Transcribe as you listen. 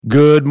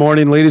Good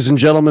morning, ladies and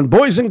gentlemen,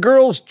 boys and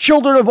girls,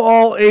 children of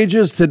all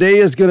ages. Today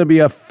is going to be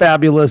a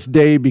fabulous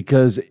day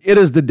because it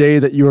is the day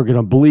that you are going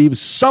to believe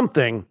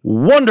something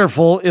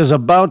wonderful is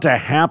about to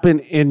happen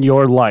in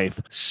your life.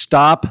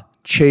 Stop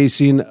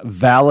chasing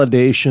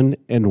validation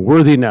and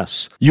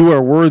worthiness. You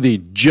are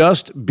worthy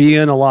just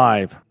being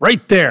alive.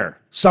 Right there.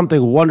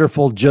 Something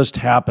wonderful just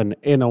happened.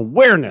 An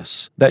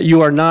awareness that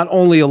you are not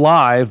only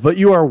alive, but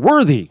you are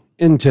worthy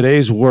in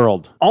today's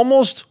world.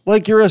 Almost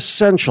like you're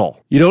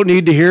essential. You don't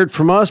need to hear it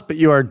from us, but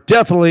you are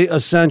definitely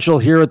essential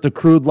here at The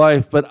Crude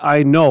Life. But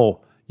I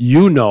know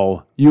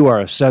you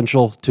are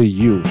essential to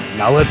you.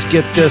 Now let's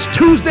get this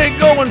Tuesday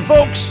going,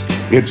 folks.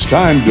 It's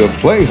time to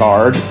play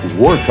hard,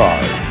 work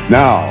hard.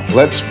 Now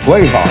let's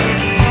play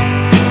hard.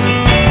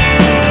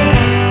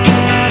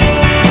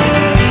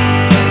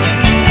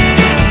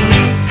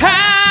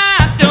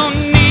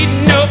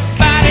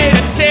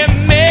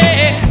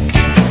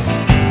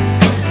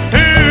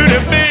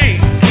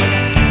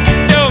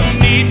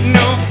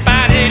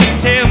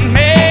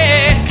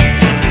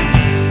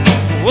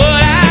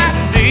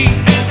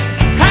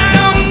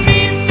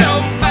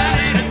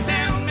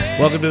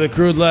 Welcome to the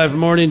Crude Life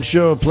Morning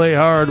Show. Play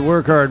hard,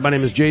 work hard. My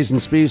name is Jason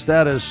Spees.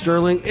 That is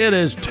Sterling. It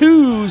is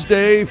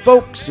Tuesday,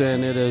 folks,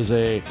 and it is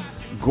a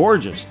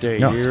gorgeous day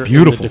here. It's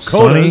beautiful, in the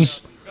Dakotas.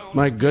 sunny.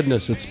 My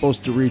goodness, it's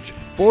supposed to reach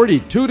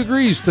 42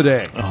 degrees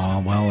today.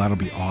 Oh, well, that'll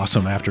be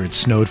awesome after it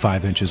snowed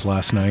 5 inches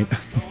last night.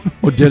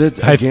 Oh, did it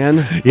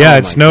again?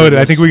 It snowed.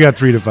 Goodness. I think we got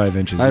 3 to 5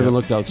 inches. I haven't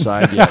looked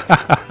outside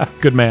yet.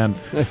 Good man.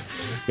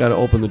 Got to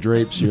open the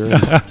drapes here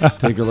and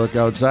take a look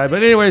outside.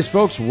 But anyways,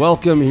 folks,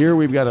 welcome here.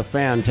 We've got a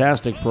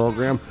fantastic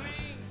program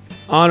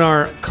on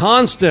our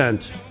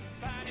constant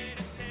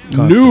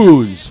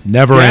news,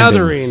 never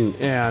gathering,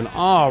 and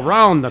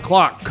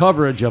around-the-clock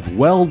coverage of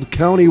Weld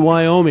County,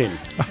 Wyoming.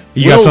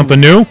 You got something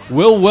new?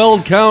 Will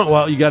Weld County?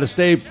 Well, you got to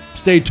stay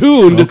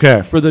tuned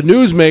for the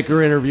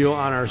newsmaker interview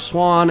on our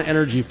Swan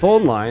Energy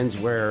phone lines,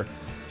 where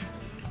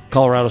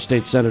Colorado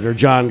State Senator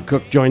John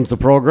Cook joins the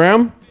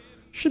program.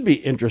 Should be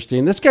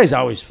interesting. This guy's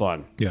always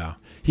fun. Yeah.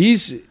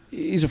 He's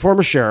a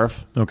former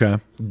sheriff. Okay.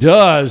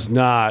 Does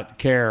not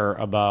care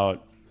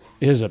about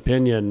his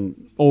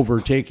opinion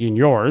overtaking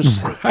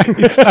yours. Right.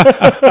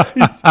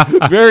 He's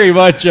very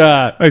much.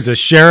 He's a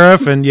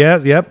sheriff, and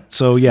yep.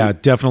 So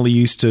definitely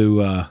used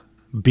to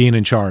being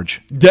in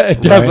charge.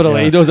 Definitely, right?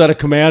 Yeah. He knows how to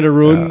command a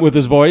room with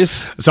his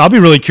voice. So I'll be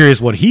really curious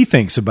what he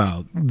thinks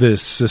about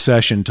this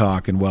secession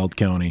talk in Weld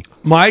County.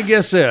 My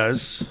guess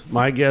is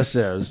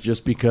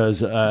just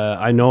because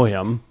I know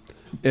him,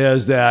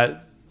 is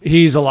that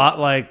he's a lot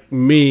like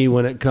me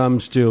when it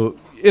comes to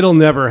it'll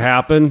never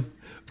happen,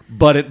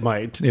 but it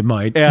might. It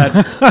might. And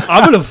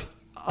I'm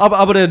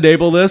gonna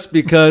enable this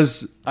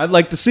because I'd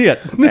like to see it.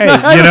 Hey,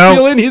 I have a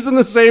feeling he's in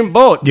the same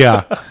boat.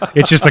 Yeah,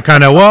 it's just the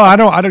kind of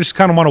I just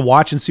kind of want to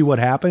watch and see what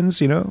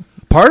happens.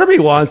 Part of me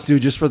wants to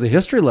just for the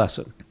history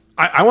lesson.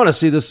 I want to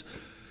see this.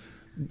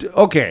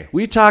 Okay,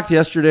 we talked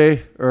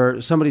yesterday,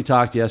 or somebody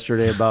talked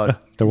yesterday about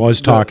there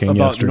was talking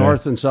about yesterday.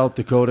 North and South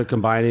Dakota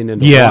combining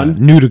into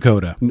one. New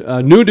Dakota.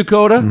 New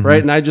Dakota,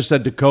 right? And I just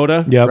said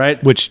Dakota,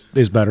 right? Which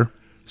is better.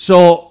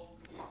 So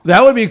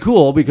that would be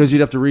cool because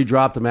you'd have to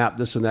redrop the map,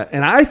 this and that.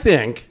 And I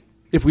think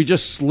if we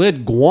just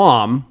slid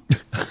Guam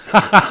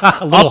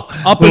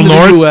up into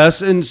the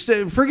U.S. and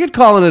forget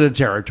calling it a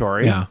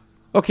territory. Yeah.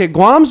 Okay,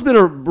 Guam's been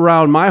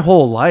around my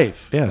whole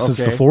life. Yeah, since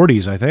the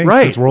 40s, I think.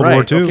 Right. Since World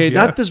War II. Okay,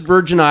 not this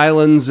Virgin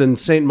Islands and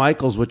St.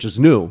 Michael's, which is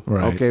new.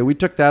 Right. Okay, we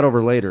took that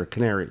over later.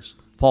 Canaries,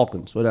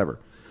 Falklands, whatever.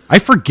 I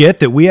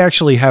forget that we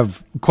actually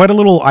have quite a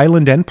little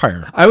island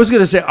empire. I was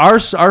going to say our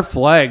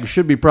flag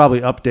should be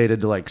probably updated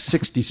to like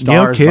 60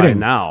 stars by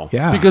now.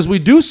 Yeah. Because we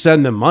do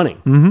send them money.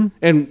 Mm-hmm.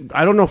 And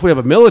I don't know if we have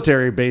a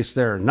military base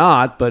there or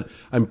not, but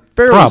I'm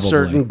fairly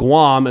certain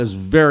Guam is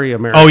very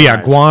American. Oh,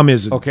 yeah. Guam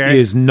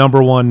is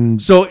number one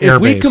So if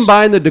we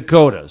combine the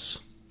Dakotas.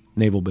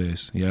 Naval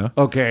base, yeah.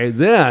 Okay,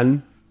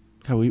 then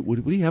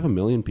would we have 1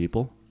 million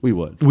people? We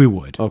would. We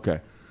would. Okay.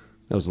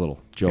 That was a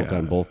little joke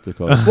on both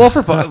Dakotas.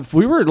 Well,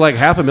 we were like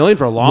 500,000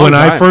 for a long time. When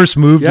I first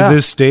moved to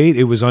this state,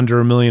 it was under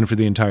 1 million for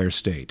the entire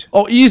state.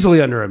 Oh,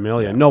 easily under 1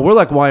 million. No, we're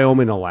like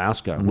Wyoming,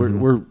 Alaska. Mm-hmm.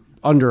 We're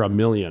under 1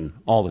 million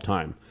all the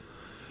time.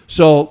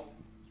 So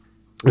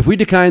if we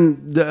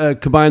combine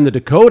the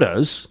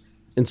Dakotas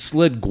and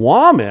slid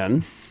Guam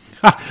in.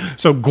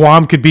 So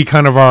Guam could be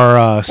kind of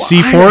our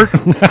seaport?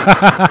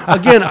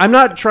 Again, I'm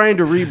not trying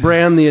to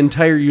rebrand the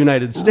entire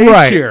United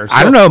States here. So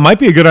I don't know. It might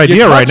be a good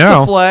idea right now.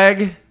 The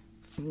flag.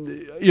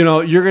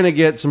 You're going to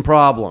get some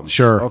problems.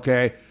 Sure.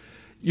 Okay.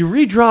 You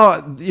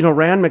redraw,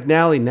 Rand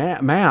McNally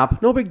map,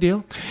 no big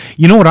deal.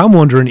 You know what I'm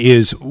wondering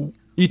is...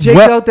 You take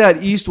out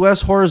that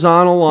east-west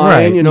horizontal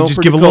line, just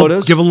for give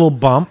Dakotas. Give a little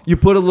bump. You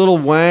put a little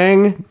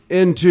wang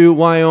into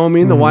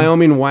Wyoming, the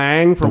Wyoming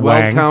wang for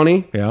Weld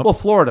County. Yep. Well,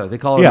 Florida, they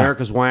call it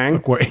America's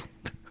wang.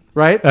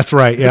 Right? That's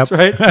right. Yep. That's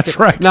right. That's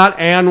right. Not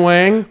Ann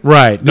Wang.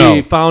 Right.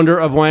 The founder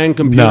of Wang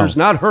Computers.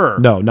 No. Not her.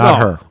 No,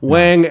 not her.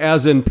 Wang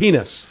as in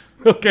penis.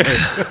 Okay.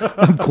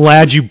 I'm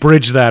glad you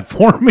bridged that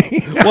for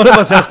me. One of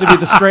us has to be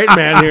the straight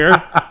man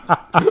here.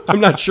 I'm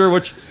not sure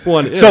which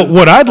one is. So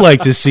what I'd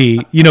like to see,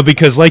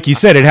 because like you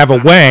said, it'd have a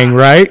wang,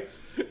 right?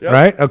 Yep.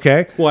 Right?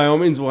 Okay.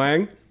 Wyoming's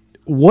wang.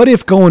 What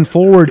if going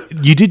forward,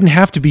 you didn't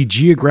have to be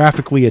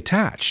geographically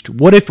attached?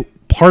 What if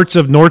parts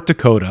of North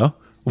Dakota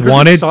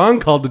There's a song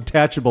called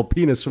 "Detachable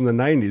Penis" from the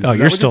 '90s. Oh,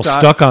 you're still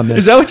stuck on this.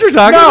 Is that what you're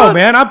talking about? No,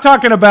 man.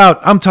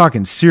 I'm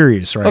talking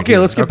serious right Okay, here.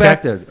 let's get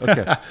back there.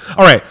 Okay.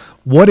 All right.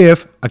 What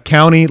if a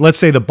county, let's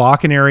say the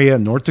Bakken area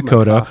in North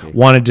Dakota,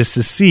 wanted to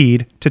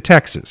secede to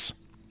Texas?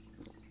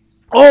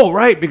 Oh,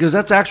 right, because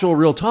that's actual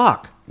real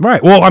talk.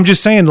 Right. Well, I'm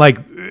just saying, we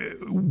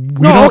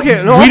don't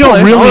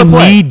really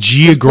need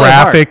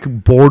geographic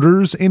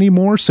borders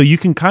anymore. So you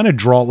can kind of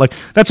draw,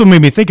 that's what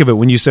made me think of it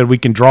when you said we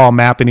can draw a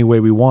map any way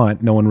we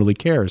want. No one really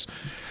cares.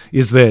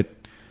 Is that,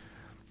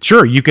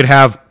 sure, you could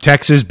have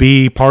Texas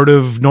be part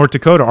of North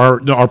Dakota,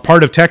 or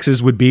part of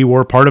Texas would be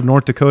where part of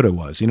North Dakota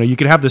was. You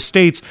could have the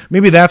states.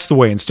 Maybe that's the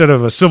way, instead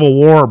of a civil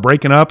war or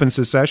breaking up and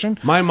secession.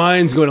 My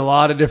mind's going a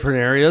lot of different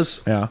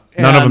areas. Yeah.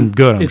 None of them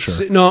good, I'm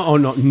sure. No,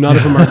 none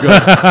of them are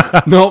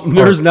good. No,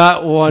 there's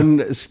not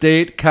one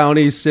state,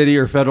 county, city,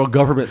 or federal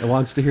government that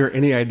wants to hear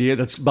any idea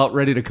that's about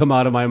ready to come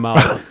out of my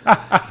mouth.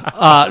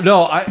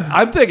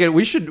 I'm thinking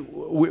we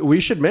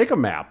should make a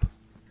map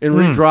and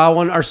redraw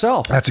one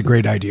ourselves. That's a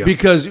great idea.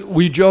 Because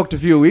we joked a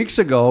few weeks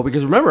ago,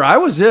 because remember, I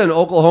was in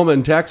Oklahoma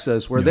and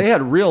Texas where they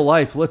had real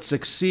life, let's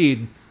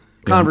succeed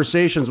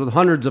conversations with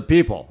hundreds of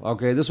people.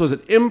 Okay, this was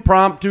an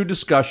impromptu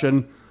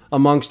discussion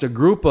amongst a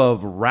group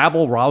of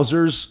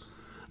rabble-rousers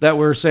that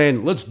were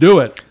saying, let's do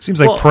it. Seems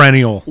like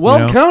perennial.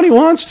 Weld County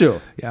wants to.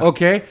 Yeah.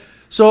 Okay,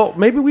 so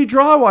maybe we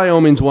draw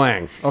Wyoming's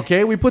wang.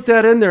 Okay, we put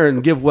that in there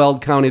and give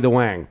Weld County the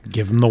wang.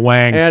 Give them the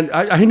wang. And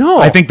I know.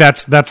 I think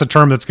that's a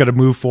term that's going to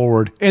move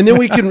forward. And then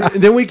we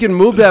can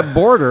move that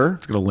border.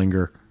 It's going to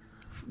linger.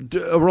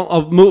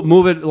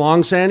 Move it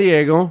along San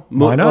Diego,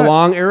 move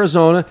along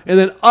Arizona, and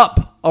then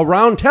up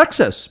around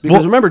Texas.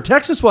 Because remember,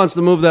 Texas wants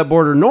to move that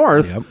border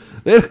north. Yep.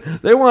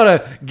 They want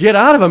to get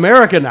out of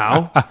America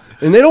now,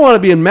 and they don't want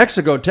to be in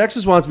Mexico.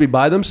 Texas wants to be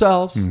by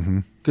themselves. Mm-hmm.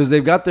 Because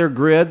they've got their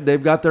grid,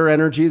 they've got their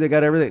energy, they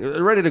got everything.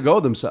 They're ready to go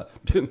themselves.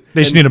 They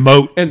just need a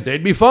moat. And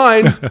they'd be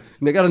fine. And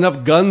they got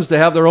enough guns to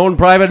have their own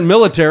private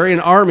military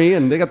and army,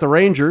 and they got the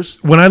Rangers.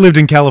 When I lived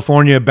in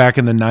California back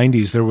in the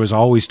 90s, there was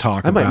always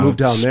talk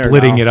about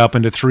splitting it up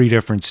into 3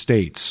 different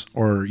states.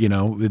 Or,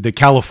 the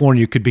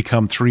California could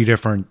become 3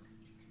 different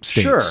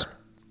states. Sure.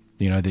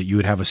 That you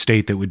would have a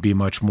state that would be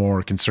much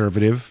more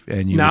conservative.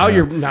 And now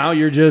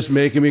you're just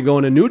making me go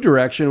in a new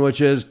direction,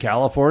 which is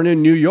California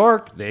and New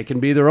York. They can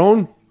be their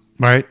own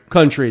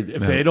country.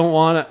 If they don't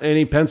want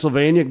any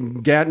Pennsylvania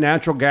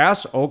natural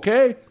gas,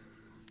 okay.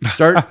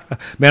 Start.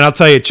 Man, I'll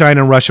tell you,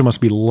 China and Russia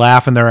must be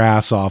laughing their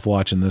ass off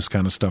watching this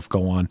kind of stuff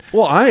go on.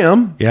 Well, I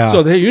am. Yeah.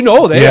 So they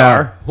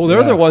are. Well,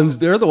 they're the ones.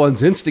 They're the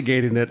ones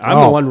instigating it.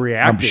 I'm the one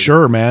reacting. I'm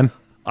sure, man.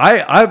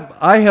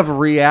 I have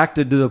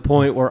reacted to the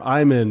point where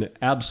I'm in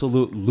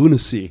absolute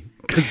lunacy.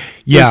 That's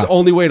the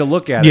only way to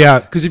look at it. Yeah.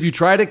 Because if you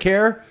try to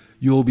care,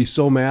 you will be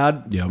so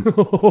mad. Yep.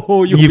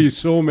 You'll be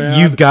so mad.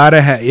 You've got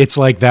to have, it's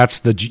like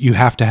you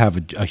have to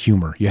have a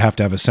humor. You have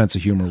to have a sense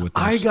of humor with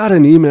this. I got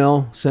an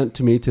email sent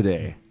to me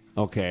today,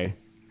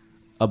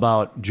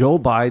 about Joe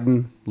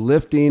Biden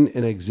lifting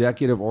an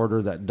executive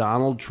order that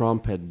Donald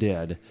Trump had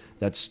did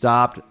that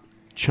stopped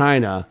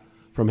China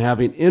from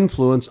having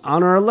influence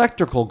on our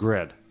electrical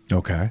grid.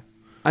 Okay.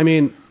 I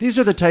mean, these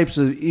are the types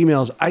of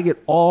emails I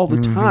get all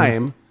the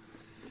time.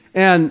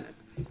 And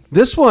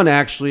this one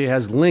actually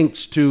has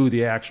links to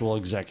the actual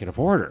executive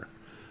order.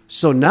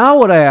 So now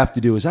what I have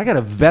to do is I got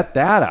to vet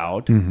that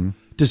out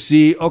to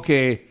see,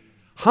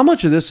 how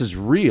much of this is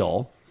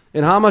real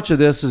and how much of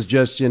this is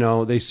just,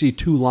 they see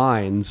 2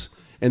 lines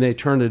and they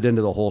turn it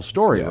into the whole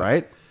story,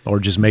 right? Or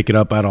just make it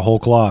up out of whole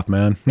cloth,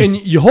 man. And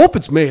you hope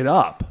it's made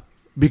up,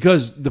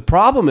 because the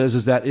problem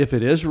is that if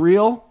it is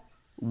real,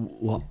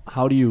 well,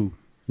 how do you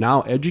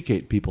now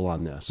educate people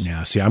on this?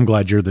 Yeah, see, I'm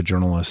glad you're the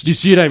journalist. Do you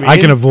see what I mean? I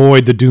can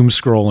avoid the doom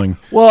scrolling.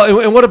 Well,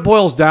 and what it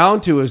boils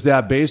down to is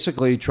that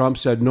basically Trump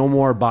said no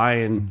more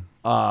buying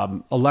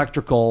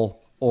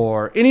electrical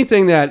or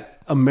anything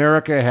that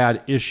America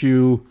had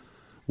issue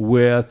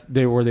with,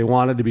 where they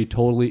wanted to be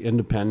totally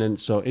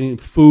independent. So any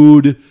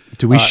food.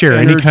 Do we share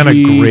energy, any kind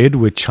of grid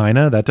with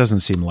China? That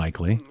doesn't seem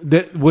likely.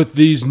 With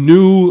these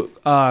new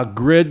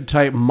grid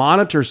type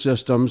monitor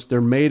systems, they're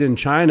made in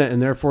China,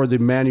 and therefore the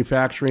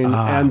manufacturing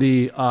and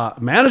the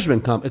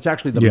management company, it's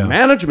actually the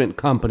management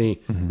company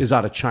is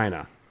out of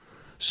China.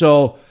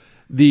 So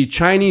the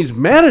Chinese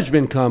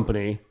management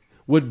company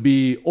would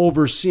be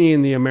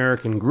overseeing the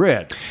American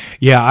grid.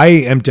 Yeah, I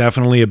am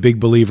definitely a big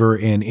believer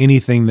in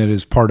anything that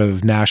is part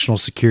of national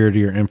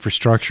security or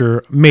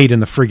infrastructure made in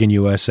the friggin'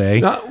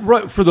 USA.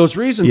 Right, for those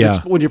reasons,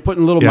 it's when you're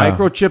putting little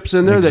microchips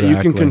in there that you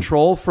can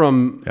control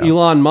from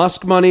Elon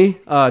Musk money,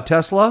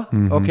 Tesla.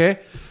 Okay,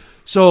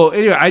 so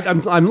anyway,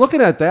 I'm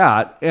looking at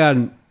that,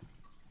 and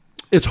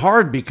it's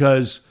hard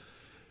because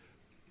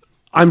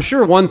I'm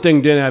sure one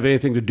thing didn't have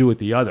anything to do with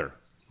the other.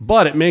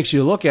 But it makes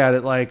you look at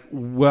it like,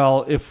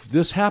 well, if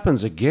this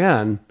happens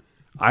again,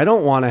 I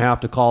don't want to have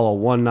to call a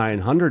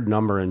 1-900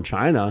 number in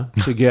China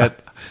to get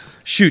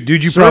Shoot,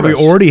 dude, you service.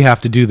 probably already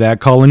have to do that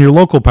calling your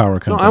local power No,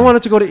 company. I want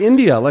it to go to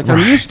India like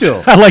I'm used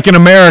to. Like an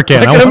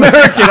American. Like an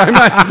American.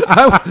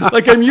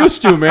 Like I'm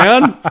used to,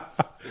 man.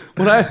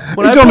 When I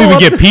don't even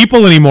get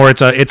people anymore.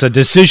 It's a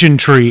decision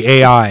tree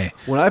AI.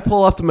 When I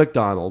pull up to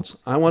McDonald's,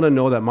 I want to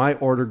know that my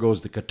order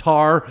goes to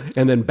Qatar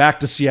and then back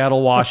to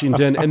Seattle,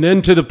 Washington, and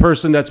then to the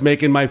person that's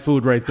making my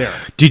food right there.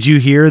 Did you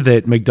hear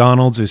that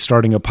McDonald's is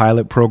starting a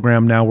pilot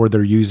program now where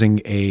they're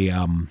using a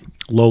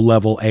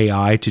low-level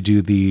AI to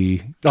do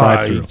the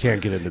drive-thru? You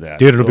can't get into that.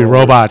 Dude, it'll be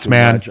robots,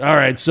 man. Much. All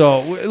right,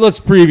 so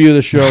let's preview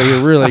the show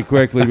here really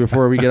quickly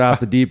before we get off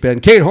the deep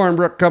end. Kate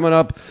Hornbrook coming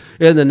up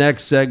in the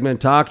next segment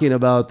talking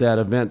about that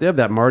event. They have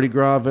that Mardi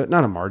Gras event.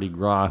 Not a Mardi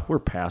Gras. We're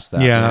past that,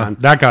 man.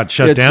 That got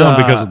shut down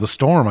because of the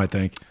storm, I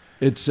think.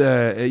 It's,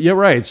 yeah,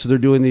 right. So they're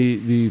doing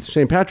the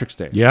St. Patrick's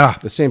Day. Yeah.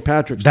 The St.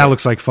 Patrick's That Day.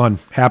 looks like fun.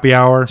 Happy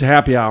hour. It's a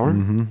happy hour.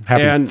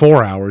 Happy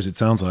 4 hours, it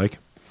sounds like.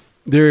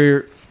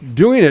 They're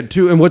doing it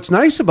too. And what's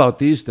nice about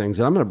these things,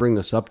 and I'm going to bring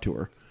this up to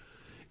her,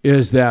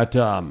 is that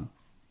the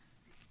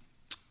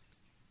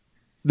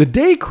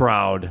day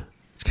crowd,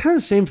 it's kind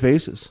of the same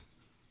faces.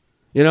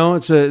 You know,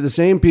 it's the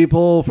same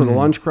people for the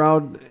lunch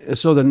crowd.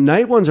 So the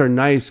night ones are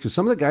nice because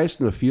some of the guys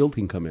from the field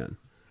can come in.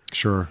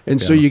 Sure.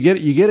 And so you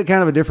get a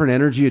kind of a different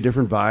energy, a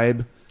different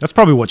vibe. That's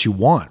probably what you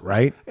want,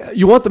 right?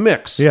 You want the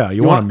mix. Yeah,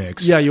 you want a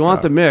mix. Yeah, you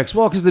want the mix.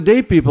 Well, because the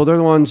day people, they're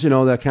the ones,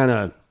 that kind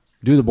of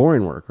do the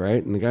boring work,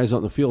 right? And the guys out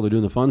in the field are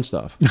doing the fun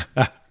stuff.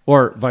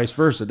 Or vice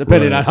versa,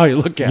 depending on how you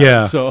look at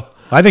it. So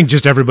I think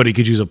just everybody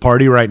could use a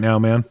party right now,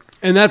 man.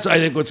 And that's, I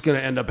think, what's going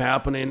to end up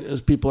happening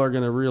is people are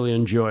going to really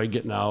enjoy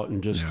getting out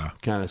and just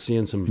kind of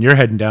seeing some. You're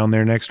heading down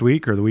there next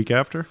week or the week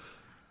after?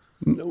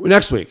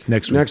 Next week.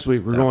 Next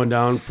week. We're going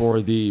down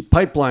for the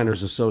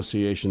Pipeliners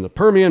Association, the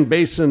Permian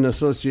Basin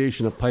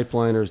Association of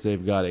Pipeliners.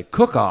 They've got a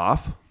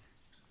cook-off.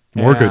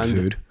 More good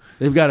food.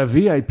 They've got a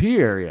VIP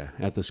area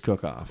at this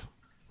cook-off.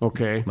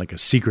 Okay. Like a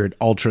secret,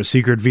 ultra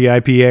secret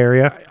VIP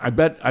area. I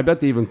bet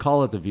they even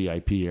call it the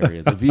VIP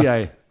area.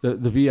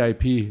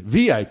 The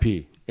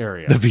VIP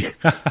area.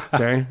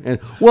 Okay. And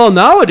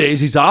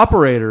nowadays these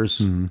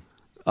operators,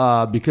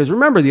 because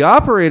remember the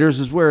operators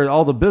is where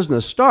all the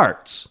business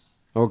starts.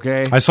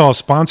 Okay. I saw a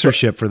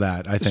sponsorship for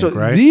that, I think,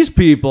 right? These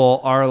people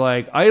are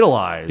like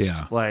idolized.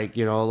 Yeah. Like,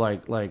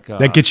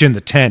 that gets you in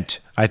the tent,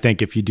 I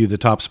think, if you do the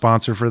top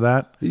sponsor for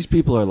that. These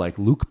people are like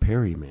Luke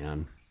Perry,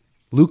 man.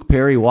 Luke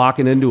Perry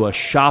walking into a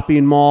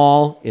shopping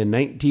mall in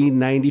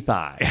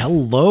 1995.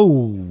 Hello.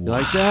 You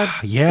like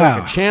that? Yeah.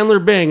 Like a Chandler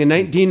Bing in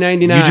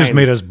 1999. You just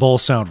made us both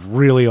sound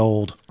really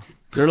old.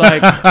 They're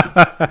like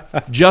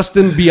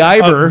Justin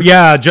Bieber.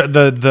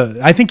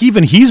 I think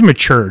even he's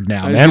matured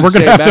now, man. We're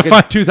going to have to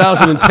find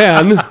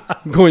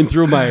 2010 going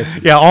through my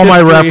all history.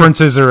 My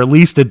references are at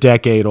least a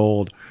decade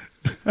old.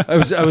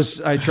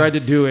 I tried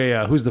to do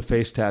a who's the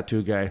face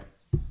tattoo guy?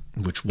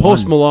 Which one?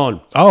 Post Malone.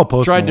 Oh,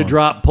 Post Malone. Tried to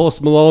drop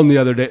Post Malone the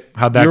other day.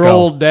 How'd that Your go?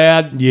 old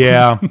dad.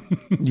 Yeah.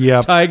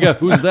 Yeah. Tyga,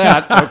 who's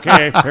that?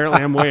 Okay,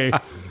 apparently I'm way.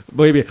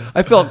 Baby,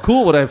 I felt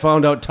cool when I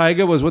found out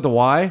Tyga was with a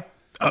Y.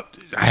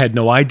 I had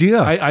no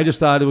idea. I just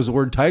thought it was the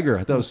word tiger.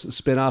 I thought it was a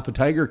spin off of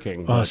Tiger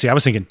King. See, I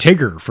was thinking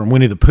Tigger from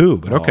Winnie the Pooh,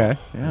 but okay.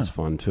 Yeah. That's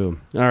fun too.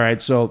 All right,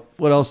 so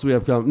what else do we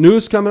have coming?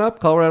 News coming up.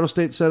 Colorado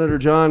State Senator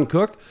John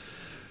Cook.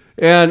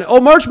 And,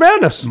 March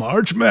Madness.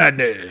 March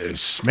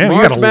Madness. Man,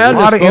 March we got a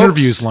Madness, lot of folks.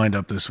 interviews lined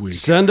up this week.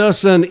 Send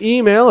us an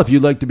email if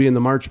you'd like to be in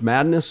the March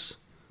Madness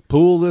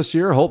pool this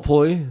year.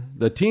 Hopefully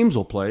the teams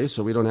will play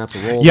so we don't have to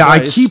roll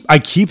dice. I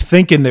keep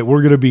thinking that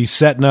we're going to be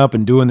setting up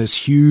and doing this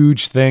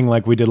huge thing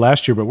like we did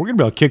last year, but we're going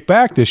to be able to kick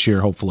back this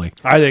year, hopefully.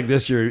 I think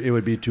this year it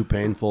would be too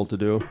painful to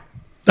do.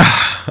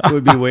 It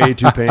would be way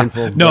too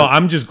painful. No,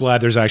 I'm just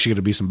glad there's actually going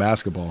to be some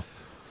basketball.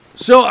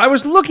 So I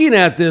was looking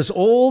at this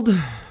old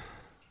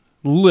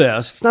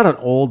list. It's not an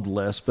old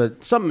list,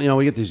 but something,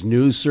 we get these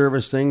news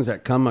service things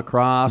that come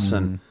across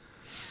and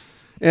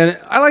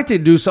I like to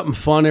do something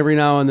fun every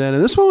now and then.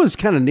 And this one was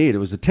kind of neat. It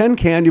was the 10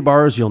 candy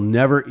bars you'll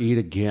never eat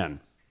again.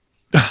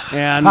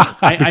 And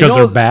because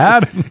they're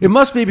bad? It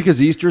must be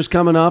because Easter's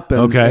coming up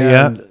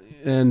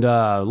and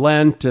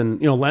Lent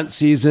and Lent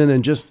season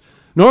and just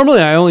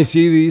normally I only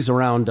see these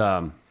around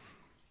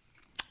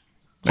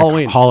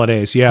Halloween.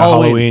 Holidays,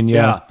 Halloween,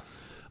 yeah.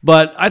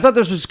 But I thought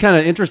this was kind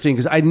of interesting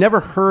because I'd never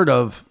heard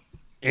of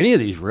any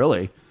of these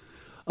really.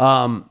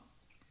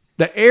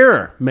 The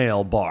Air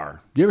Mail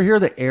Bar. Do you ever hear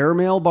of the Air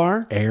Mail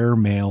Bar? Air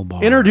Mail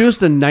Bar.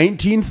 Introduced in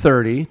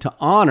 1930 to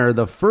honor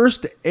the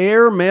first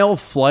air mail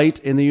flight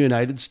in the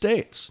United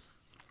States.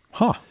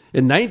 Huh.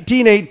 In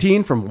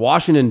 1918, from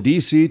Washington,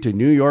 D.C. to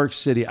New York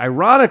City.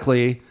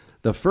 Ironically,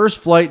 the first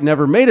flight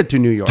never made it to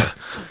New York.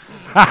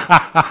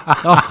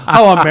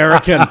 How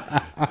American.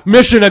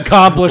 Mission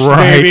accomplished,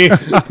 baby.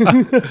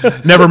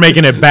 Never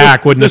making it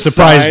back wouldn't have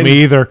surprised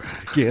me either.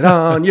 Get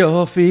on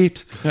your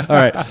feet. All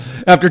right.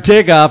 After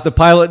takeoff, the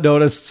pilot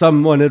noticed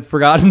someone had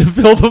forgotten to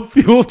fill the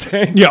fuel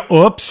tank. Yeah,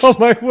 oops. Oh,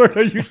 my word.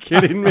 Are you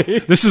kidding me?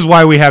 This is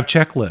why we have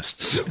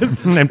checklists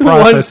and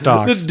process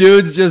talks. The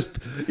dude's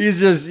he's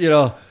just,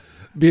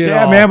 being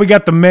man, we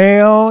got the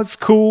mail. It's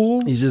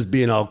cool. He's just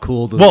being all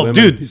cool to the well, women.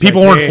 dude, He's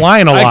people weren't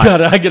flying a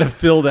lot. I gotta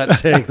fill that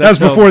tank. That's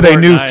before they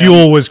knew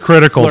fuel was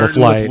critical to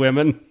flight. With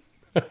women.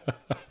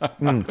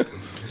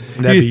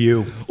 That'd be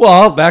you.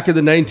 Well, back in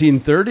the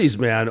 1930s,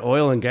 man,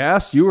 oil and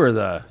gas, you were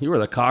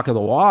the cock of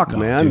the walk,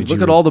 man. Dude,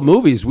 Look at all the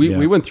movies.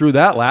 We went through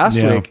that last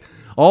week.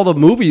 All the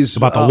movies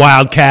about the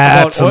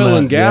Wildcats, about oil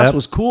and gas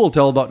was cool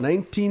till about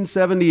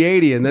 1970,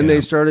 80, and then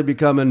they started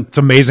becoming. It's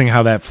amazing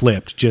how that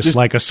flipped, just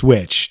like a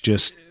switch.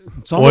 Just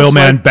oil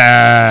man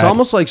bad. It's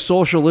almost like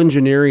social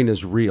engineering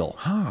is real.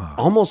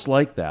 Almost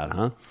like that,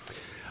 huh?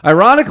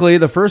 Ironically,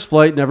 the first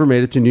flight never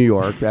made it to New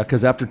York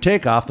because after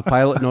takeoff, the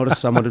pilot noticed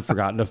someone had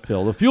forgotten to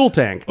fill the fuel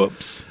tank.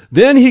 Oops.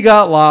 Then he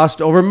got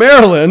lost over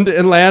Maryland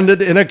and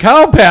landed in a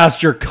cow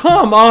pasture.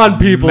 Come on,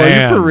 people.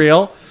 Man. Are you for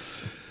real?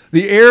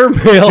 The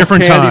airmail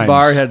Different candy times.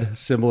 bar had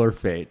similar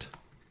fate.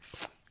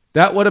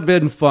 That would have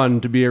been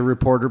fun to be a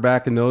reporter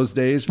back in those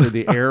days for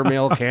the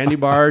airmail candy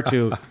bar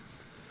to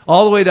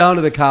all the way down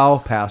to the cow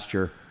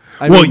pasture.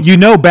 I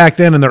mean, back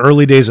then in the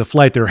early days of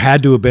flight, there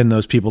had to have been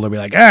those people that be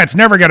like, it's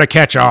never going to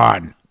catch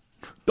on.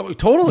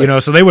 Totally.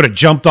 So they would have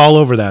jumped all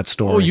over that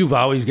story. Oh, you've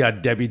always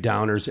got Debbie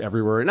Downers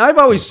everywhere. And I've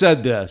always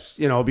said this,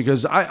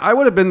 because I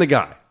would have been the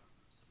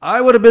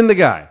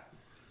guy.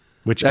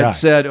 Which that guy?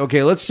 said,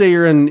 okay, let's say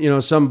you're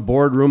in, some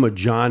boardroom of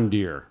John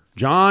Deere.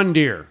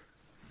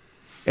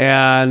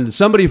 And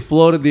somebody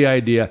floated the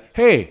idea,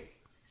 hey,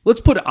 let's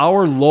put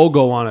our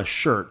logo on a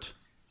shirt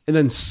and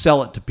then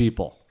sell it to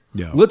people.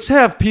 Yeah. Let's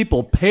have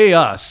people pay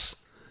us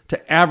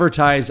to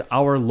advertise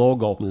our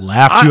logo.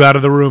 Laughed you out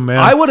of the room, man.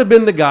 I would have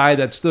been the guy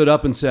that stood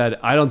up and said,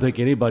 I don't think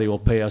anybody will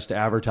pay us to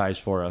advertise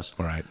for us.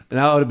 Right. And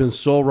I would have been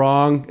so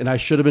wrong, and I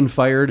should have been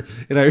fired.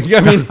 And I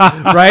mean,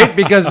 right?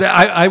 Because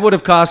I would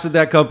have costed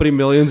that company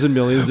millions and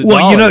millions of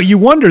dollars. Well, you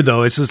wonder,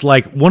 though, it's just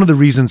like one of the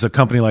reasons a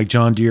company like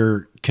John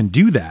Deere can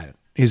do that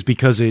is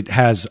because it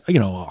has, a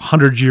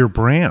 100-year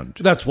brand.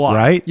 That's why.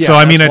 Right? Yeah, so,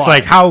 I mean, it's why.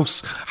 like how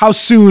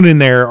soon in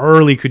there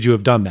early could you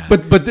have done that?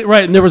 But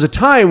right, and there was a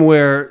time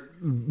where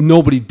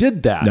nobody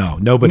did that. No,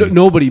 nobody.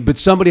 Nobody, but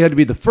somebody had to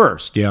be the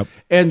first. Yep.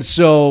 And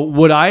so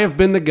would I have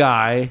been the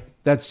guy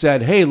that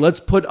said, hey, let's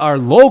put our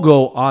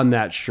logo on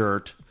that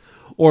shirt?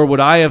 Or would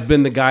I have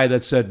been the guy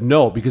that said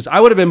no? Because I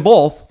would have been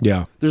both.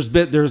 Yeah.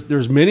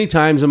 There's many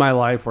times in my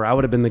life where I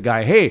would have been the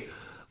guy, hey,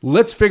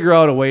 let's figure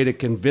out a way to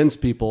convince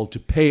people to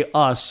pay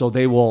us so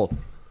they will,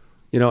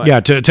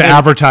 to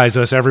advertise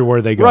us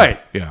everywhere they go.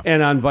 Right. Yeah.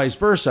 And on vice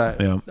versa,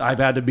 Yeah. I've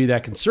had to be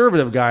that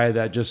conservative guy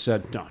that just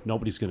said, no,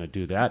 nobody's going to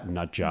do that,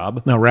 nut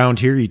job. Now, around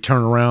here, you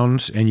turn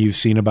around and you've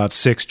seen about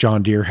 6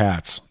 John Deere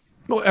hats.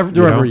 Well,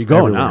 wherever you go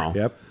everywhere. now.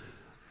 Yep.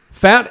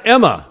 Fat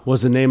Emma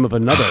was the name of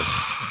another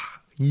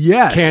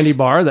Yes. candy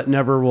bar that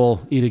never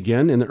will eat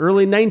again. In the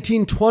early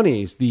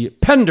 1920s, the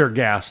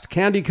Pendergast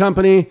Candy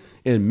Company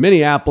in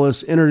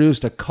Minneapolis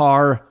introduced a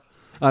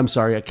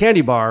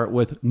candy bar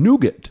with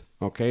nougat,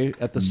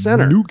 at the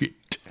center.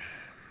 Nougat.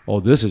 Oh,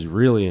 this is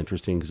really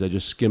interesting because I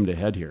just skimmed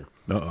ahead here.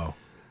 Uh-oh.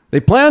 They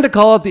planned to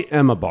call it the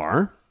Emma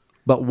Bar,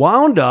 but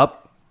wound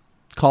up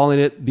calling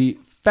it the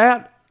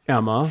Fat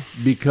Emma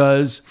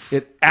because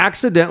it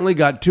accidentally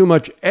got too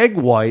much egg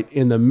white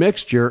in the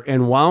mixture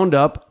and wound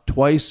up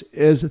twice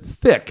as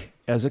thick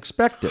as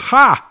expected.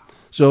 Ha!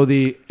 So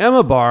the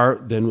Emma Bar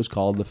then was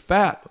called the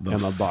Fat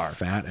Emma Bar.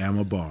 Fat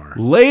Emma Bar.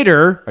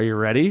 Later, are you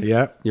ready?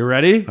 Yep. You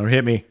ready? Oh,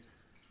 hit me.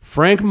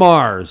 Frank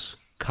Mars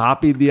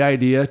copied the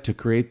idea to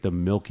create the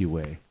Milky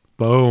Way.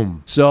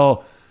 Boom.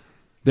 So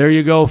there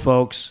you go,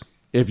 folks.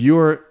 If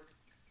you're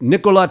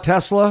Nikola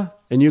Tesla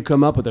and you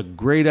come up with a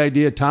great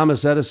idea,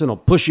 Thomas Edison will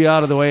push you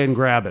out of the way and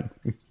grab it.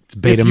 It's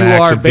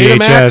Betamax and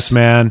VHS,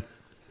 man.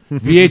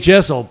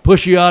 VHS will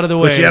push you out of the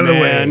way, Push you out of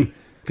the way.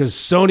 Because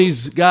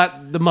Sony's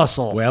got the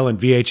muscle. Well, and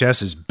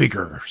VHS is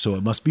bigger, so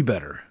it must be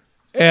better.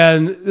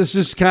 And this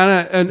is kind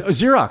of... And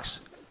Xerox.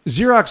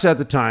 Xerox at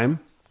the time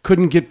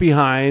couldn't get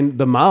behind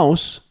the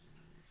mouse.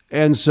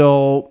 And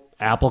so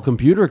Apple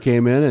Computer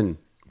came in and...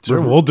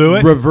 Sure, we'll do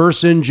it.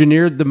 Reverse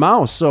engineered the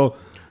mouse. So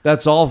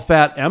that's all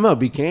Fat Emma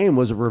became,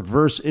 was a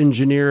reverse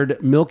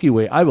engineered Milky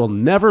Way. I will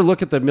never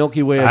look at the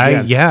Milky Way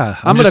again.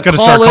 I'm just going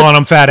to start calling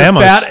them Fat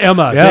Emmas. Fat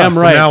Emma. Yeah, damn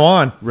right. From now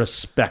on.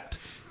 Respect.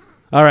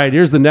 All right,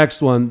 here's the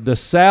next one. The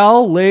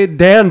Sal Le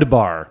Dand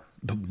Bar.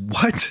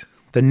 What?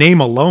 The name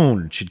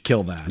alone should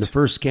kill that. The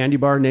first candy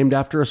bar named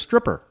after a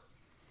stripper.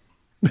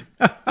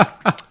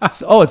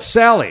 It's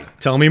Sally.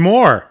 Tell me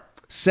more.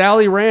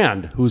 Sally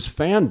Rand, whose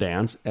fan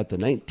dance at the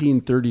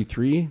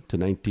 1933 to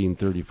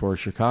 1934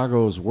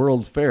 Chicago's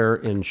World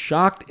Fair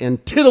shocked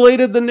and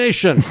titillated the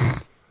nation.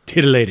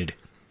 Titillated.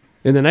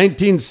 In the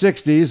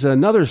 1960s,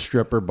 another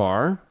stripper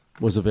bar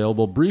was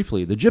available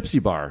briefly, the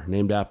Gypsy Bar,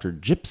 named after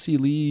Gypsy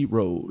Lee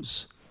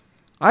Rose.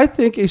 I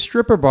think a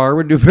stripper bar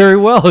would do very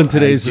well in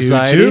today's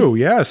society. Too,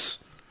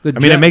 yes. It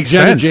makes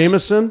Jenna sense.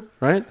 Jameson,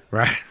 right?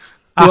 Right.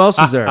 Who else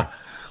is there?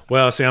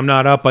 Well, see, I'm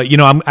not up, but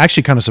I'm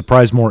actually kind of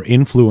surprised more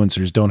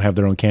influencers don't have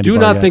their own candy bar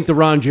Do not yet. think the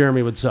Ron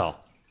Jeremy would sell.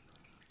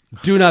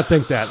 Do not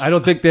think that. I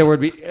don't think there would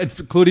be,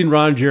 including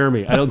Ron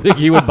Jeremy. I don't think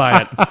he would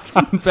buy it.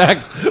 In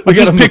fact, I'm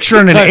just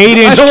picturing an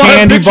 8-inch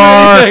candy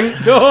bar,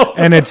 no.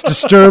 and it's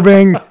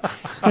disturbing.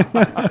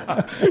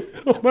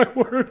 Oh my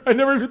word! I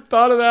never even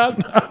thought of that.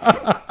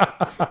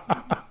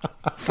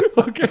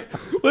 Okay,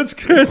 let's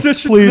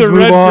transition to the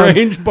Red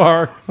Grange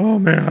bar. Oh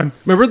man!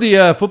 Remember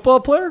the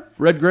football player,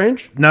 Red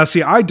Grange? Now,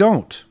 see, I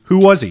don't. Who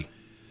was he?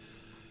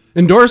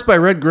 Endorsed by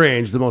Red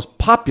Grange, the most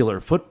popular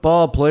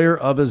football player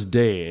of his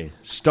day.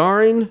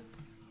 Starring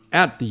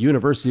at the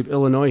University of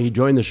Illinois, he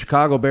joined the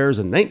Chicago Bears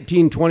in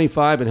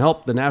 1925 and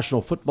helped the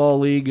National Football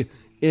League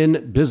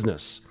in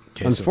business.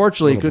 Okay,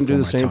 Unfortunately, so he couldn't do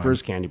the same for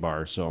his candy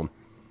bar. So,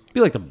 be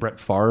like the Brett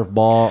Favre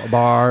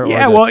bar or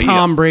the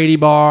Tom Brady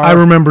bar. I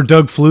remember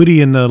Doug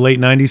Flutie in the late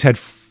 90s had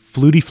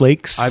Flutie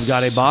Flakes. I've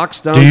got a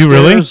box downstairs. Do you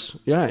really?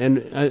 Yeah, and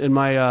in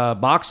my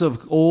box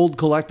of old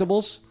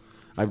collectibles,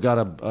 I've got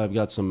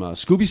some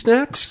Scooby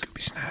Snacks.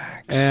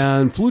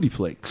 And Flutie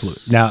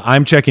Flakes. Now,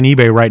 I'm checking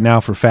eBay right now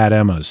for Fat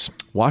Emma's.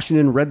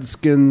 Washington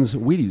Redskins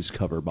Wheaties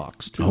cover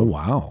box, too. Oh,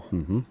 wow.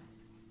 Mm-hmm.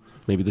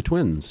 Maybe the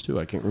Twins, too.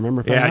 I can't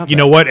remember if I have you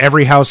know what?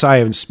 Every house I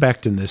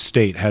inspect in this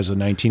state has a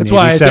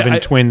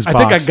 1987 Twins box. I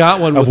think I got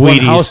one with Wheaties.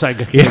 One house I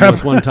got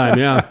with one time,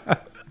 yeah.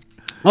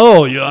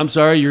 Oh, yeah, I'm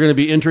sorry. You're going to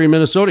be entering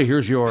Minnesota.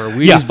 Here's your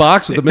Wheaties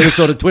box with the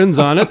Minnesota Twins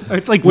on it.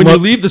 It's like when you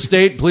leave the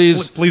state,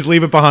 please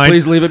leave it behind.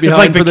 Please leave it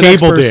behind. It's like for the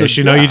cable dish.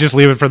 You just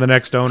leave it for the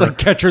next owner. It's like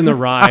Catcher in the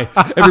Rye.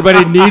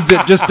 Everybody needs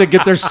it just to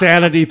get their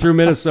sanity through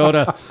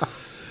Minnesota.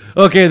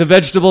 Okay, the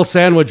vegetable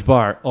sandwich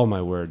bar. Oh,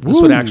 my word. This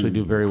would actually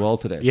do very well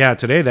today. Yeah,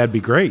 today that'd be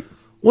great.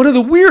 One of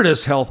the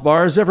weirdest health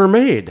bars ever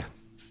made.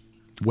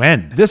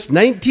 When? This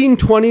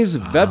 1920s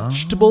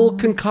vegetable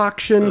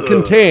concoction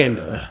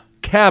contained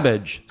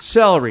cabbage,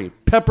 celery,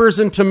 peppers,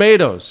 and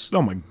tomatoes.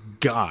 Oh, my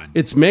God.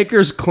 Its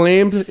makers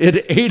claimed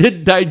it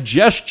aided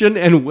digestion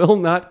and will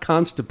not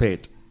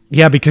constipate.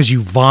 Yeah, because you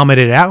vomit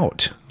it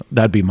out.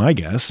 That'd be my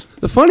guess.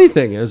 The funny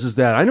thing is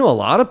that I know a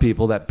lot of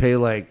people that pay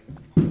like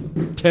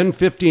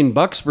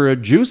 $10-15 for a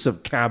juice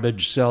of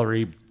cabbage,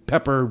 celery,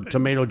 pepper,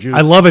 tomato juice.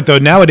 I love it though.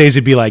 Nowadays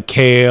it'd be like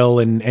kale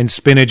and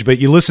spinach, but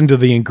you listen to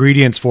the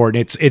ingredients for it,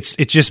 and it's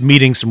just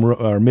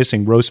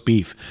missing roast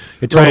beef.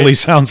 It totally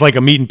sounds like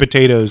a meat and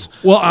potatoes.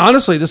 Well,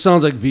 honestly, this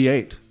sounds like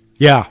V8.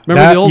 Yeah.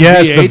 Remember the old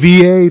V8?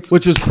 The V8.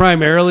 Which was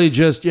primarily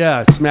just,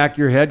 smack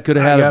your head. Could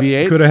have had a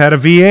V8. Could have had a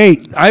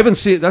V8. I haven't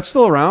seen it. That's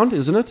still around,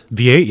 isn't it?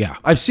 V8, yeah.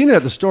 I've seen it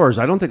at the stores.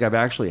 I don't think I've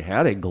actually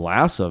had a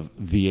glass of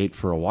V8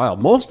 for a while.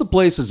 Most of the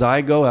places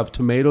I go have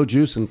tomato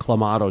juice and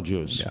Clamato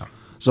juice. Yeah.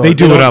 So they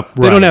do it up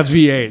right. They don't have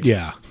V8.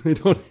 Yeah.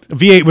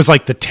 V8 was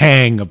like the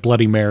Tang of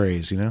Bloody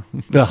Marys,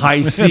 The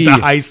high C. The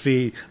high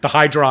C. The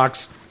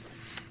Hydrox.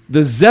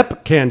 The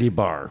Zepp candy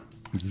bar.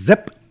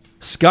 Zepp.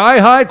 Sky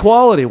high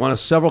quality, one of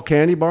several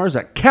candy bars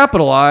that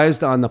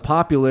capitalized on the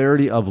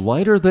popularity of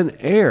lighter than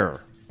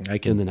air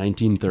in the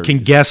 1930s. Can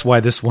guess why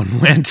this one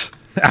went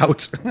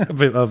out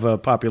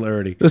of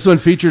popularity. This one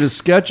featured a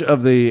sketch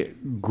of the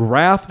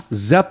Graf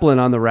Zeppelin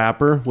on the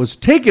wrapper, was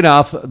taken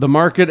off the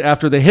market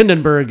after the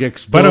Hindenburg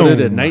exploded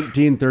in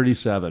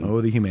 1937.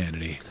 Oh, the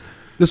humanity.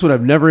 This one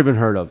I've never even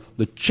heard of.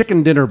 The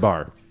Chicken Dinner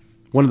Bar.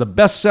 One of the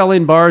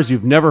best-selling bars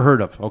you've never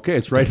heard of. Okay,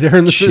 it's right there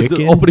in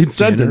the opening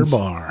sentence.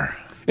 Dinner Bar.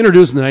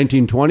 Introduced in the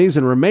 1920s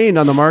and remained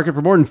on the market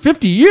for more than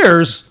 50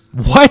 years.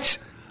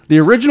 What? The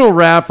original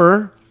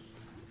wrapper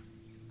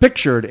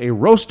pictured a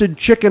roasted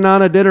chicken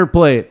on a dinner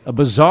plate, a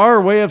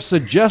bizarre way of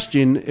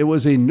suggesting it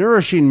was a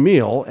nourishing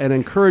meal and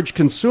encouraged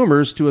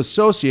consumers to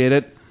associate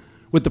it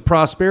with the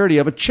prosperity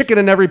of a chicken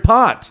in every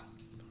pot.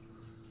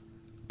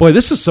 Boy,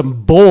 this is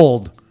some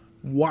bold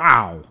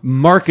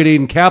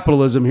marketing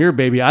capitalism here,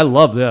 baby. I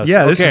love this.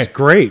 Yeah, this is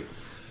great.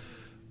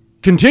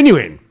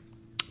 Continuing,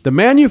 the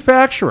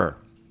manufacturer,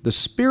 the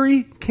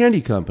Sperry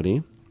Candy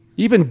Company,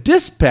 even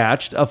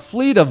dispatched a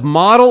fleet of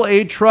Model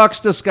A trucks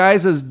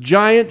disguised as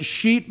giant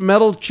sheet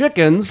metal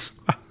chickens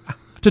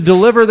to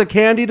deliver the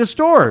candy to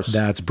stores.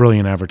 That's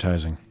brilliant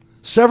advertising.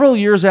 Several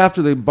years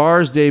after the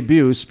bar's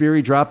debut,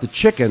 Sperry dropped the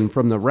chicken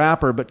from the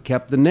wrapper but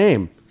kept the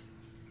name.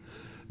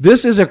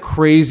 This is a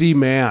crazy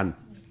man,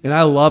 and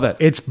I love it.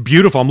 It's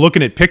beautiful. I'm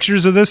looking at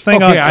pictures of this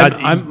thing. Okay, I'm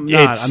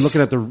not. I'm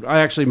looking at I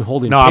actually am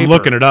holding paper. I'm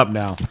looking it up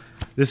now.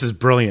 This is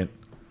brilliant.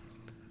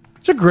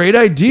 It's a great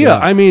idea. Yeah.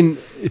 I mean,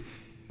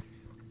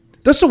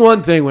 that's the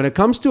one thing when it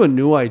comes to a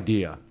new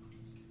idea.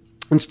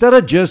 Instead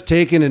of just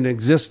taking an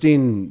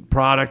existing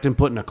product and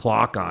putting a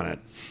clock on it,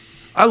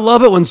 I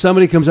love it when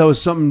somebody comes out with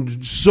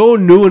something so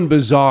new and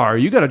bizarre.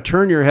 You got to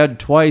turn your head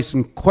twice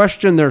and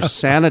question their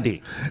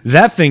sanity.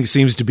 That thing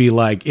seems to be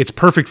like, it's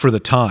perfect for the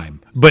time.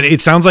 But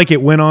it sounds like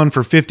it went on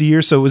for 50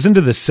 years, so it was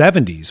into the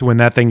 70s when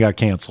that thing got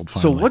canceled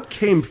finally. So what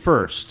came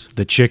first?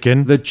 The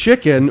chicken? The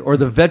chicken or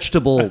the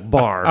vegetable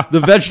bar? The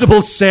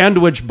vegetable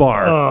sandwich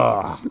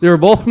bar. They were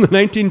both in the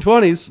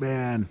 1920s.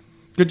 Man.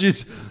 Could you?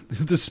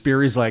 The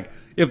Sperry's like,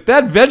 If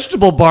that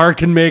vegetable bar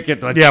can make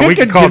it, chicken we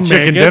can call can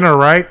chicken dinner,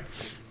 right?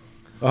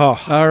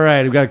 Oh. All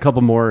right, we've got a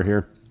couple more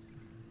here.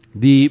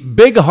 The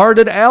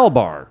Big-Hearted Al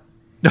Bar.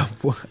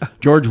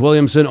 George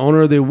Williamson,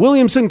 owner of the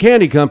Williamson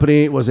Candy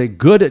Company, was a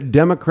good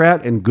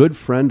Democrat and good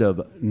friend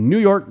of New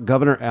York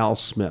Governor Al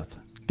Smith,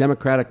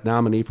 Democratic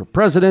nominee for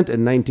president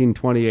in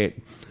 1928.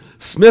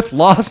 Smith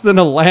lost in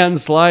a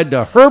landslide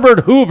to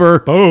Herbert Hoover.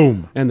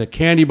 Boom. And the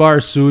candy bar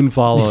soon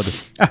followed.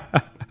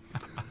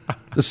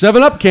 The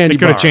 7-Up candy bar. They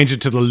could have changed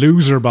it to the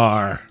Loser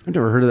Bar. I've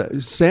never heard of that. The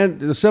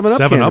 7-Up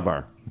candy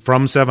bar.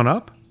 From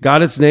 7-Up?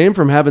 Got its name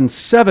from having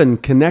 7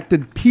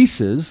 connected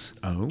pieces,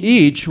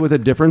 each with a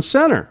different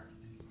center.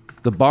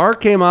 The bar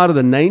came out of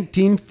the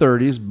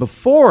 1930s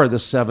before the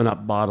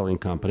 7-Up bottling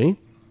company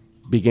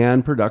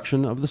began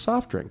production of the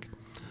soft drink.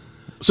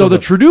 So the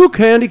Trudeau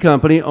Candy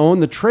Company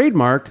owned the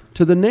trademark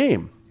to the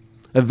name.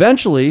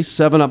 Eventually,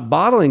 7-Up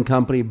Bottling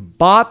Company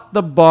bought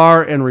the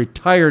bar and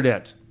retired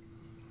it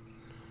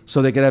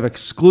so they could have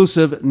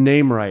exclusive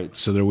name rights.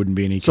 So there wouldn't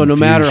be any confusion. So no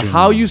matter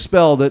how you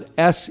spelled it,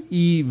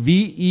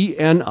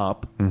 S-E-V-E-N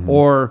up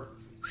or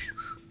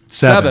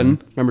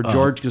 7. Remember,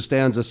 George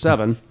Costanza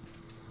 7,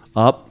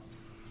 up.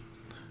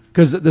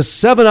 Because the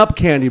 7-Up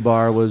candy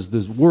bar was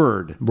the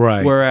word.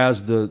 Right.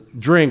 Whereas the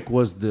drink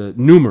was the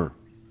number.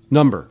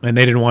 And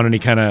they didn't want any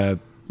kind of,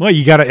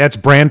 that's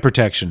brand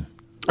protection.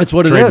 That's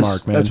what Trademark,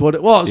 it is. Man. That's what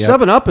it, well,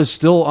 7-Up is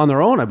still on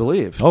their own, I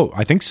believe. Oh,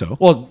 I think so.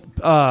 Well,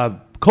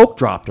 Coke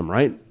dropped them,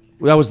 right?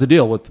 That was the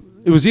deal.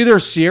 It was either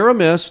Sierra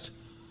Mist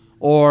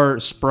or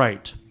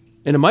Sprite.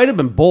 And it might have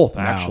been both,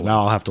 actually.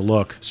 Now I'll have to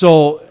look.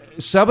 So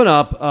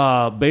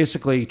 7-Up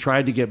basically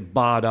tried to get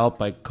bought out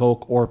by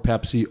Coke or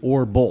Pepsi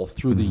or both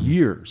through the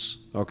years.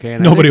 Okay,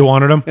 and nobody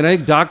wanted them. And I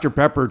think Dr.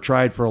 Pepper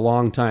tried for a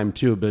long time,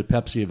 too, but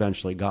Pepsi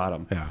eventually got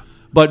them. Yeah.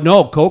 But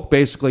no, Coke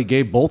basically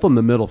gave both of them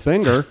the middle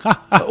finger.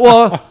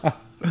 Well,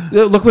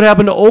 look what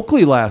happened to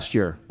Oakley last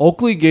year.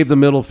 Oakley gave the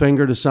middle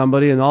finger to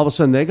somebody, and all of a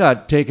sudden they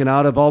got taken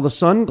out of all the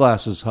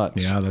sunglasses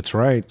huts. Yeah, that's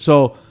right.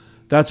 So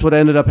that's what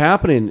ended up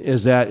happening,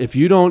 is that if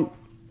you don't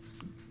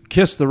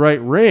kiss the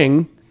right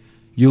ring,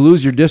 you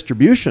lose your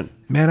distribution.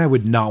 Man, I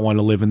would not want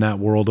to live in that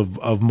world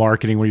of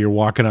marketing where you're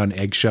walking on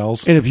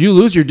eggshells. And if you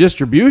lose your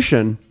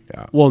distribution,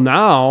 well,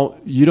 now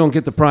you don't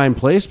get the prime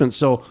placement.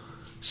 So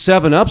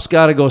 7-Up's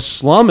got to go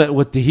slum it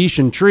with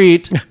Tahitian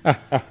Treat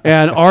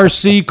and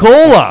RC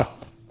Cola,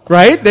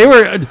 right?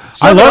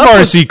 I love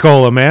RC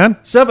Cola, man.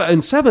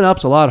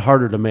 7-Up's a lot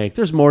harder to make.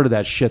 There's more to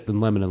that shit than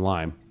lemon and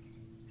lime.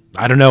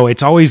 I don't know.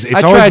 It's always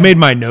made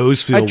my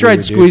nose feel weird. I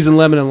tried squeezing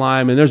lemon and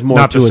lime, and there's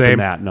more to it than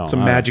that. No,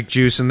 some magic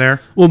juice in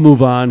there. We'll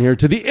move on here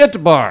to the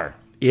It Bar.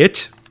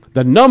 It?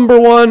 The number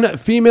one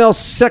female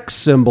sex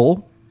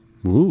symbol.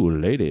 Ooh,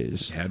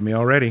 ladies. You had me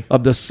already.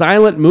 Of the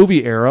silent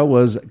movie era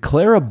was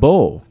Clara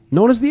Bow,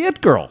 known as the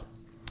It Girl.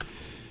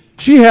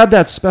 She had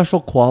that special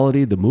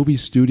quality the movie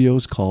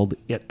studios called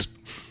It.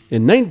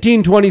 In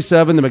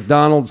 1927, the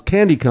McDonald's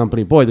Candy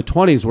Company, boy, the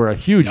 20s were a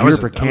huge year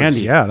for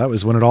candy. That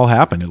was when it all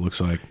happened, it looks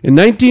like. In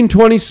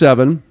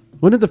 1927,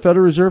 when did the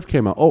Federal Reserve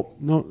came out? Oh,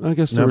 no, I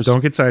guess there was...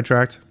 Don't get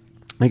sidetracked.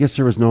 I guess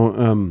there was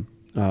no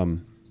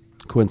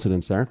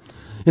coincidence there.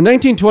 In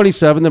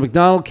 1927, the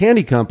McDonald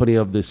Candy Company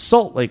of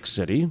Salt Lake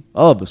City,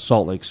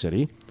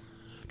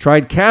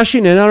 tried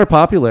cashing in on her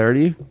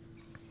popularity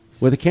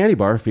with a candy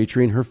bar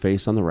featuring her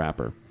face on the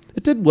wrapper.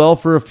 It did well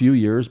for a few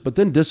years, but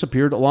then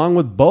disappeared along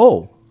with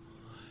Bo.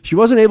 She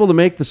wasn't able to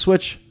make the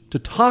switch to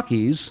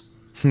talkies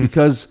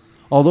because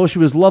although she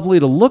was lovely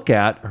to look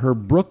at, her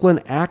Brooklyn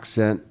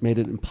accent made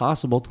it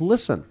impossible to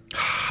listen.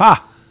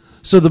 Ha!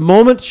 So the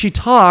moment she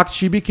talked,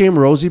 she became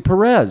Rosie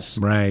Perez.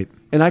 Right.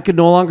 And I could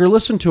no longer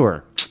listen to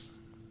her.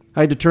 I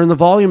had to turn the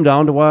volume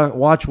down to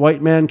watch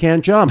White Man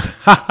Can't Jump.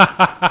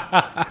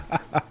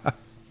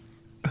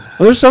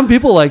 There's some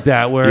people like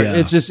that where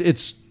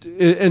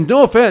and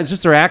no offense, it's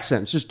just their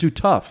accent. It's just too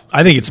tough.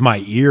 I think it's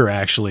my ear,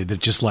 actually, that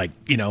just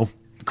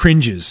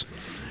cringes.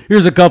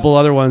 Here's a couple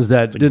other ones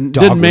that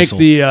didn't make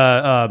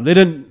the, they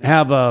didn't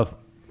have a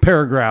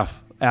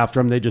paragraph after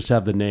them. They just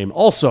have the name.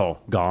 Also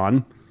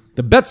gone.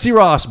 The Betsy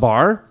Ross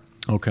Bar.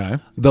 Okay.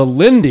 The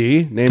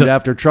Lindy, named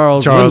after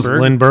Charles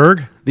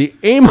Lindbergh. The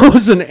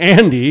Amos and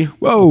Andy.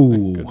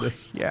 Whoa.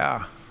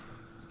 Yeah.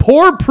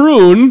 Poor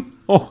Prune.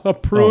 Oh, a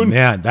prune. Oh,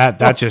 man,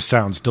 that just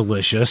sounds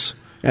delicious.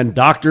 And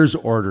Doctor's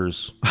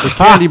Orders. The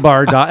candy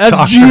bar. That's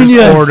Doctor's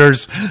genius.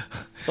 Orders.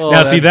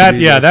 Now, see,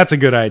 that's a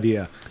good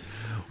idea.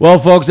 Well,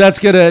 folks, that's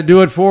going to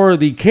do it for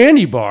the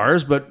candy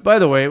bars. But, by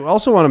the way, I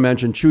also want to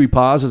mention Chewy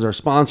Paws is our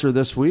sponsor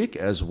this week,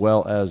 as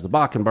well as the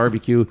Bakken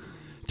Barbecue.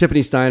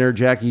 Tiffany Steiner,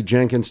 Jackie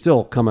Jenkins,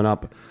 still coming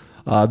up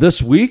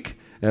this week,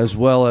 as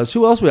well as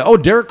who else we have? Oh,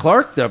 Derek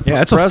Clark, the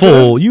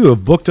president. You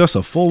have booked us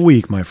a full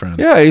week, my friend.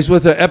 Yeah, he's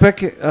with the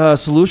Epic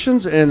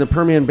Solutions and the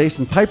Permian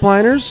Basin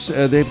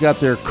Pipeliners. They've got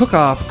their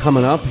cook-off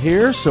coming up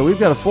here, so we've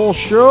got a full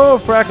show.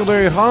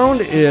 Frackleberry Hound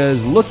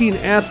is looking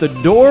at the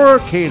door.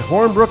 Kate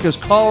Hornbrook is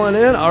calling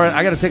in. All right,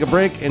 I got to take a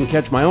break and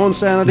catch my own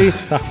sanity.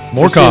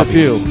 More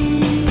coffee.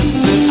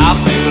 I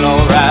feel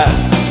all right.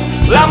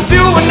 Well, I'm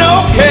doing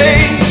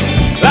okay.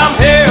 I'm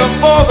here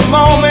for the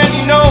moment,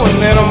 you know,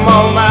 and then I'm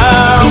on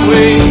my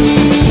way.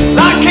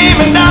 Like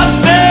him and I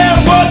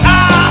said what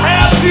I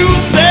have to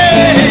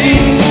say.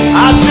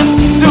 I just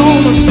as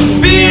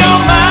soon be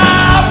on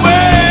my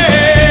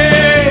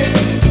way.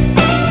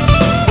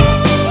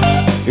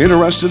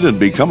 Interested in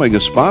becoming a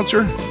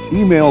sponsor?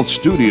 Email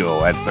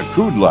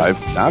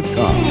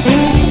studio@thecrudelife.com.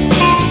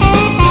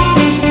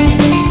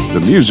 The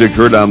music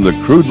heard on the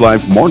Crude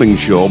Life Morning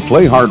Show,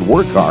 Play Hard,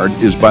 Work Hard,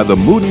 is by the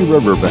Moody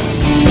River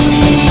Band.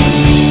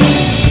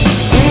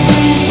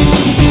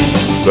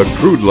 The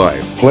Crude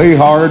Life, Play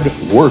Hard,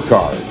 Work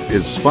Hard,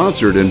 is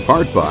sponsored in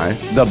part by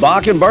the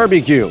Bakken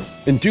Barbecue.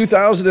 In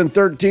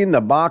 2013,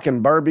 the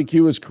Bakken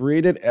Barbecue was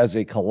created as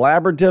a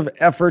collaborative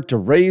effort to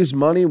raise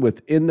money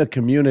within the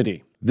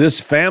community.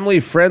 This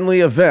family-friendly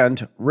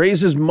event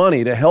raises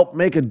money to help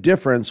make a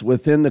difference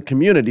within the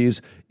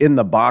communities in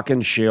the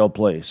Bakken Shale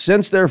Play.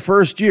 Since their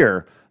first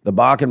year, the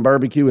Bakken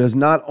Barbecue has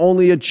not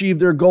only achieved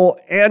their goal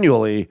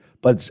annually,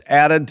 but it's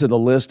added to the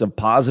list of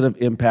positive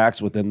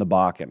impacts within the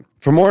Bakken.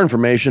 For more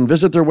information,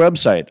 visit their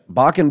website,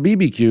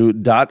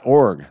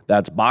 bakkenbbq.org.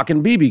 That's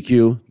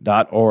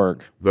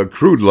bakkenbbq.org. The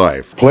Crude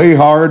Life, Play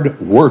Hard,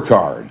 Work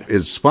Hard,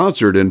 is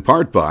sponsored in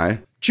part by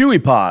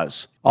Chewy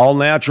Paws, all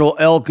natural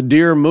elk,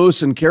 deer,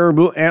 moose, and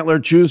caribou antler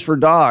chews for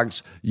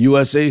dogs.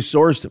 USA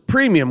sourced,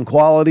 premium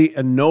quality,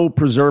 and no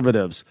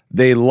preservatives.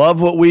 They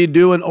love what we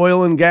do in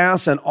oil and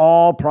gas, and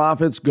all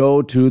profits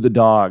go to the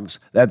dogs.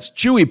 That's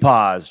Chewy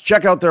Paws.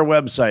 Check out their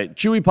website,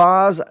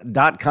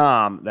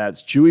 chewypaws.com.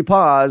 That's Chewy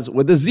Paws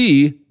with a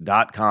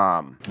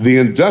Z.com. the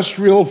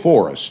Industrial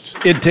Forest.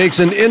 It takes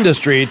an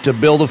industry to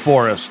build a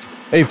forest.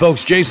 Hey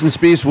folks, Jason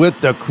Spees with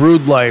The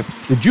Crude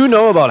Life. Did you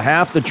know about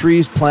half the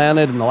trees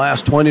planted in the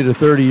last 20 to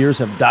 30 years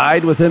have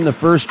died within the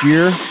first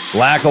year?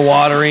 Lack of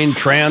watering,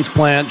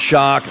 transplant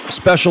shock,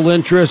 special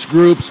interest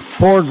groups,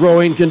 poor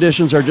growing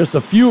conditions are just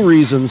a few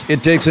reasons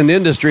it takes an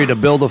industry to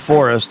build a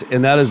forest,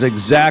 and that is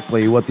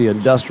exactly what the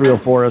industrial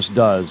forest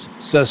does.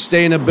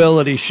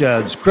 Sustainability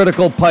sheds,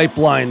 critical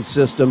pipeline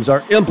systems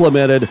are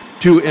implemented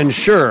to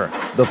ensure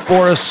the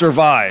forest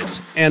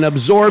survives and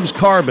absorbs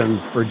carbon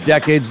for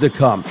decades to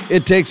come.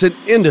 It takes an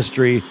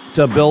industry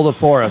to build a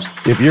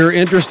forest. If you're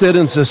interested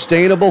in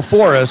sustainable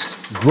forests,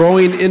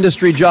 growing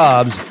industry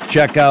jobs,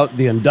 check out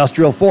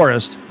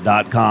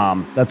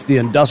theindustrialforest.com. That's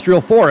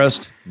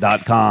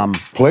theindustrialforest.com.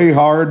 Play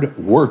hard,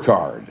 work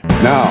hard.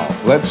 Now,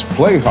 let's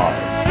play hard.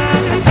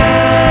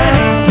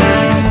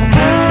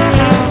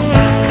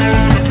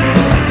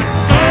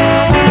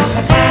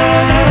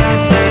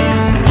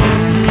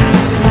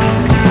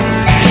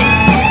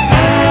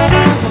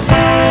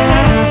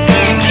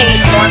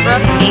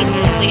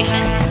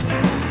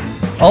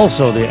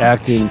 Also the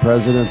acting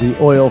president of the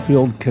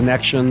OilField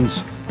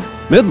Connections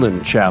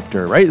Midland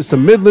chapter, right? It's the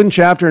Midland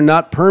chapter,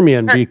 not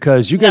Permian,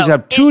 because you guys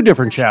have two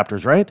different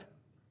chapters, right?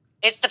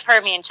 It's the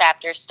Permian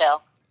chapter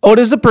still. Oh, it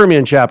is the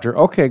Permian chapter.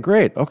 Okay,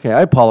 great. Okay,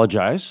 I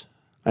apologize.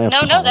 No,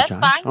 that's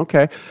fine.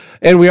 Okay.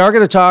 And we are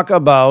going to talk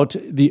about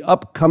the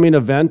upcoming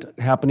event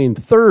happening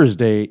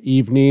Thursday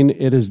evening.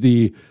 It is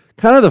the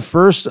kind of the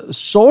first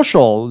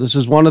social. This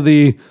is one of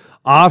the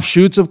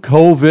offshoots of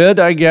COVID,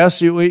 I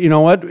guess. You know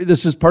what?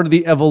 This is part of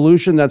the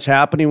evolution that's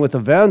happening with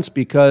events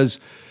because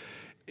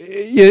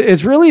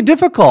it's really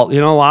difficult. You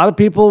know, a lot of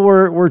people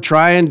were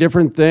trying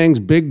different things,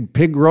 big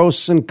pig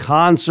roasts and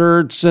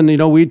concerts. And, you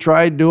know, we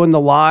tried doing the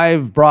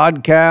live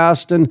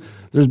broadcast and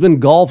there's been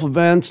golf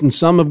events and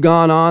some have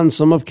gone on,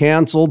 some have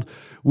canceled.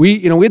 We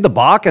had the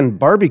Bakken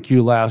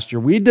barbecue last year.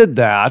 We did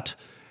that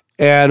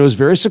and it was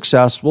very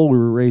successful. We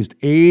raised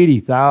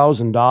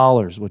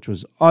 $80,000, which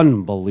was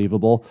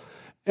unbelievable.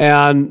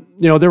 And,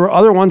 you know, there were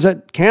other ones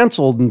that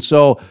canceled. And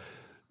so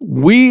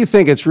we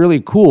think it's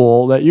really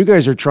cool that you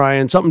guys are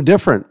trying something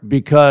different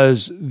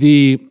because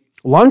the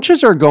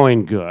lunches are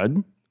going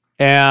good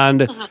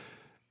and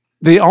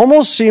they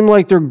almost seem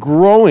like they're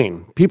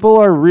growing. People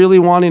are really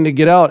wanting to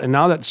get out. And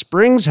now that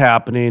spring's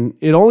happening,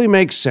 it only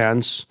makes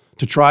sense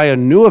to try a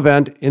new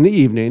event in the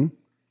evening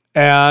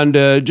and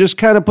just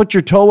kind of put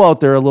your toe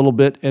out there a little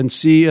bit and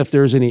see if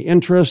there's any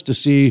interest, to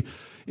see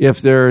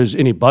if there's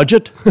any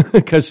budget,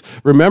 because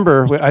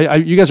remember,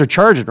 you guys are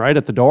charging, right,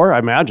 at the door? I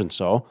imagine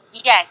so.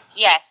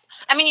 Yes.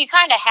 I mean, you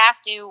kind of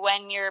have to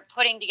when you're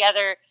putting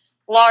together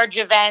large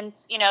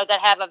events, you know, that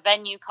have a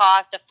venue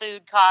cost, a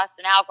food cost,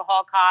 an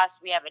alcohol cost.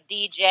 We have a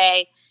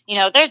DJ. You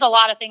know, there's a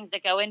lot of things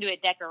that go into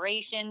it,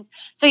 decorations.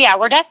 So, yeah,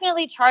 we're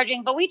definitely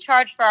charging, but we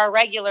charge for our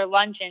regular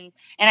luncheons.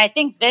 And I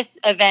think this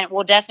event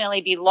will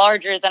definitely be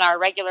larger than our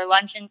regular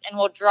luncheons and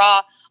will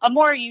draw a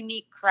more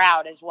unique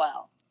crowd as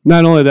well.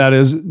 Not only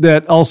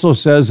that also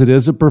says it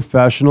is a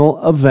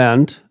professional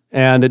event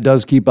and it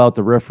does keep out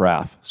the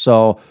riffraff.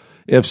 So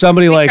if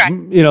somebody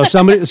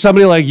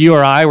somebody like you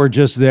or I were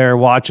just there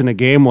watching a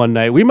game one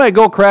night, we might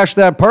go crash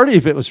that party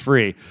if it was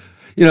free.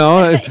 You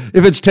know,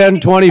 if it's 10,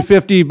 20,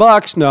 50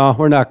 bucks, no,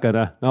 we're not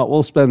gonna. No,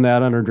 we'll spend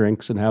that on our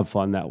drinks and have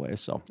fun that way.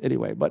 So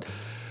anyway,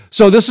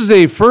 so this is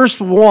a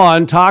first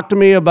one. Talk to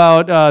me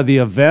about the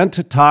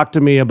event. Talk to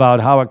me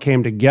about how it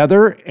came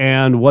together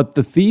and what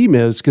the theme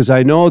is, because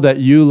I know that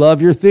you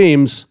love your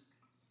themes.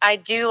 I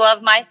do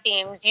love my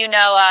themes.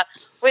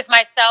 With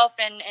myself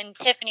and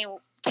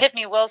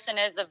Tiffany Wilson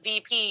as the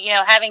VP,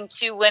 having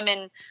two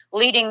women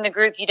leading the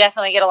group, you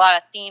definitely get a lot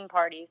of theme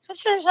parties,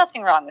 which there's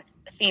nothing wrong with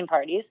theme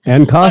parties.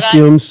 And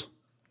costumes.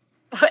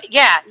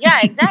 Yeah,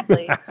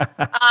 exactly.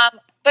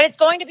 But it's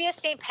going to be a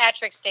St.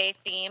 Patrick's Day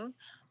theme.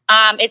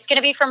 It's going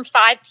to be from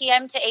 5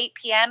 p.m. to 8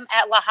 p.m.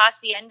 at La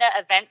Hacienda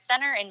Event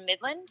Center in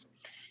Midland.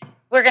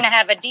 We're going to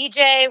have a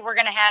DJ. We're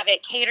going to have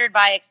it catered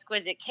by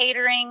Exquisite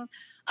Catering.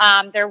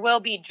 There will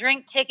be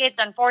drink tickets.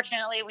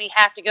 Unfortunately, we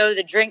have to go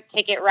the drink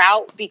ticket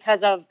route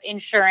because of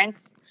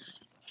insurance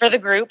for the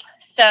group.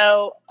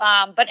 So,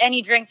 but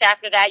any drinks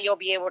after that, you'll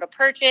be able to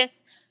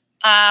purchase.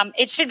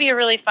 It should be a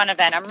really fun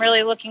event. I'm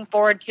really looking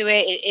forward to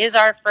it. It is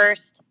our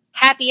first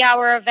happy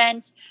hour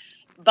event,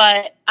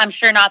 but I'm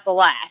sure not the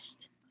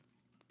last.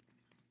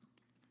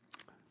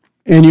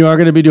 And you are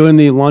going to be doing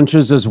the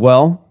lunches as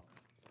well?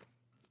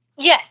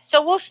 Yes,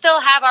 so we'll still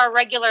have our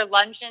regular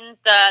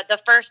luncheons the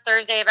first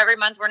Thursday of every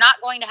month. We're not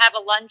going to have a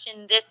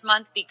luncheon this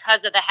month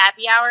because of the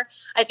happy hour.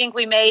 I think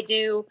we may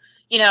do,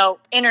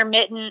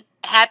 intermittent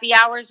happy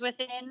hours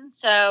within.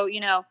 So,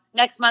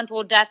 next month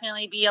will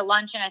definitely be a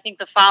luncheon. I think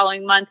the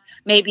following month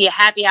may be a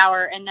happy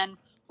hour. And then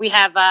we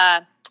have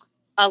a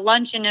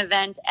luncheon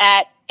event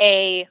at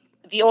the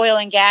oil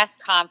and gas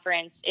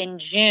conference in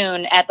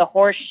June at the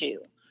Horseshoe.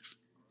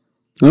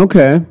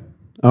 Okay.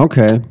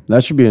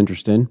 That should be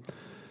interesting.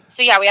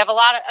 So, yeah, we have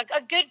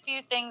a good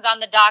few things on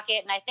the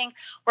docket, and I think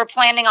we're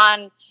planning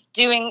on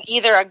doing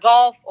either a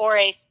golf or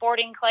a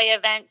sporting clay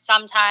event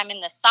sometime in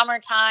the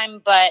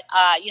summertime, but,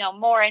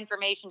 more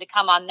information to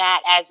come on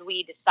that as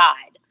we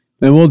decide.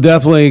 And we'll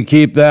definitely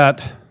keep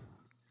that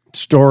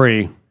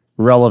story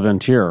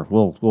relevant here.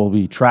 We'll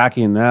be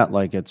tracking that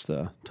like it's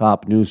the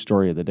top news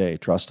story of the day.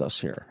 Trust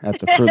us here at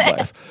the Crude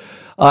Life.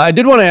 I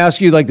did want to ask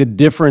you, the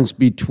difference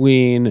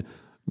between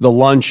the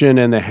luncheon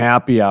and the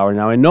happy hour.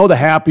 Now, I know the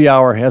happy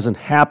hour hasn't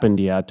happened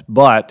yet,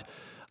 but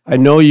I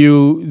know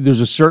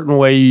there's a certain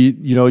way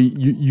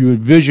you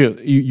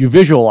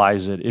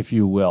visualize it, if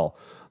you will.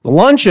 The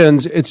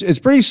luncheons, it's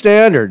pretty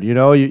standard.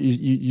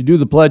 You do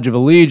the Pledge of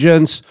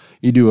Allegiance,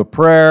 you do a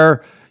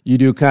prayer, you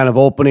do kind of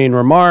opening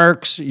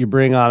remarks, you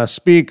bring on a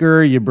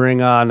speaker, you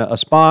bring on a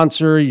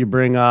sponsor, you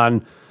bring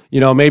on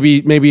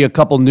maybe a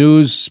couple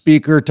news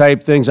speaker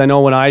type things. I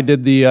know when I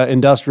did the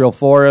industrial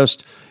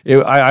forest,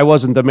 I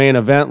wasn't the main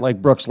event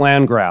like Brooks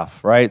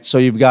Landgraf, right? So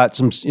you've got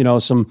some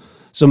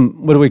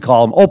what do we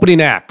call them? Opening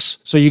acts.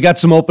 So you got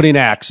some opening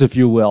acts, if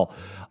you will.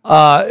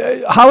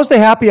 How is the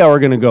happy hour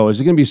going to go? Is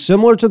it going to be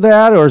similar to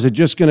that, or is it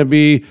just going to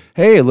be,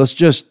 hey, let's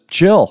just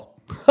chill?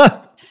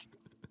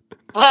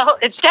 Well,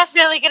 it's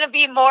definitely going to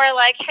be more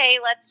like, hey,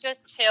 let's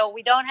just chill.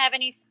 We don't have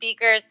any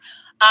speakers.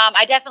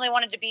 I definitely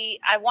wanted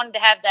to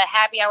have the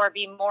happy hour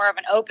be more of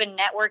an open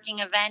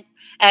networking event,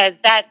 as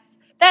that's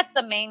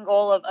the main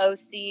goal of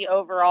OC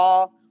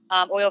overall.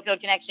 OilField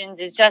Connections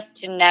is just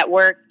to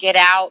network, get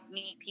out,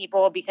 meet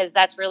people, because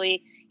that's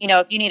really,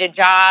 if you need a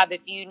job,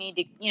 if you need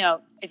to,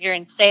 if you're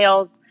in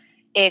sales,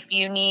 if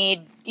you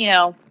need,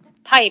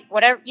 pipe,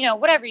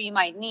 whatever you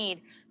might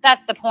need,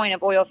 that's the point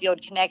of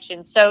OilField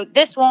Connections. So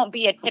this won't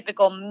be a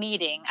typical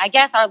meeting. I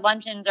guess our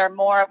luncheons are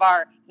more of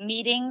our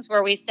meetings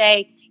where we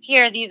say,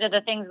 here, these are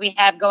the things we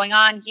have going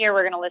on here.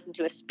 We're going to listen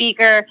to a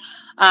speaker.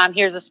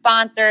 Here's a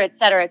sponsor, et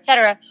cetera, et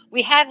cetera.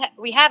 We have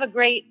a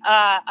great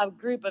a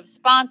group of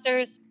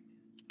sponsors,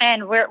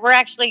 and we're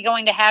actually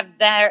going to have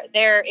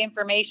their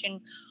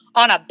information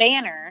on a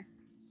banner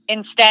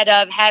instead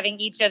of having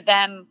each of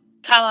them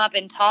come up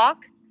and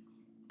talk.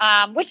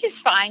 Which is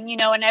fine,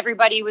 and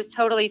everybody was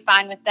totally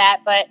fine with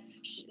that. But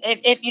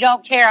if you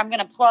don't care, I'm going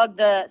to plug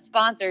the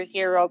sponsors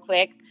here real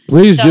quick.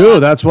 Please do.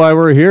 That's why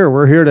we're here.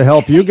 We're here to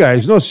help you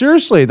guys. No,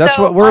 seriously, that's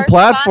what we're a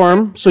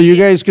platform. So you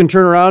guys can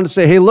turn around and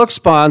say, hey, look,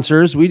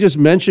 sponsors, we just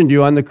mentioned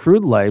you on the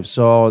Crude Life.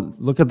 So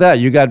look at that.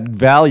 You got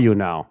value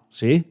now.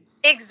 See?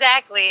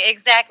 Exactly.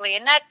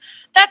 And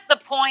that's the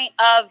point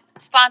of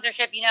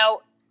sponsorship,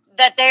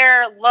 that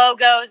their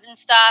logos and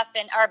stuff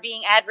and are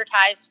being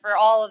advertised for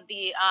all of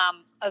the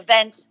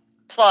event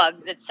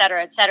plugs, et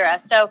cetera, et cetera.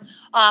 So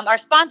our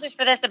sponsors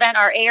for this event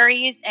are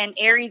Aries and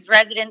Aries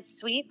Residence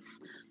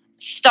Suites,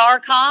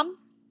 Starcom,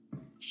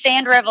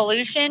 Sand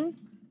Revolution,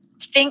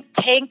 Think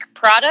Tank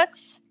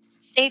Products,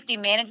 Safety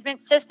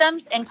Management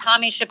Systems, and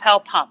Tommy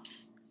Chappelle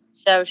Pumps.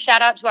 So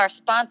shout out to our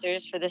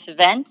sponsors for this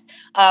event.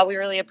 We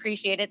really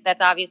appreciate it.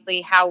 That's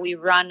obviously how we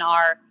run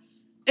our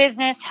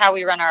business, how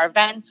we run our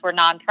events. We're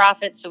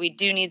nonprofit, so we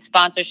do need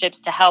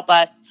sponsorships to help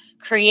us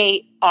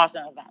create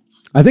awesome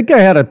events. I think I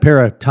had a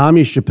pair of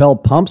Tommy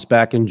Chappelle Pumps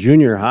back in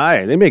junior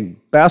high. They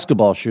make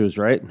basketball shoes,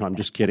 right? No, I'm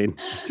just kidding.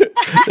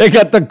 They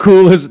got the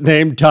coolest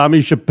name, Tommy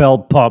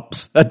Chappelle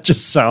Pumps. That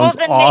just sounds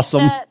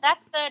awesome.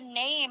 That's the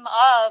name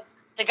of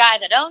the guy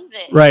that owns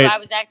it, right, who I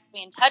was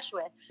actually in touch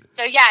with.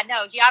 So yeah,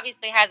 no, he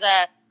obviously has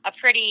a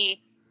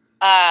pretty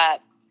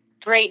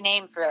great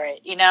name for it,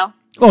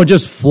 Oh, it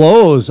just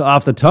flows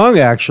off the tongue,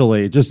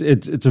 actually. Just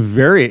it's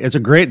a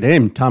great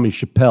name, Tommy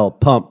Chappelle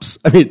Pumps.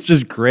 I mean, it's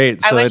just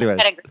great. So I wish anyways.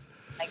 I had a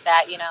like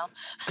like that, you know.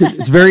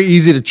 It's very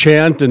easy to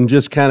chant and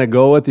just kind of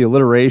go with the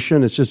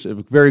alliteration. It's just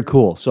very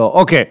cool. So,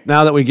 okay,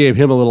 now that we gave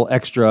him a little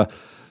extra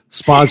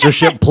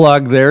sponsorship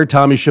plug there,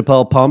 Tommy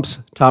Chappelle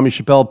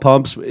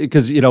Pumps,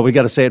 because, you know, we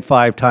got to say it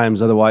 5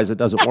 times, otherwise it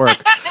doesn't work.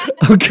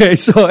 Okay,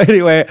 so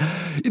anyway,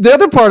 the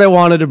other part I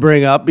wanted to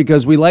bring up,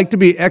 because we like to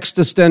be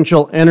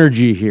existential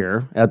energy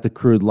here at The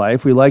Crude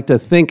Life. We like to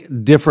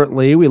think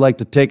differently. We like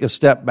to take a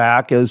step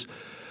back, is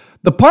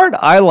the part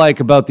I like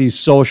about these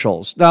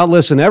socials. Now,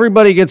 listen,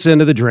 everybody gets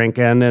into the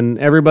drinking and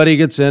everybody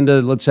gets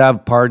into let's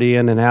have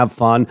partying and have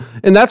fun.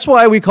 And that's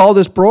why we call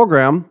this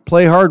program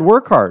Play Hard,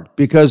 Work Hard,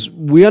 because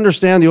we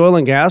understand the oil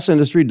and gas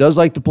industry does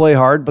like to play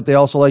hard, but they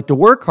also like to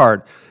work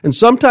hard. And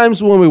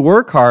sometimes when we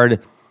work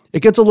hard,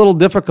 it gets a little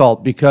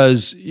difficult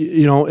because,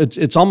 you know,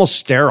 it's almost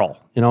sterile.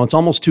 You know, it's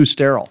almost too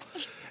sterile.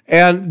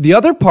 And the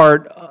other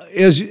part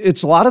is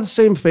it's a lot of the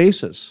same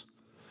faces.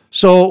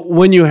 So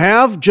when you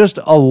have just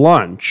a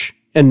lunch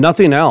and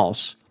nothing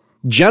else,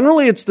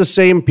 generally it's the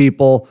same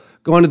people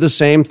going to the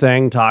same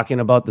thing, talking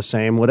about the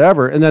same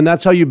whatever, and then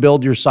that's how you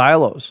build your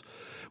silos.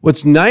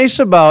 What's nice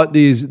about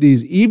these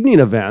evening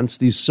events,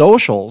 these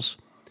socials,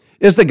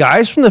 is the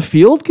guys from the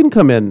field can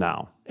come in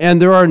now,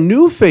 and there are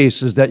new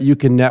faces that you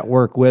can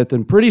network with,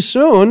 and pretty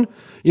soon,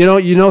 you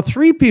know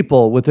 3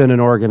 people within an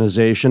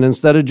organization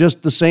instead of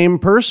just the same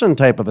person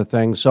type of a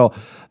thing. So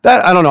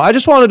that, I don't know, I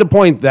just wanted to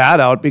point that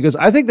out because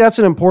I think that's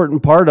an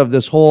important part of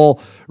this whole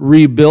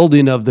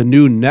rebuilding of the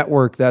new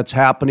network that's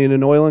happening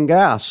in oil and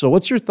gas. So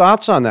what's your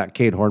thoughts on that,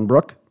 Kate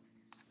Hornbrook?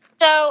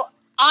 So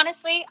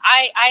honestly,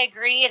 I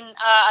agree. And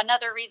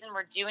another reason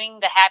we're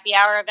doing the happy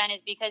hour event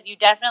is because you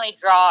definitely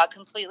draw a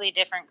completely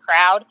different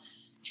crowd.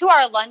 To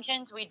our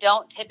luncheons, we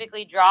don't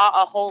typically draw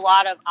a whole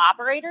lot of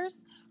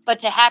operators, but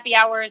to happy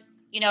hours,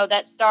 you know,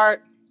 that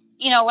start,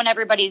 you know, when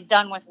everybody's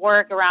done with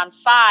work around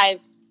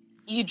 5,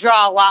 you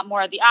draw a lot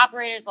more of the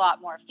operators, a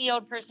lot more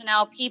field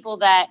personnel, people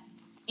that,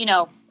 you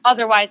know,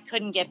 otherwise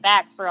couldn't get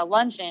back for a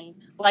luncheon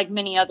like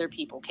many other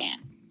people can.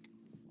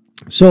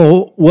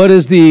 So what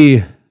is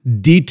the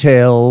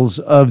details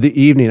of the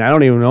evening? I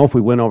don't even know if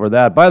we went over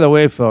that. By the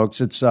way,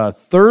 folks, it's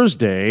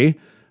Thursday,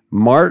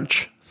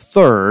 March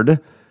 3rd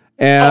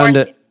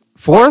and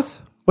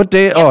 4th? What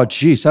day? Yep. Oh,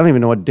 geez, I don't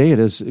even know what day it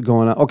is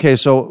going on. Okay,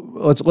 so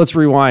let's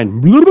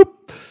rewind.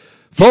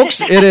 Folks,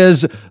 it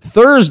is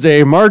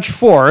Thursday, March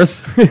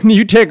 4th, and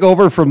you take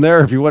over from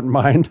there if you wouldn't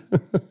mind.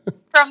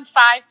 From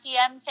 5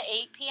 p.m. to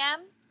 8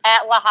 p.m.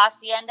 at La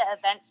Hacienda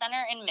Event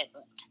Center in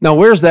Midland. Now,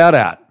 where's that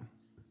at?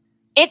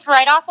 It's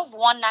right off of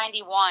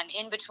 191,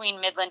 in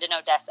between Midland and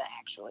Odessa,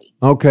 actually.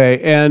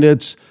 Okay, and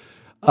it's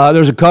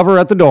there's a cover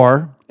at the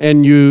door,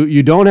 and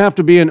you don't have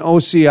to be an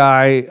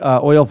OCI,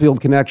 OilField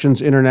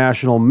Connections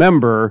International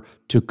member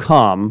to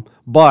come,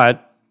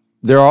 but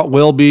there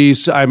will be,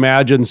 I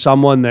imagine,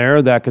 someone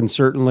there that can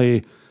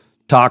certainly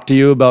talk to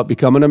you about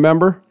becoming a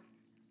member?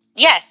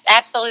 Yes,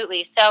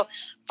 absolutely. So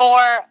for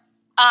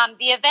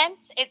the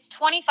events, it's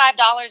 $25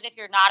 if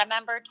you're not a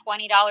member,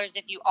 $20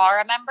 if you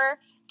are a member.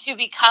 To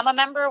become a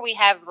member, we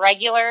have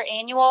regular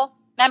annual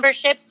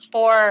memberships.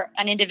 For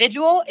an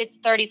individual, it's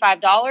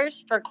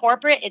 $35. For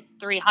corporate, it's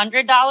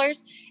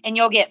 $300. And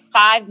you'll get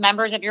 5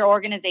 members of your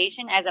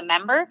organization as a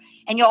member.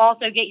 And you'll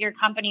also get your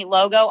company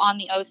logo on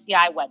the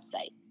OCI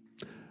website.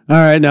 All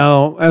right.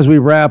 Now, as we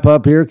wrap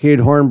up here, Kate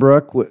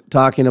Hornbrook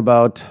talking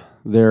about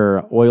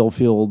their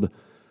OilField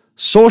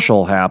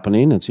social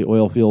happening. It's the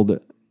OilField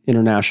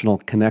International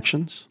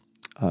Connections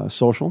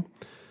social.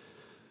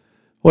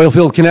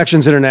 OilField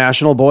Connections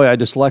International. Boy, I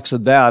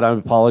dyslexed that. I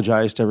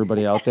apologize to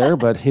everybody out there,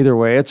 but either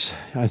way,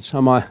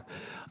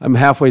 I'm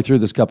halfway through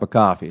this cup of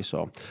coffee.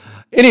 So,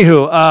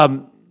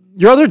 anywho,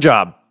 your other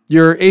job,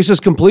 your ACES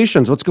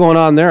completions. What's going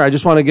on there? I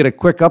just want to get a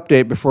quick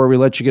update before we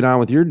let you get on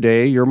with your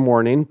day, your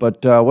morning.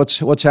 But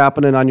what's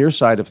happening on your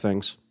side of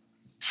things?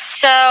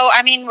 So,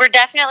 I mean, we're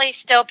definitely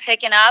still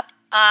picking up,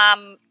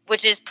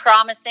 which is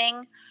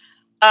promising.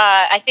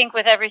 I think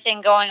with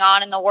everything going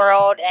on in the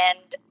world and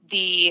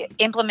the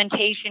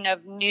implementation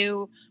of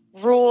new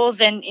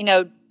rules and,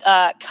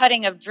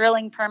 cutting of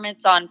drilling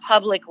permits on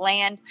public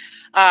land,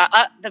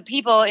 the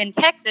people in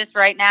Texas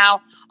right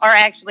now are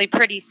actually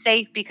pretty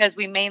safe because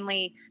we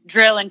mainly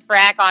drill and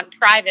frack on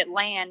private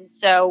land.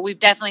 So we've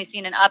definitely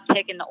seen an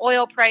uptick in the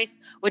oil price,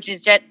 which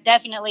is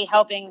definitely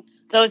helping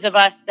those of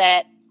us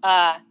that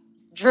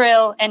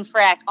drill and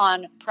frack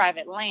on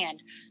private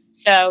land.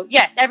 So,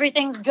 yes,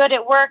 everything's good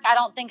at work. I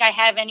don't think I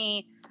have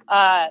any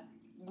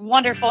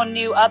wonderful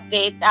new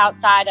updates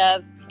outside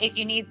of if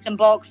you need some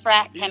bulk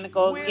frack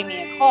chemicals, give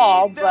me a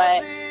call.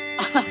 But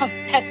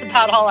that's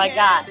about all I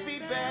got.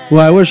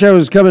 Well, I wish I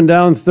was coming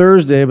down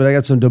Thursday, but I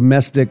got some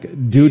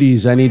domestic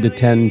duties I need to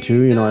tend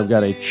to. I've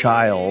got a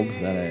child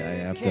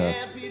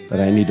that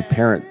I need to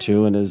parent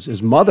to, and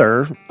his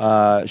mother,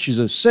 she's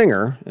a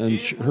singer, and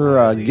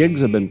her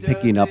gigs have been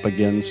picking up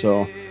again,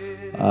 so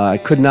I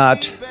could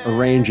not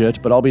arrange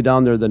it, but I'll be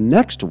down there the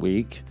next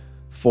week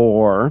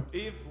for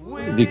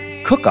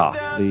the cook-off,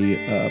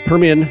 the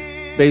Permian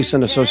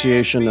Basin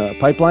Association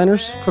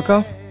Pipeliners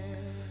cook-off.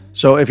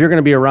 So if you're going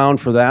to be around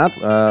for that,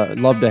 I'd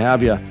love to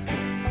have you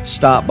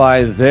stop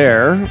by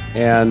there,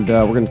 and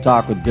we're going to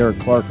talk with Derek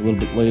Clark a little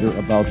bit later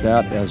about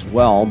that as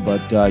well.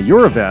 But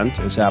your event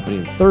is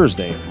happening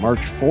Thursday, March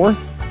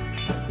 4th,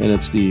 and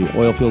it's the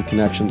OilField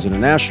Connections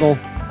International.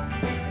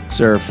 It's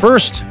their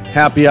first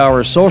happy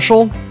hour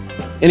social.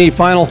 Any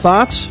final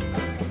thoughts?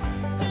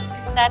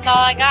 That's all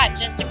I got.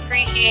 Just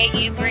appreciate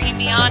you bringing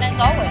me on as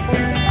always.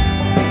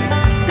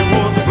 It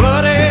was a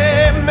bloody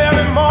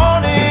merry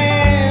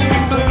morning,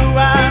 blue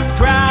eyes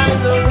crying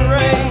in the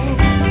rain.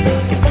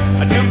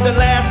 I took the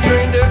last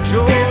train to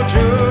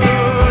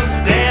Georgia,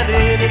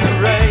 standing in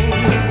the rain.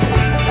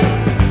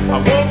 I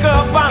woke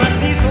up on a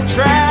diesel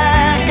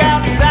track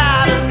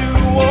outside of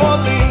New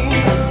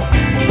Orleans.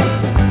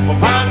 My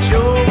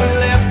poncho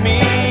left me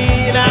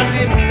and I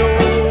didn't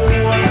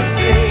know what to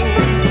sing.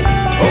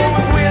 Oh,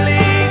 if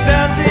Willie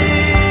does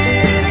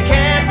it, it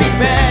can't be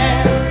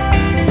bad.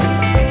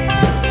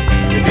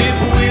 And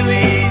if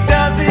Willie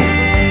does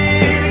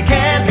it, it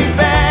can't be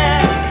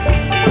bad.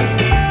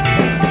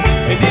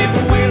 And if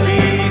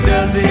Willie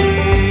does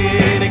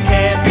it, it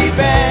can't be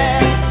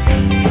bad.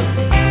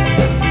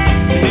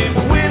 And if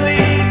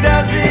Willie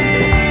does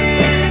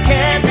it, it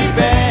can't be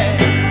bad.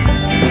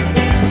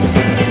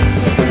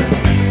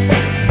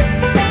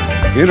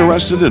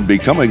 Interested in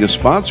becoming a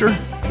sponsor?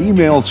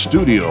 Email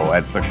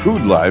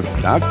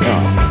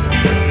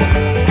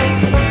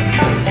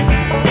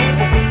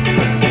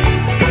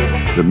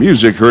studio@thecrudelife.com. The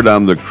music heard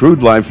on the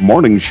Crude Life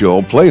Morning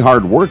Show, Play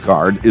Hard, Work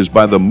Hard, is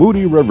by the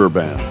Moody River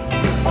Band.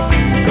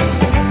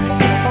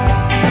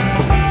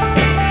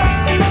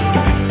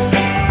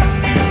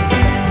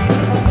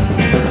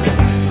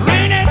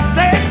 Rainy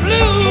day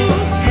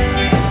blues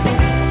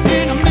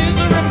in a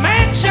misery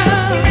mansion.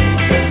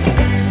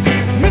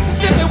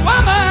 Mississippi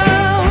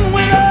woman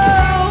with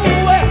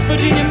a West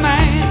Virginia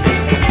man.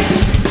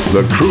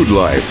 The Crude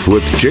Life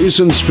with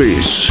Jason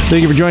Spees.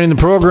 Thank you for joining the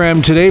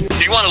program today.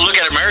 If you want to look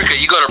at America,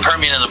 you go to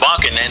Permian and the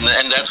Bakken,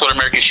 and that's what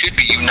America should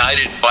be,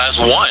 united as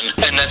one,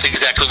 and that's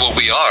exactly what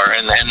we are.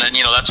 And then,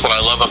 that's what I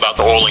love about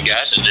the oil and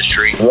gas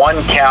industry.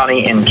 One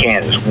county in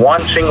Kansas,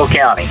 one single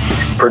county,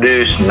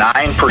 produced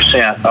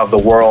 9% of the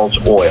world's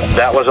oil.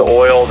 That was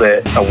oil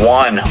that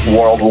won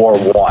World War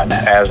I.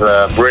 As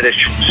the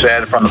British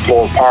said from the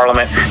floor of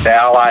Parliament, the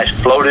Allies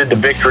floated to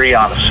victory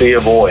on a sea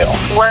of oil.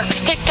 Work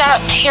sticked out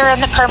here in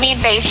the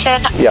Permian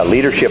Basin. Yeah,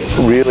 leadership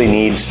really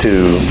needs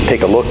to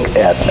take a look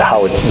at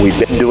how we've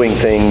been doing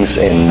things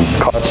and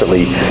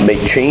constantly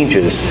make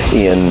changes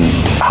in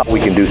how we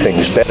can do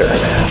things better.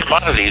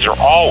 Commodities are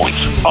always,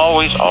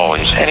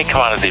 any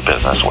commodity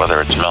business,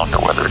 whether it's milk or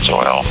whether it's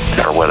oil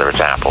or whether it's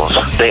apples,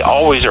 they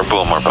always are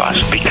boom or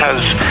bust,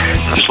 because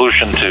the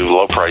solution to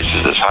low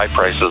prices is high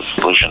prices, the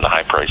solution to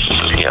high prices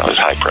is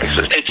high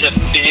prices. It's a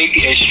big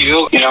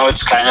issue.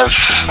 It's kind of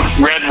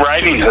Red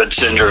Riding Hood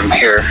syndrome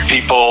here.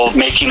 People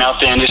making out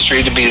the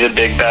industry to be the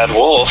big bad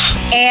wolf.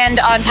 And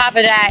on top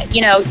of that,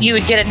 you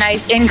would get a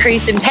nice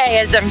increase in pay,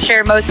 as I'm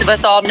sure most of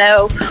us all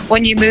know.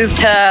 When you move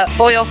to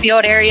oil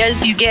field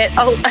areas, you get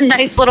a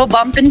nice little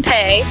bump in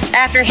pay.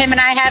 After him and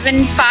I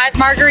having 5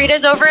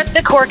 margaritas over at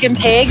the Cork and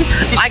Pig,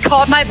 I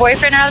called my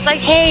boyfriend and I was like,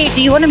 hey,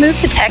 do you want to move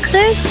to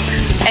Texas?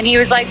 And he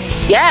was like,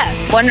 yeah,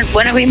 when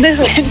are we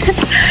moving?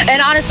 And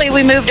honestly,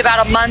 we moved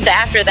about a month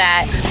after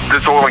that.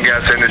 This oil and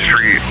gas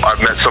industry, I've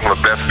met some of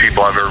the best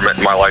people I've ever met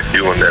in my life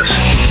doing this.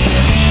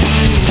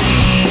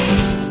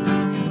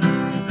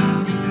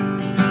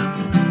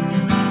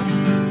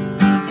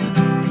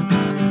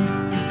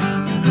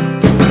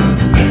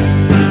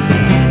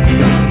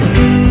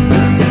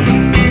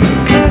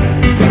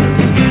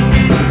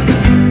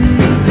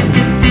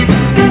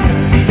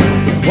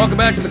 Welcome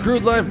back to the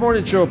Crude Life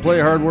Morning Show, Play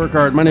Hard, Work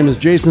Hard. My name is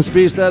Jason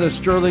Spees. That is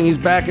Sterling. He's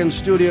back in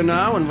studio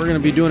now, and we're going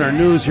to be doing our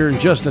news here in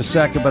just a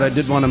second, but I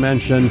did want to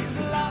mention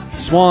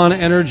Swan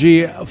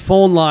Energy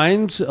phone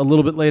lines a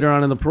little bit later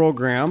on in the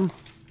program.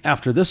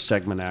 After this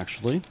segment,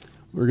 actually,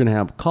 we're going to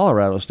have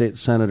Colorado State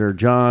Senator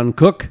John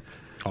Cook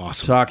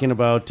talking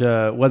about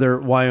whether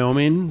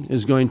Wyoming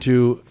is going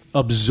to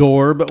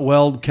absorb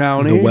Weld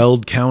County. The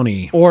Weld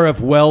County. Or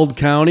if Weld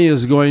County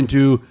is going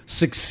to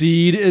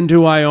succeed into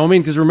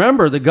Wyoming. Because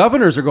remember, the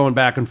governors are going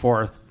back and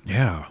forth.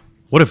 Yeah.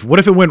 What if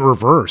it went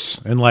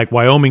reverse and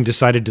Wyoming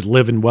decided to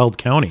live in Weld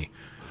County?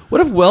 What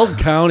if Weld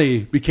County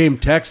became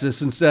Texas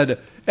and said,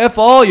 F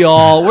all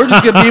y'all, we're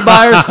just going to be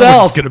by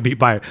ourselves.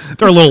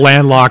 They're a little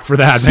landlocked for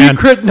that, man.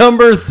 Secret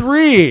number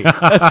 3.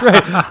 That's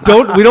right.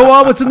 We don't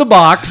want what's in the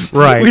box.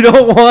 Right. We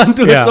don't want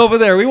what's over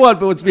there. We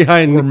want what's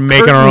behind. We're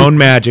making our own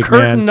magic,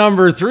 curtain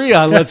number 3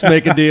 on Let's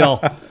Make a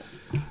Deal.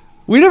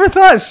 We never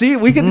thought. See,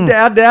 we could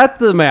add that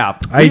to the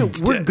map.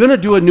 We're going to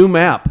do a new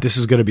map. This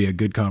is going to be a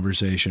good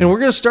conversation. And we're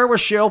going to start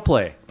with shale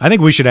play. I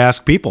think we should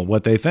ask people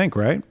what they think,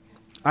 right?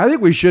 I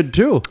think we should,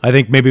 too. I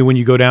think maybe when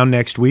you go down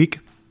next week.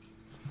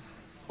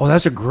 Oh,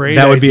 that's a great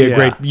That would idea. be a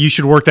great. You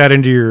should work that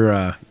into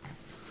your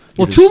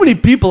Well, too many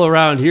people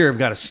around here have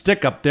got a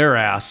stick up their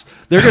ass.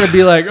 They're going to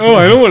be like, oh,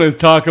 I don't want to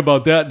talk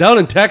about that. Down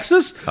in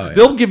Texas,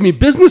 they'll give me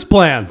business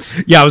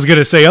plans. Yeah, I was going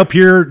to say up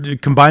here,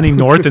 combining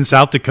North and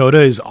South Dakota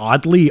is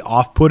oddly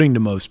off-putting to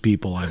most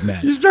people I've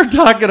met. You start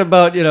talking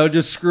about,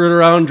 just screwing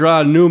around,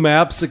 drawing new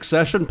maps,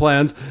 succession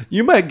plans,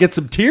 you might get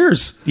some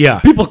tears.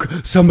 Yeah.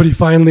 Somebody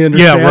finally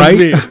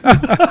understands me.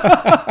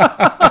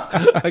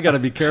 I got to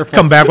be careful.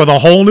 Come back with a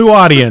whole new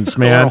audience,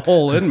 man. Or a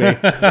hole in me.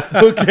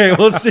 Okay,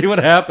 we'll see what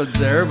happens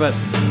there, but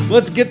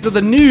let's get to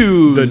the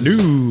news. The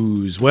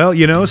news. Well,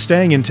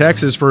 staying in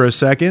Texas for a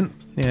second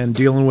and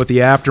dealing with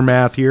the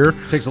aftermath here.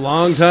 Takes a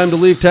long time to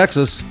leave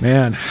Texas.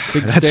 Man,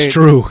 Big that's state.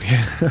 true.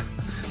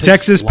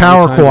 Texas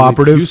Power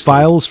Cooperative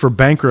files for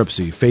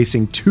bankruptcy,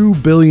 facing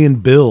 $2 billion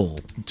bill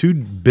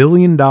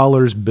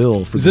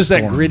for Is this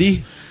that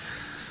Gritty?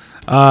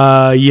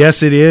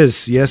 Yes, it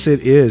is. Yes,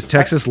 it is.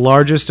 Texas'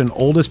 largest and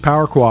oldest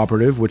power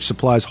cooperative, which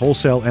supplies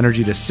wholesale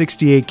energy to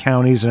 68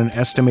 counties and an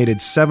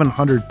estimated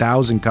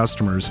 700,000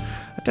 customers.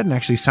 That doesn't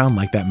actually sound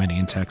like that many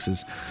in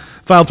Texas.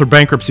 Filed for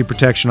bankruptcy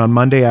protection on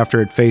Monday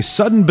after it faced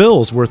sudden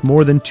bills worth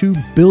more than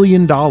 $2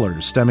 billion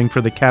stemming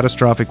from the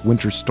catastrophic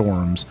winter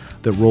storms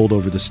that rolled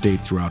over the state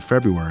throughout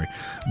February.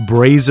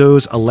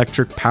 Brazos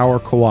Electric Power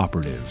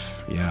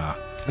Cooperative. Yeah.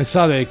 I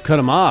saw they cut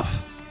them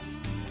off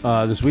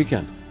this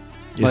weekend.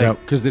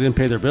 Because they didn't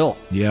pay their bill.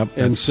 Yep.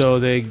 And so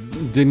they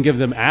didn't give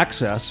them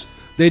access.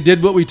 They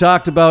did what we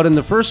talked about in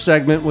the first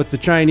segment with the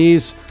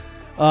Chinese,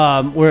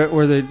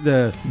 where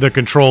the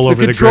control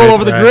over the grid.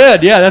 Over the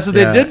grid. Yeah, that's what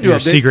they did to them.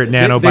 Secret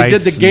nanobites. They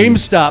did the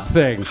GameStop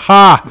thing.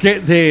 Ha!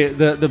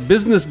 The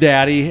business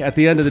daddy at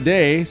the end of the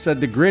day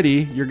said to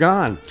Gritty, "You're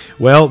gone."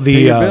 Well,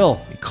 Pay your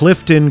bill.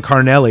 Clifton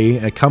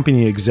Carnelli, a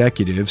company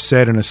executive,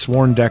 said in a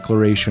sworn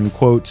declaration,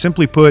 quote,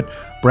 "Simply put,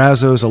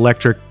 Brazos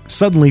Electric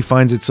suddenly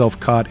finds itself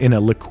caught in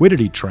a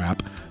liquidity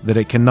trap that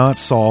it cannot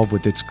solve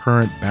with its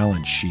current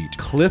balance sheet."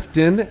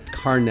 Clifton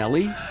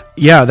Carnelli?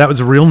 Yeah, that was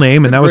a real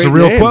name, and that was a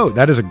real quote.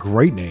 That is a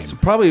great name. It's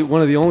probably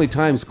one of the only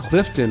times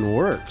Clifton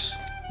works.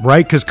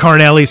 Right, because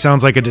Carnelli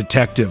sounds like a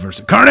detective or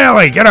something.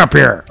 Carnelli, get up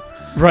here!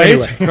 Right?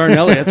 Anyway.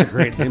 Carnelli, that's a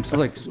great name.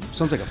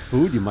 Sounds like a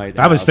food you might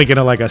have. I was thinking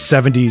of like a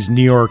 70s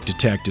New York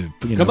detective.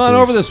 Come on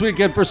over this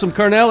weekend for some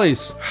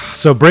Carnellis.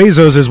 So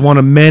Brazos is one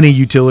of many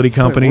utility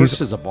companies. It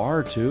works as a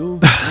bar,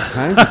 too. All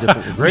kinds of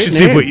different. Great name.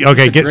 See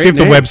if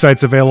the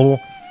website's available.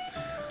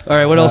 All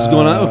right, what else is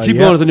going on? Keep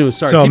going with the news.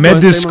 Sorry. So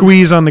amid this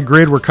squeeze on the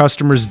grid where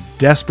customers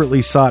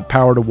desperately sought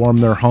power to warm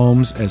their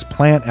homes as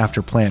plant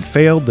after plant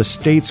failed, the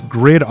state's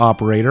grid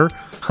operator,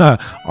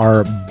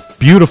 our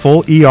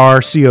beautiful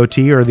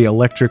ERCOT, or the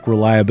Electric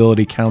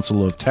Reliability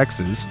Council of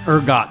Texas.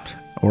 ERGOT.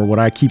 Or what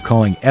I keep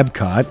calling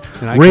EBCOT.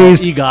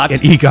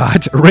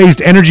 EGOT.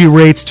 Raised energy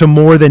rates to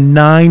more than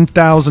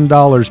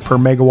 $9,000 per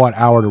megawatt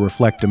hour to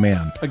reflect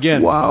demand.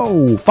 Again.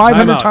 Whoa.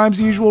 500 times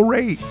the usual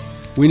rate.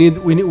 We need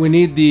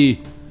the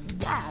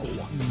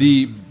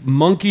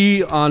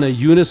monkey on a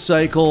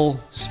unicycle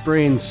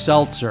spraying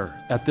seltzer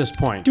at this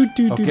point.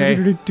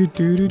 Okay?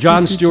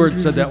 Jon Stewart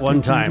said that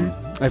one time.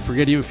 I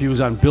forget if he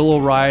was on Bill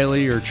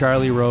O'Reilly or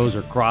Charlie Rose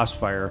or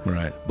Crossfire.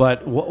 Right.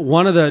 But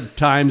one of the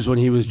times when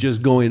he was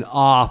just going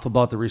off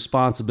about the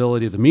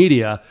responsibility of the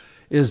media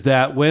is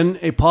that when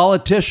a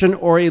politician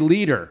or a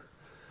leader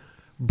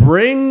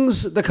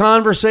brings the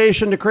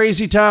conversation to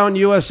Crazy Town,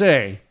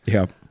 USA,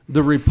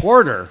 the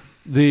reporter,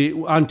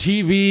 on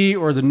TV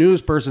or the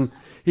news person,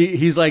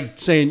 he's like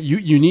saying,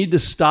 you need to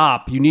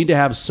stop. You need to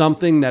have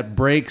something that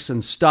breaks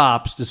and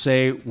stops to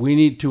say, we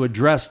need to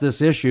address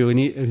this issue. And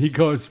he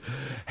goes,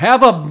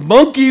 have a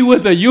monkey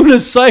with a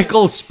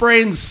unicycle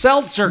spraying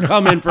seltzer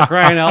come in, for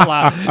crying out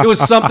loud. It was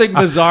something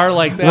bizarre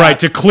like that. Right,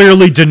 to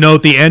clearly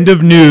denote the end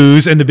of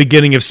news and the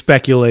beginning of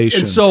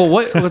speculation. And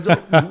so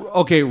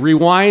okay,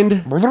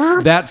 rewind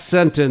that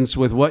sentence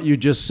with what you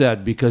just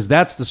said, because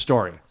that's the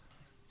story.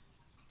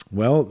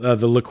 Well,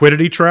 the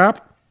liquidity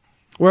trap.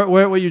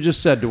 What you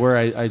just said to where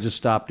I just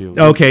stopped you.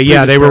 Okay,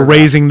 yeah, they were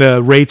raising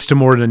the rates to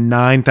more than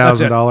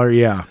 $9,000.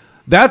 Yeah.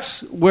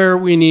 That's where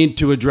we need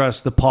to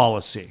address the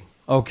policy.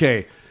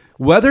 Okay,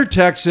 whether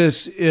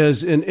Texas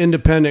is an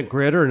independent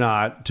grid or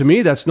not, to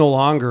me, that's no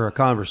longer a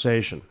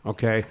conversation.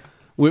 Okay,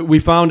 we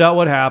found out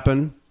what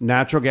happened.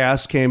 Natural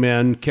gas came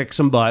in, kicked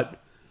some butt,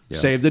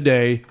 saved the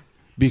day,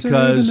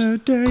 because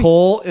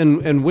coal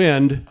and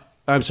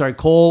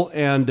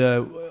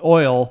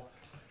oil,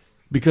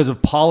 because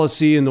of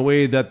policy and the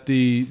way that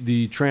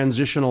the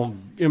transitional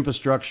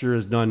infrastructure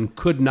is done,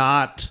 could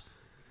not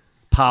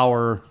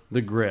power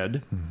the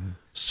grid. Mm-hmm.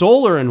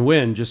 Solar and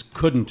wind just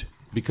couldn't,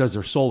 because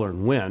they're solar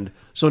and wind.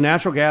 So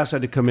natural gas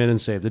had to come in and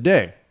save the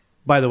day.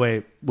 By the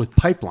way, with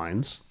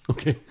pipelines,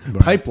 okay,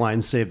 right.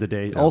 Pipelines save the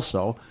day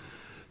also.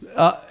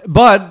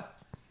 But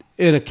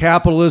in a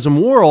capitalism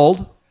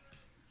world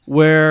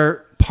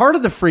where part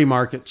of the free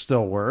market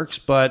still works,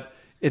 but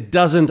it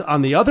doesn't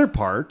on the other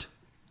part,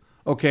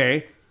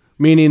 okay,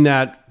 meaning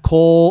that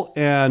coal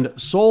and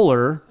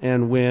solar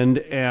and wind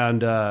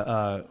and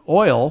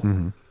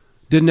oil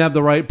didn't have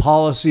the right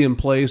policy in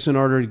place in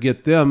order to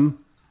get them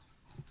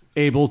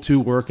able to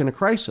work in a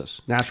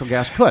crisis. Natural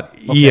gas could.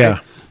 Okay?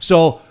 Yeah.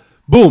 So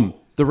boom,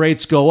 the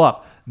rates go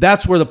up.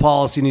 That's where the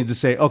policy needs to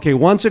say, okay,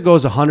 once it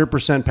goes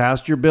 100%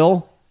 past your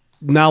bill,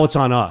 now it's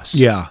on us.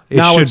 Yeah.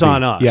 Now it's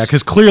on us. Yeah,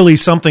 because clearly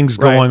something's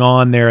going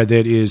on there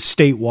that is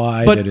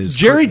statewide. But that is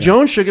Jerry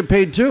Jones should get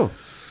paid too.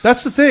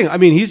 That's the thing. I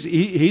mean, he's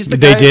the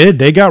guy. They did.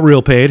 They got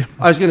real paid.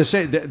 I was going to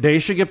say, they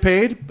should get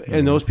paid,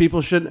 and those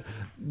people should.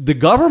 The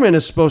government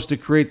is supposed to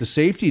create the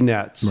safety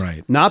nets,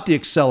 right? Not the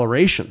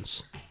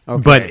accelerations.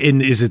 Okay. But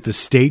is it the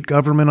state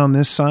government on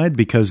this side?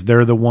 Because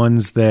they're the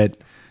ones that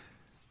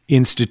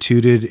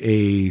instituted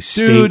a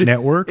state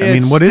network? I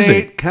mean, what is it?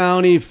 State,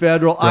 county,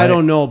 federal, right. I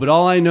don't know. But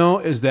all I know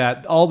is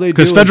that all they do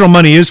because federal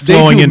money is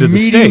flowing into the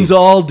state. They do meetings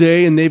all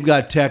day, and they've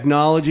got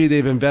technology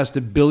they've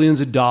invested billions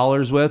of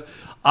dollars with.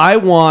 I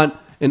want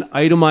an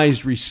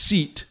itemized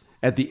receipt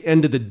at the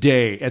end of the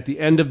day, at the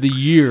end of the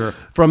year,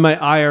 from my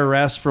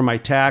IRS, from my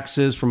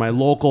taxes, from my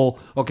local.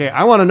 Okay,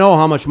 I want to know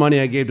how much money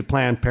I gave to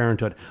Planned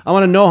Parenthood. I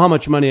want to know how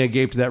much money I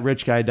gave to that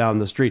rich guy down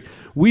the street.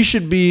 We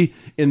should be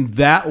in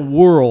that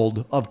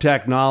world of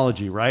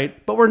technology,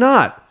 right? But we're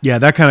not. Yeah,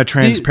 that kind of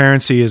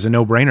transparency is a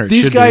no-brainer.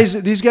 These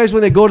guys,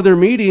 when they go to their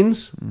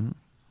meetings,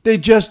 they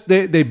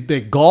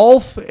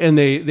golf and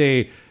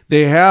they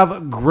have a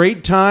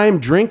great time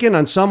drinking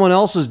on someone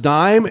else's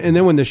dime, and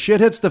then when the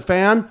shit hits the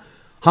fan,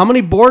 how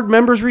many board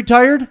members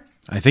retired?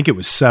 I think it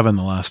was 7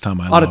 the last time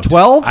I looked. Out of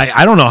 12?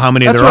 I don't know how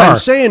many there are. That's what I'm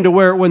saying, to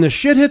where when the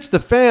shit hits the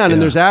fan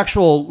and there's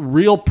actual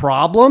real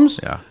problems,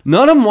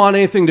 none of them want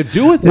anything to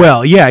do with it.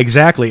 Well, yeah,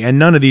 exactly. And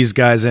none of these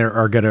guys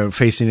are going to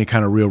face any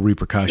kind of real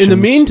repercussions. In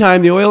the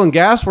meantime, the oil and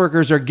gas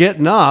workers are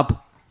getting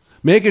up,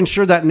 making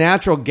sure that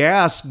natural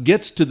gas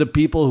gets to the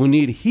people who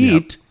need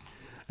heat. Yep.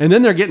 And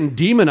then they're getting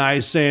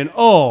demonized saying,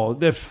 oh,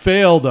 they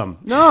failed them.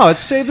 No, it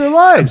saved their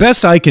lives.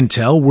 Best I can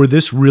tell, where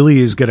this really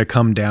is going to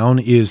come down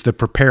is the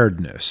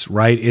preparedness,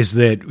 right? Is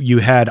that you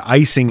had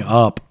icing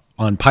up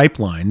on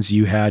pipelines.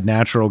 You had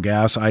natural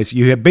gas ice.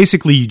 You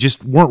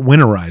just weren't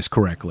winterized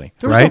correctly,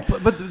 right?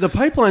 But the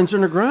pipelines are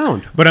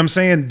underground. But I'm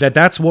saying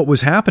that's what was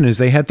happening is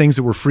they had things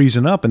that were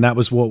freezing up, and that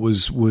was what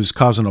was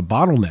causing a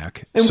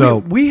bottleneck. And so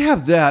we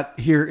have that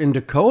here in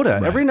Dakota.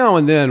 Right. Every now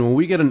and then when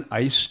we get an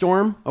ice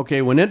storm,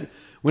 okay, when it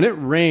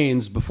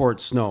rains before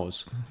it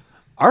snows,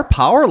 our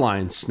power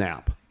lines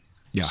snap.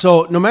 Yeah.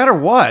 So no matter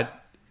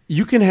what,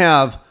 you can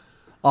have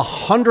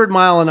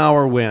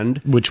 100-mile-an-hour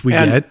wind, which we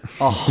get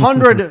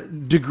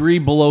 100 degree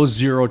below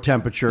zero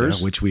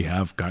temperatures, which we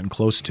have gotten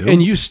close to,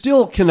 and you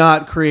still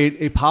cannot create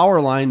a power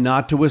line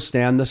not to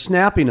withstand the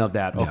snapping of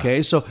that.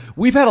 Okay, so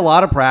we've had a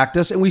lot of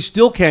practice, and we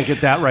still can't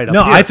get that right up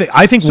here.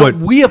 I think so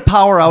we have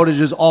power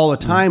outages all the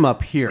time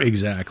up here.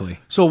 Exactly.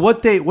 So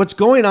what's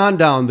going on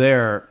down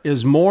there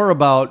is more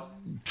about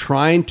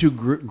trying to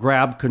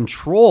grab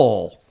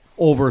control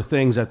over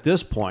things at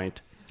this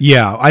point.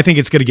 Yeah, I think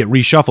it's going to get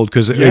reshuffled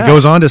because it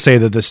goes on to say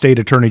that the state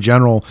attorney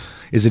general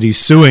he's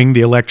suing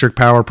the electric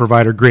power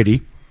provider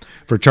Griddy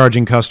for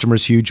charging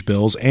customers huge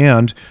bills.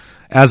 And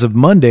as of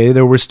Monday,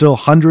 there were still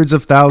hundreds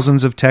of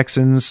thousands of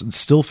Texans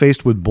still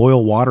faced with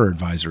boil water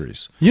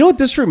advisories. You know what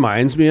this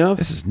reminds me of?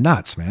 This is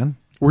nuts, man.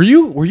 Were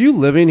you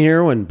living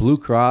here when Blue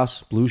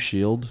Cross Blue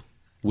Shield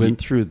went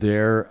through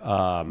their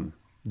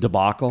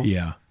debacle?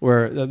 Yeah.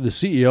 Where the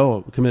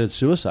CEO committed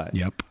suicide.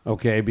 Yep.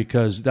 Okay,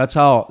 because that's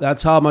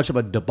how much of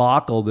a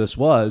debacle this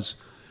was,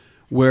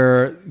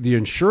 where the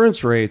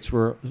insurance rates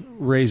were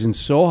raising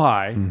so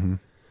high. Mm-hmm.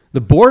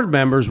 The board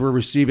members were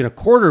receiving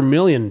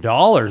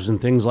 $250,000 and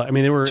things like. I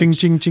mean, they were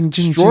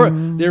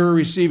they were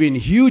receiving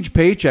huge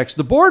paychecks.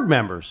 The board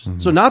members,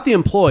 so not the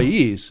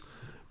employees,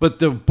 but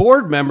the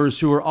board members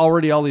who were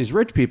already all these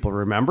rich people.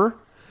 Remember?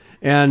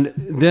 And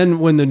then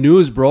when the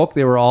news broke,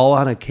 they were all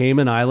on a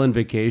Cayman Island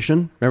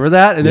vacation. Remember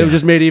that? And it was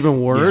just made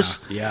even worse.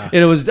 Yeah.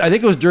 And I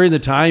think it was during the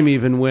time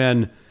even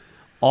when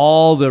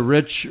all the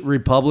rich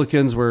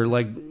Republicans were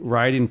like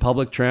riding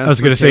public transportation. I was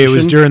going to say it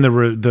was during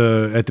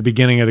the at the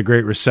beginning of the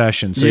Great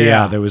Recession. So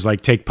there was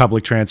like take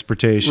public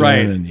transportation.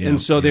 Right. And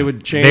so they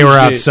would change. They were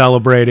out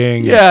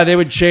celebrating. Yeah, they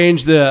would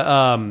change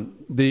the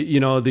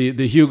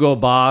Hugo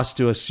Boss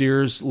to a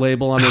Sears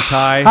label on their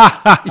tie.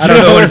 I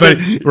don't know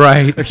anybody.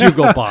 Right. A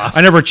Hugo Boss.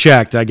 I never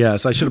checked, I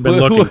guess. I should have been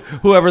looking.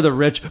 Whoever the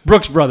rich.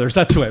 Brooks Brothers.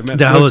 That's who I meant.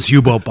 The hell is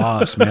Hugo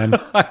Boss, man?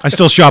 I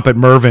still shop at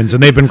Mervyn's,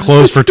 and they've been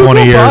closed for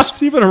 20 years.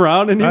 Boss even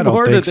around anymore? I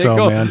don't think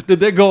so, man. Did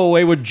they go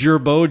away with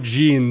Gerbeau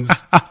jeans?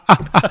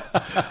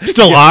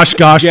 Still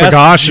Oshkosh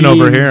Bagoshin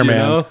over here, man.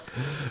 Know?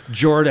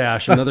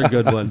 Jordache, another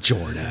good one.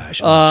 Jordache.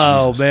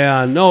 Oh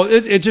man, no!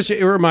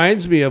 It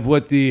reminds me of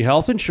what the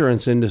health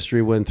insurance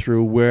industry went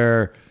through,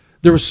 where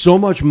there was so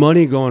much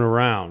money going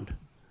around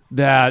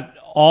that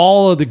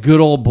all of the good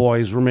old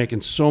boys were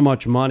making so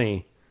much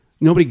money,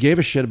 nobody gave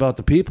a shit about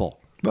the people.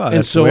 Well,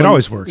 that's the way it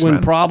always works.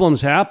 When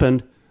problems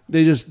happened,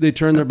 they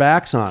turned their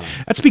backs on it.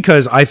 That's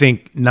because I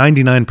think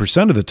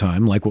 99% of the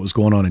time, like what was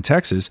going on in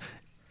Texas,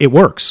 it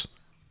works,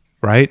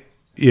 right?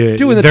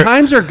 Dude, when the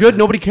times are good,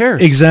 nobody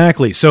cares.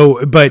 Exactly.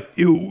 So, but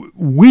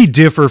we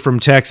differ from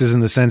Texas in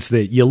the sense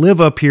that you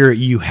live up here,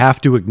 you have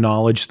to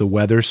acknowledge the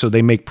weather, so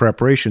they make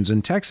preparations.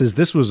 In Texas,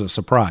 this was a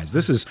surprise.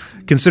 This is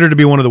considered to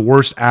be one of the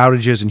worst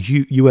outages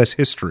in U.S.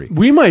 history.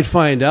 We might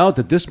find out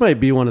that this might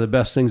be one of the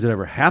best things that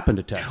ever happened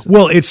to Texas.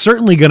 Well, it's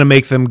certainly going to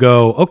make them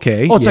go,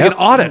 okay. Oh, it's like an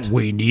audit.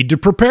 We need to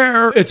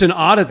prepare. It's an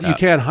audit that you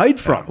can't hide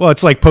from. Well,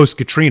 it's like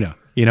post-Katrina.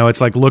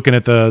 It's like looking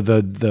at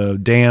the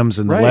dams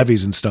and the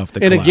levees and stuff that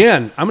collapsed.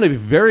 Again, I'm going to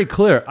be very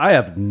clear. I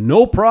have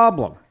no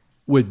problem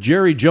with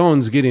Jerry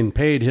Jones getting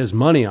paid his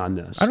money on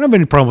this. I don't have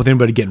any problem with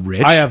anybody getting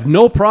rich. I have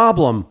no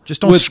problem.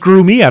 Just don't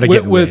screw me out of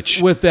getting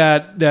rich. With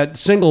that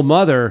single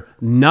mother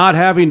not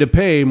having to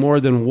pay more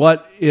than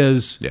what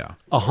is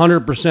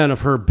 100%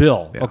 of her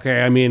bill. Yeah.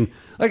 Okay, I mean,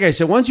 like I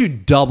said, once you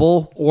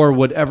double or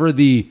whatever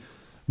the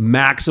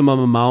maximum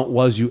amount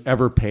was you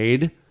ever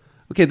paid.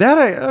 Okay,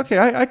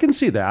 I can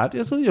see that.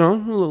 It's a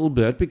little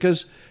bit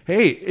because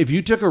hey, if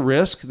you took a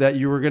risk that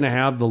you were going to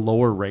have the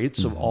lower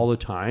rates of all the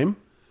time,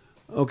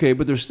 okay,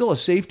 but there's still a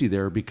safety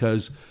there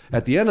because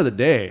at the end of the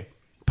day,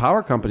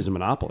 power company's a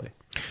monopoly.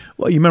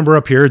 Well, you remember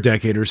up here a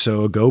decade or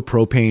so ago,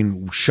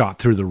 propane shot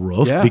through the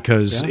roof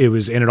because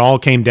it all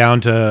came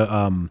down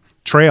to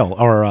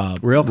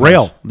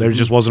rail. There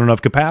just wasn't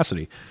enough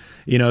capacity.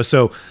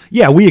 So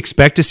we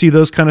expect to see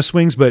those kind of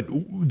swings, but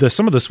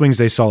some of the swings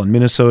they saw in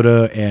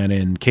Minnesota and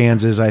in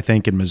Kansas, I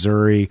think in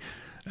Missouri,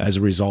 as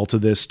a result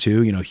of this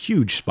too,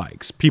 huge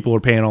spikes. People are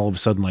paying all of a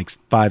sudden like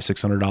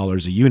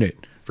 $500-600 a unit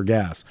for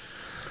gas.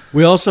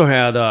 We also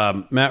had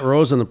Matt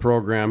Rose on the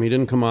program. He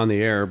didn't come on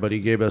the air, but he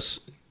gave us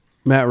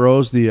Matt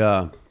Rose,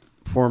 the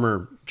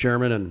former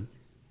chairman and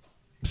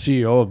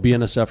CEO of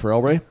BNSF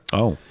Railway.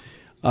 Oh,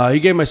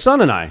 he gave my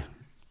son and I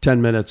 10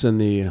 minutes in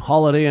the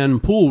Holiday Inn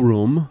pool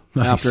room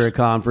after a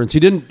conference. He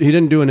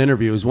didn't do an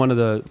interview. He was one of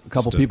the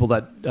couple people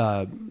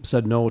that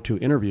said no to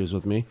interviews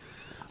with me,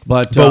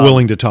 but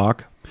willing to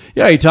talk.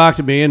 Yeah, he talked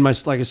to me, and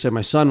like I said,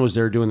 my son was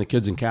there doing the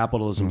Kids in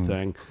Capitalism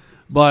thing,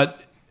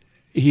 but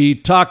he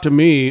talked to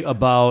me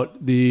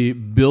about the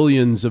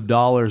billions of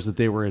dollars that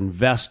they were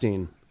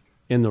investing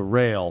in the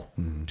rail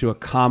to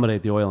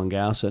accommodate the oil and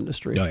gas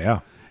industry. Oh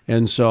yeah,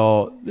 and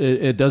so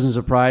it doesn't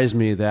surprise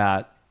me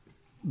that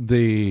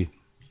the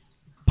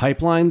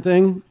pipeline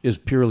thing is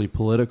purely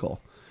political,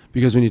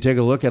 because when you take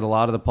a look at a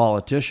lot of the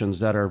politicians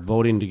that are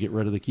voting to get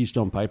rid of the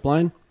Keystone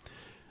Pipeline,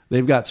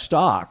 they've got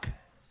stock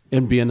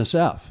in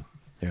BNSF.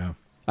 Yeah.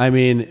 I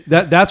mean,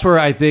 that's where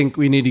I think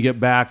we need to get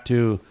back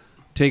to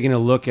taking a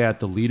look at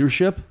the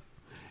leadership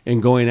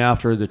and going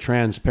after the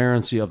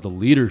transparency of the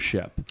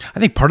leadership. I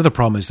think part of the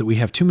problem is that we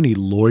have too many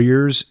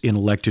lawyers in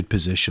elected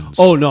positions.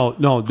 Oh,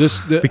 no.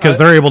 Because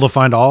they're able to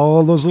find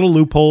all those little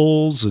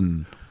loopholes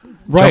and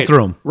jump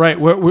through them. Right.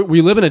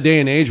 We live in a day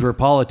and age where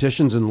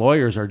politicians and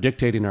lawyers are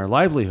dictating our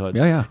livelihoods.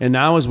 Yeah. And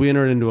now as we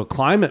enter into a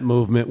climate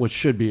movement, which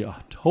should be a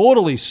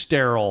totally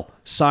sterile,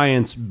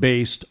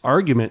 science-based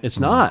argument, it's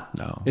not.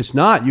 No. It's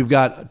not. You've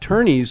got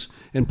attorneys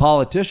and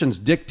politicians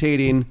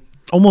dictating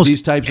almost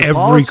these types of every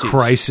policies.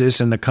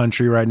 crisis in the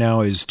country right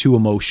now is too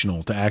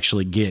emotional to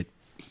actually get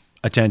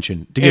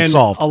attention, to get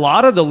solved. A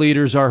lot of the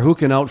leaders are who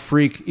can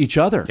out-freak each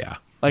other. Yeah.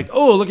 Like,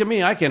 oh, look at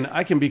me. I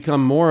can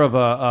become more of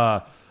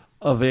a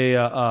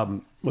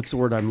what's the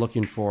word I'm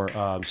looking for?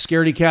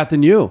 Scaredy cat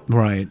than you.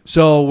 Right.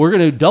 So we're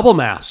going to do double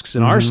masks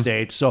in our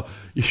state. So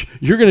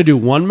you're going to do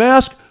one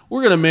mask.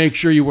 We're going to make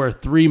sure you wear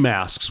 3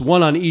 masks,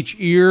 one on each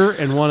ear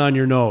and one on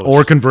your nose.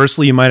 Or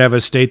conversely, you might have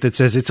a state that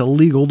says it's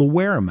illegal to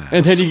wear a mask.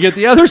 And then you get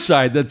the other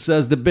side that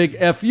says the big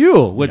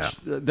FU, which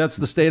that's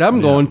the state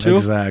I'm going to.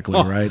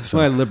 Exactly, right. So.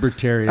 My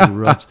libertarian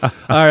roots. All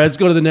right, let's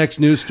go to the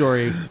next news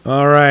story.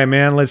 All right,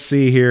 man, let's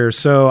see here.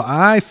 So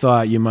I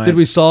thought you might... Did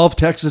we solve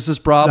Texas's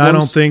problems? I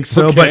don't think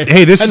so, okay. But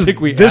hey,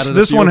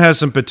 this one has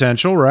some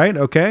potential, right?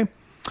 Okay.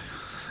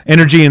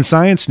 Energy and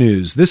science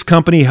news. This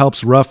company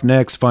helps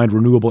roughnecks find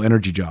renewable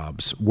energy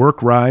jobs.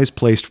 WorkRise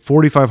placed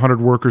 4,500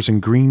 workers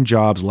in green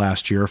jobs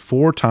last year,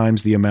 4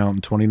 times the amount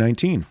in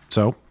 2019.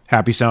 So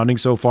happy sounding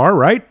so far,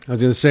 right? I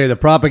was going to say the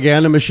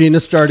propaganda machine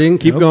is starting.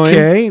 Keep going.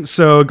 Okay,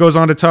 so it goes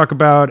on to talk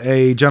about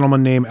a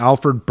gentleman named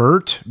Alfred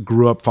Burt.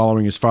 Grew up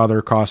following his father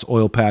across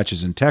oil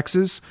patches in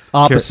Texas.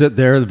 Opposite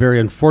there, the very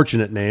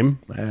unfortunate name,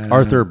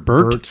 Arthur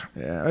Burt.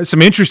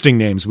 Some interesting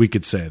names, we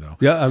could say, though.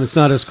 Yeah, it's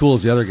not as cool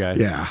as the other guy.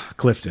 Yeah,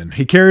 Clifton.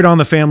 He carried on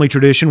the family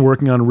tradition,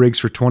 working on rigs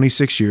for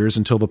 26 years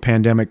until the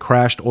pandemic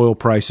crashed oil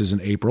prices in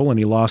April, and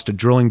he lost a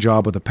drilling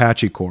job with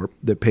Apache Corp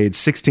that paid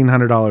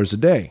 $1,600 a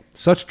day.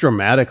 Such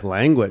dramatic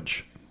language.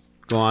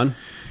 Go on.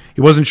 He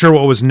wasn't sure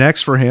what was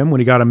next for him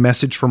when he got a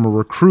message from a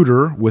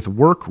recruiter with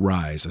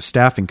WorkRise, a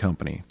staffing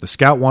company. The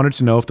scout wanted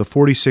to know if the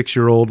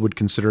 46-year-old would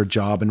consider a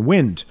job in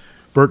wind.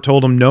 Burt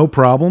told him, no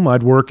problem,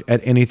 I'd work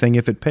at anything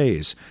if it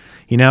pays.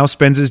 He now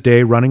spends his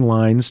day running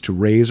lines to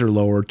raise or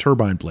lower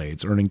turbine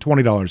blades, earning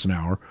 $20 an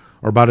hour,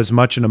 or about as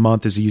much in a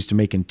month as he used to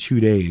make in 2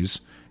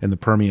 days in the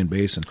Permian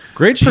Basin.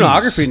 Great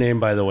pornography name,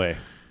 by the way.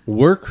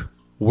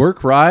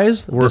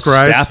 WorkRise, the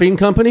staffing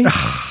company.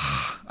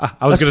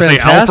 I was going to say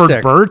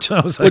Alfred Burt. I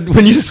was like,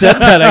 when you said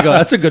that, I go,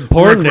 that's a good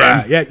porn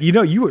name. Yeah,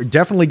 you were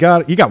definitely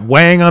got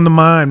Wang on the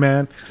mind,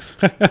 man.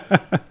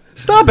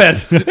 Stop it.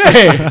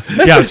 Hey.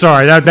 Yeah,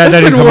 sorry. That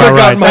didn't come work out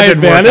right. On my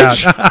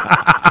advantage.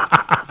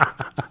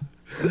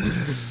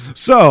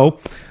 So,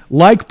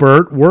 like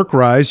Burt,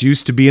 Workrise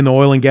used to be in the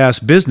oil and gas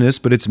business,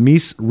 but it's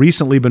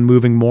recently been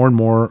moving more and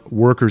more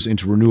workers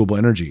into renewable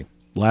energy.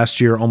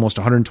 Last year, almost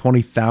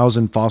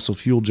 120,000 fossil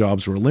fuel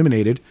jobs were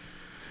eliminated,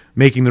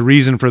 making the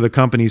reason for the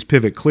company's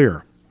pivot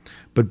clear.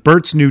 But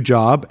Burt's new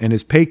job and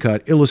his pay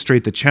cut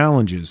illustrate the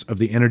challenges of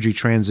the energy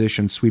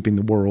transition sweeping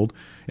the world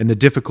and the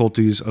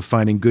difficulties of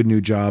finding good new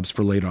jobs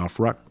for laid-off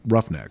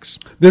roughnecks.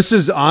 This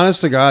is,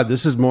 honest to God,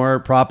 this is more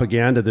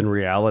propaganda than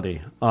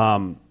reality,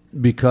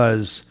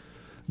 because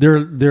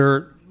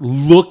they're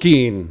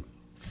looking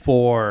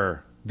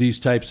for these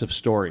types of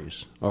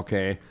stories,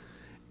 okay?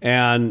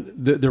 And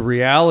the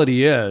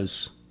reality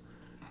is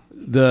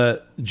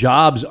the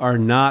jobs are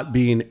not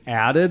being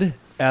added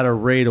at a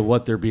rate of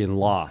what they're being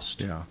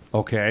lost. Yeah.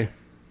 Okay?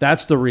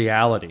 That's the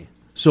reality.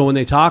 So when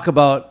they talk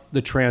about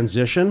the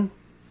transition,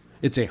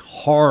 it's a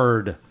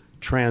hard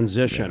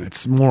transition. Yeah,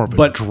 it's more of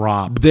a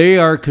drop. They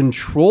are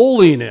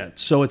controlling it.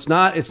 So it's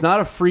not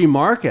a free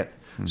market.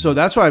 Mm-hmm. So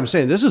that's why I'm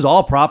saying this is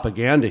all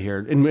propaganda here.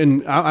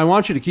 And I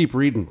want you to keep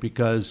reading,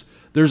 because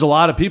there's a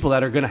lot of people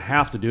that are going to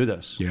have to do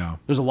this. Yeah.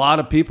 There's a lot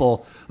of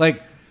people.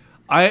 Like,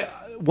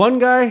 one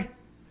guy,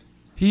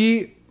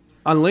 he,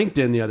 on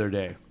LinkedIn the other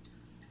day,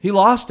 he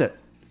lost it.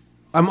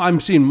 I'm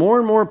seeing more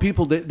and more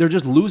people, they're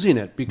just losing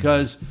it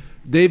because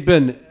they've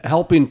been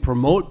helping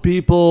promote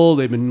people.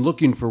 They've been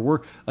looking for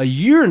work. A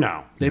year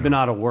now, they've been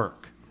out of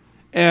work.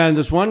 And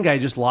this one guy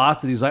just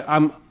lost it. He's like,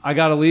 I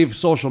got to leave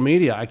social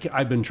media.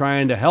 I've been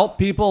trying to help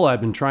people. I've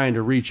been trying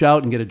to reach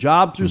out and get a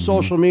job through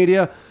social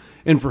media.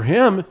 And for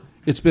him,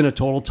 it's been a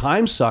total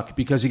time suck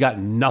because he got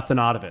nothing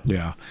out of it.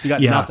 Yeah. He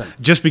got nothing.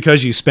 Just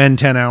because you spend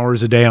 10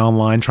 hours a day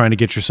online trying to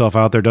get yourself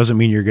out there doesn't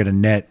mean you're going to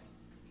net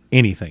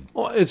anything.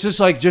 Well, it's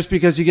just like, just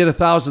because you get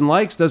 1,000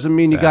 likes doesn't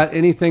mean you got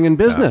anything in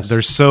business.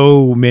 There's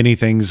so many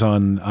things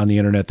on the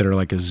internet that are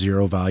like a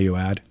zero value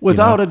add.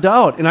 Without a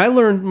doubt. And I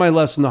learned my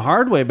lesson the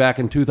hard way back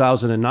in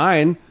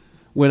 2009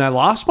 when I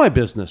lost my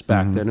business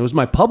back then. It was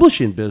my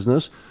publishing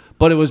business,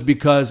 but it was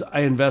because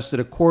I invested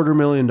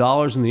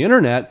 $250,000 in the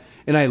internet,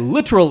 and I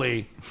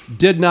literally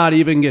did not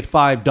even get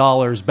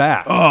 $5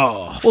 back.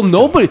 Oh, well,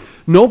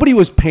 nobody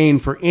was paying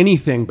for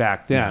anything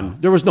back then. Yeah.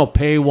 There was no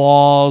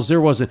paywalls. There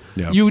wasn't.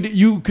 Yeah.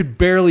 You could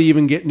barely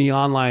even get any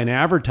online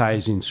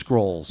advertising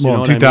scrolls. Well,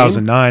 in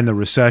 2009, the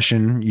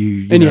recession,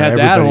 you had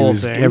that whole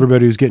thing.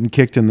 Everybody was getting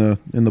kicked in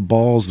the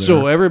balls there.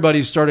 So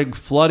everybody started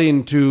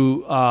flooding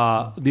to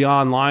the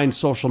online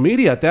social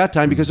media at that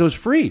time because it was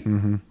free.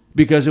 Mm-hmm.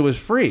 Because it was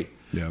free.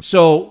 Yep.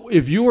 So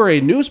if you were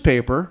a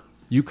newspaper,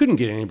 you couldn't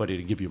get anybody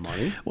to give you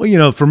money.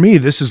 Well, for me,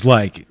 this is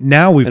like,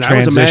 now we've transitioned.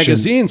 I was a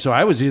magazine, so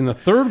I was in the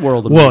third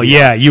world of media. Well,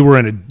 yeah,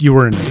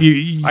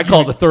 I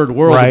call it the third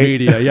world of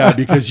media, yeah,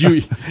 because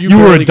you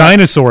were a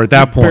dinosaur at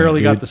that point.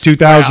 Barely got the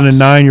 2009,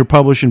 scraps. You're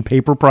publishing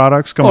paper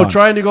products. Come on.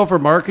 Trying to go for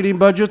marketing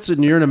budgets,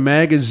 and you're in a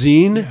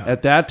magazine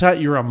at that time.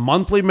 You're a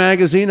monthly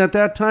magazine at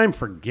that time.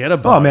 Forget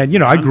about it. Oh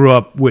man, I grew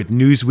up with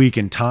Newsweek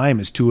and Time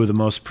as two of the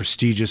most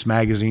prestigious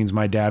magazines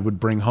my dad would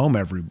bring home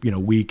every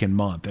week and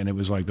month, and it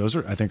was like those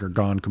are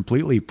gone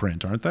completely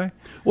print, aren't they?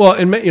 Well,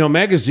 and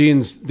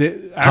magazines.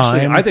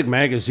 I think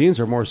magazines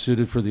are more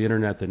suited for the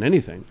internet than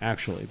anything,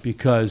 actually,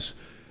 because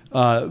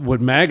what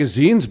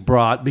magazines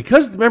brought,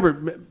 because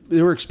remember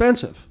they were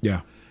expensive.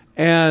 Yeah.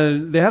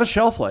 And they had a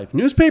shelf life.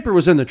 Newspaper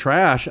was in the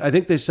trash. I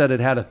think they said it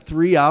had a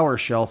 3-hour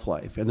shelf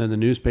life, and then the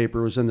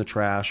newspaper was in the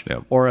trash,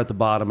 or at the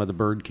bottom of the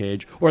bird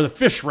cage, or the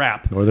fish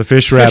wrap, or the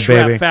fish wrap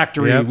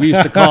factory. Yep. We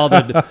used to call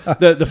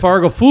the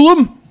Fargo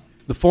Fulham,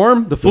 the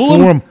Fulham,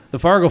 the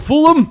Fargo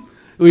Fulham.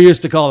 We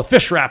used to call the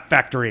fish wrap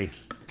factory.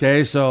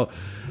 Okay, so,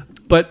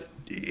 but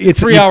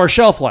it's 3-hour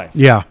shelf life.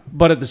 Yeah.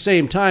 But at the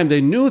same time,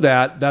 they knew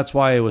that. That's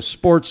why it was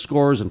sports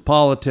scores and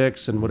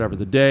politics and whatever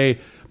the day.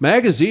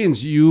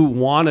 Magazines, you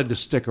wanted to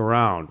stick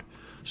around.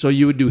 So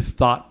you would do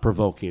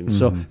thought-provoking. Mm-hmm.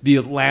 So the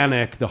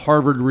Atlantic, the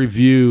Harvard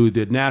Review,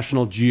 the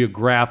National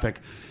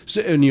Geographic,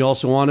 and you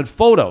also wanted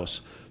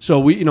photos. So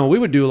we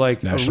would do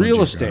like National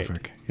real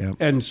Geographic. estate. Yep.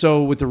 And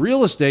so with the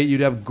real estate,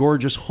 you'd have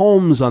gorgeous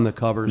homes on the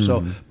cover.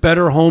 So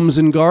Better Homes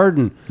and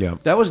Garden.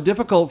 Yep. That was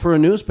difficult for a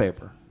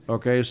newspaper.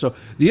 Okay, so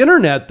the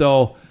internet,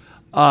 though,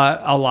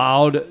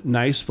 allowed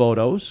nice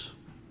photos,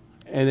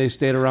 and they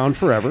stayed around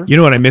forever. You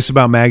know what I miss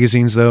about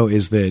magazines, though,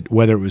 is that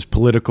whether it was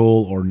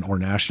political or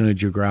National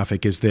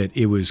Geographic, is that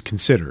it was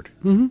considered.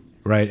 Mm-hmm.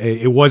 Right,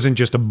 it wasn't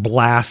just a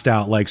blast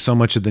out like so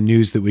much of the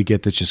news that we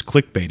get that's just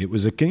clickbait. It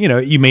was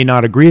you may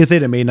not agree with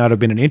it. It may not have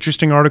been an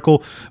interesting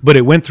article, but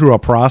it went through a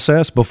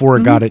process before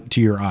it got it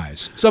to your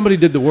eyes. Somebody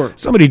did the work.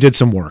 Somebody did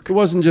some work. It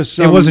wasn't just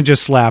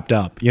slapped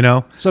up.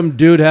 Some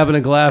dude having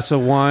a glass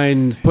of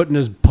wine, putting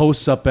his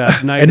posts up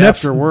at night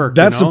after work.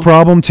 That's the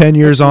problem. 10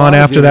 years on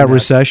after that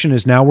recession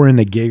is now we're in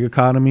the gig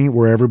economy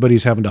where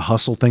everybody's having to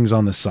hustle things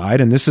on the side,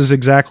 and this is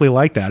exactly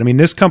like that. I mean,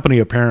 this company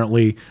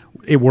apparently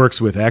it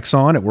works with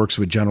Exxon, it works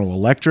with General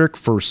Electric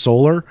for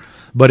solar,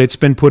 but it's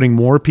been putting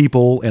more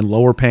people in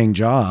lower paying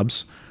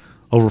jobs.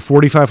 Over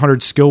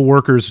 4,500 skilled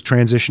workers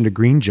transitioned to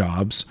green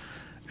jobs,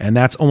 and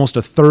that's almost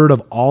a third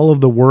of all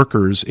of the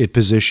workers it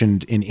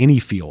positioned in any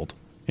field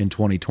in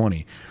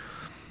 2020.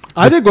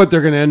 I think what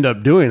they're going to end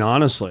up doing,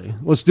 honestly,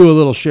 let's do a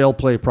little shale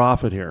play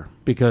profit here,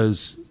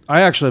 because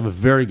I actually have a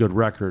very good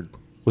record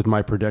with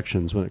my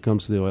predictions when it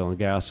comes to the oil and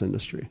gas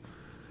industry.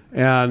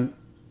 And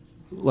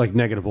like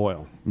negative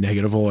oil.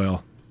 Negative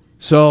oil.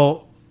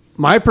 So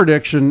my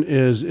prediction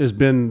has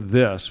been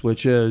this,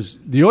 which is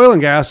the oil and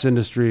gas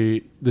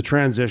industry, the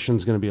transition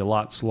is going to be a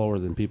lot slower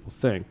than people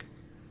think.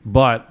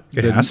 But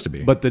it has to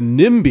be. But the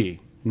NIMBY,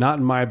 not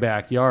in my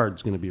backyard,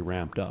 is going to be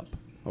ramped up.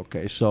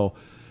 Okay, so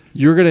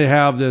you're going to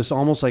have this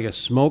almost like a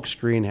smoke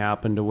screen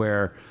happen to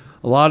where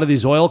a lot of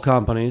these oil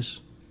companies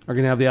are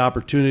going to have the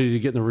opportunity to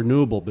get in the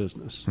renewable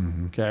business.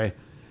 Okay.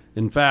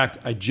 In fact,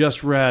 I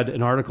just read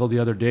an article the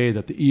other day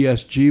that the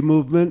ESG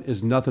movement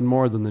is nothing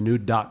more than the new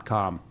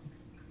 .com.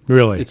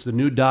 Really? It's the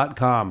new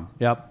 .com.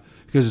 Yep.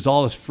 Because it's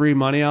all this free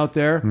money out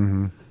there.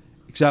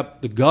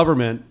 Except the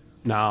government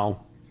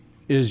now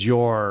is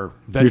your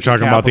venture You're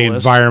talking about the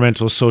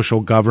environmental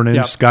social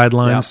governance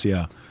guidelines? Yep.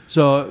 Yeah.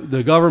 So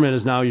the government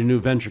is now your new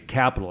venture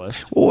capitalist.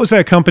 What was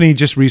that company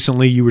just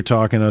recently you were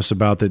talking to us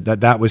about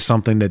that was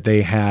something that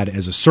they had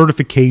as a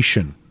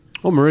certification?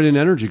 Oh, Meridian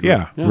Energy Group.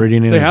 Yeah,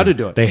 Meridian Energy. They had to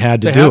do it. They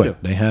had to do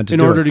it. They had to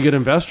do it. In order to get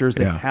investors,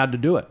 they had to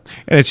do it.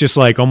 And it's just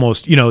like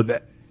almost,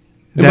 And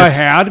by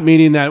had,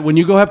 meaning that when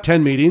you go have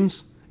 10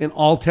 meetings and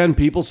all 10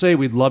 people say,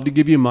 we'd love to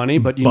give you money,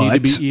 but you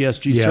need to be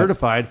ESG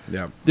certified,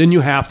 then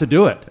you have to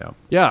do it.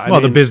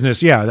 The business,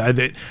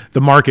 the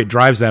market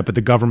drives that, but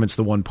the government's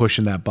the one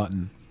pushing that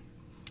button.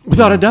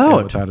 Without a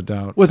doubt. Without a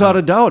doubt. Without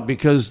a doubt,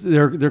 because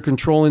they're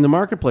controlling the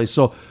marketplace.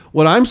 So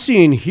what I'm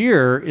seeing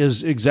here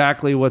is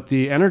exactly what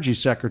the energy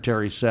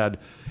secretary said.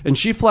 And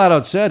she flat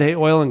out said, hey,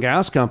 oil and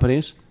gas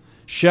companies,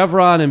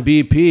 Chevron and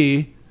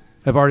BP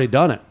have already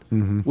done it,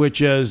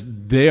 which is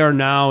they are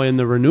now in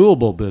the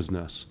renewable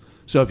business.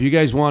 So if you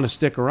guys want to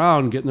stick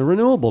around, get in the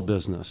renewable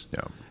business.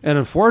 Yeah. And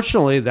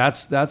unfortunately,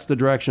 that's the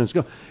direction it's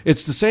going.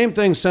 It's the same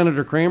thing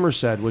Senator Kramer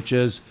said, which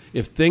is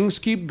if things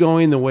keep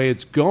going the way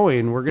it's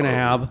going, we're going to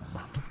have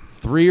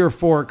 3 or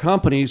 4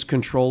 companies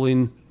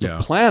controlling the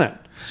planet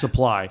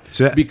supply.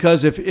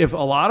 Because if a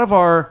lot of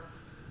our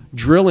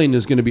drilling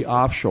is going to be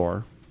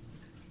offshore,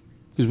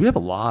 because we have a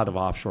lot of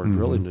offshore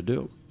drilling to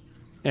do,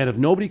 and if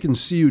nobody can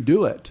see you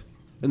do it,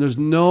 and there's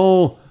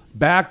no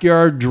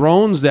backyard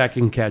drones that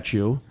can catch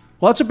you,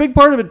 well, that's a big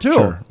part of it too.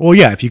 Sure. Well,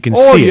 yeah, if you can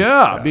see it. Oh,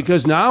 yeah,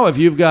 because now if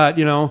you've got,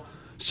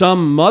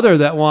 some mother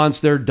that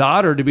wants their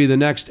daughter to be the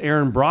next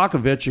Aaron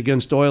Brockovich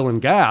against oil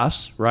and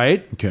gas,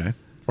 right? Okay.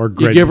 Or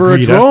you give her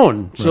a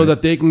drone so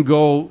that they can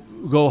go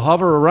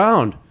hover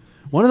around.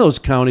 One of those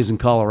counties in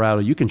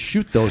Colorado, you can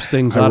shoot those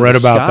things out of the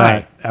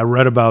sky. I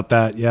read about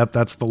that. Yep,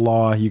 that's the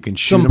law. You can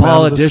shoot them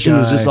out of the sky. Some politician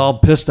was just all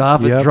pissed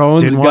off at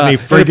drones. Didn't want any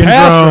friggin' drones,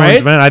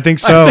 right? Man. I think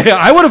so.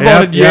 I would have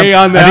voted yay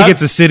on that. I think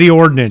it's a city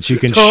ordinance. You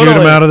can shoot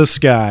them out of the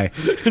sky.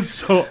 It's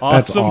so awesome.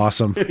 That's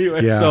awesome.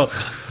 Anyway,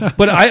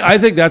 but I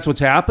think that's what's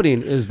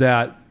happening is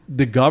that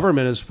the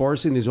government is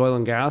forcing these oil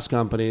and gas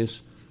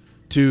companies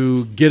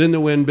to get in the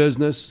wind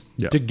business,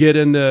 to get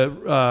in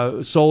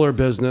the solar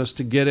business,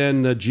 to get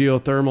in the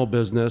geothermal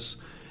business.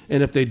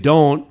 And if they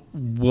don't,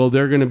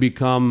 they're going to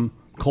become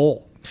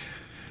coal.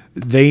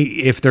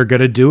 If they're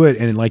going to do it,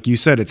 and like you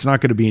said, it's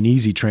not going to be an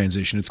easy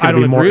transition. It's going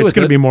to be more. It's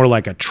going to be more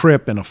like a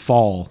trip and a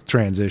fall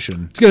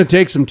transition. It's going to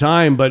take some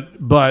time, but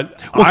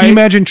can you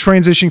imagine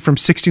transitioning from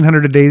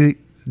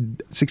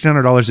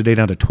 $1,600 a day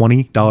down to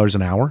 $20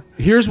 an hour?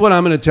 Here's what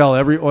I'm going to tell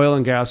every oil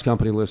and gas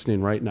company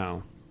listening right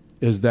now: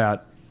 is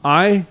that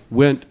I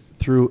went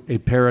through a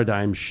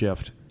paradigm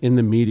shift in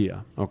the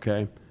media.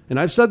 Okay, and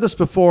I've said this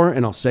before,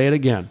 and I'll say it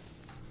again.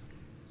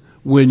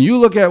 When you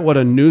look at what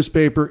a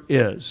newspaper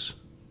is,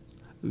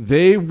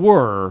 they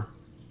were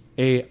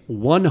a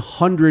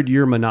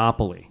 100-year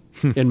monopoly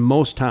in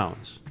most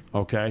towns,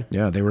 okay?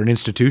 Yeah, they were an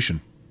institution.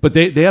 But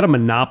they had a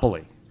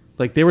monopoly.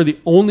 Like, they were the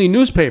only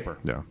newspaper,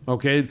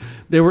 okay?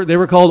 They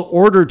were called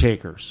order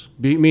takers,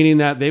 meaning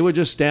that they would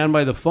just stand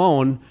by the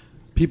phone,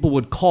 people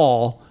would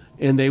call,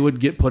 and they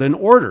would get put in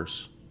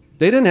orders.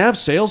 They didn't have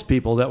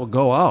salespeople that would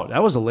go out.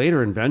 That was a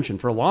later invention.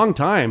 For a long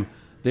time,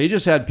 they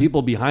just had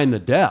people behind the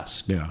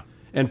desk. Yeah.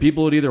 And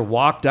people would either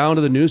walk down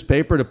to the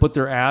newspaper to put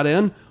their ad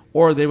in,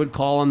 or they would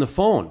call on the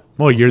phone.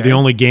 Well, you're the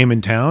only game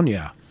in town?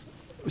 Yeah.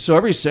 So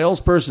every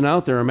salesperson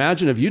out there,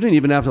 imagine if you didn't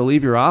even have to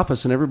leave your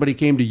office and everybody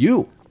came to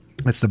you.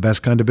 That's the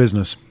best kind of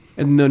business.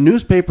 And the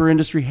newspaper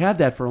industry had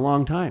that for a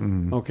long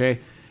time, okay?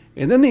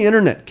 And then the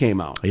internet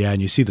came out. Yeah,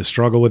 and you see the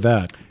struggle with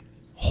that.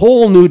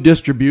 Whole new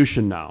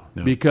distribution now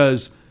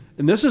because,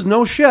 and this is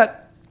no shit,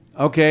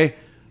 okay?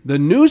 The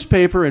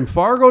newspaper in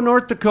Fargo,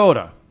 North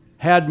Dakota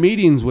had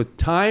meetings with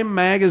Time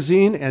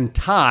Magazine and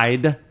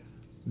Tide,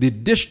 the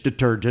dish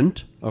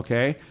detergent,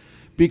 okay,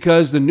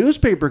 because the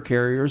newspaper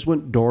carriers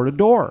went door to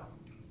door,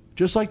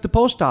 just like the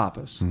post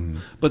office.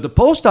 But the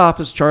post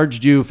office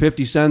charged you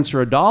 50 cents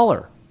or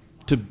 $1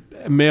 to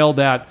mail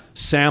that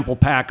sample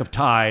pack of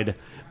Tide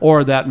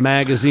or that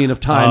magazine of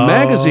Time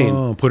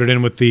magazine. Put it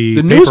in with the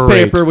paper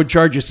newspaper rate. would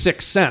charge you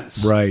 6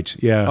 cents. Right,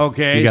 yeah.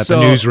 Okay, you got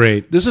the news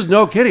rate. This is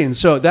no kidding.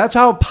 So that's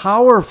how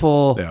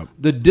powerful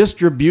the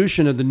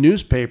distribution of the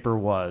newspaper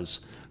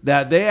was,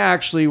 that they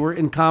actually were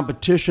in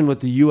competition with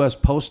the U.S.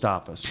 Post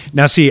Office.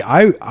 Now, see,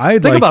 I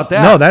think about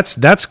that. No,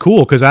 that's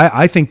cool, because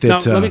I think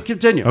that... Now, let me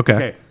continue.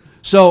 Okay.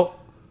 So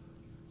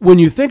when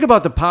you think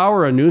about the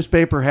power a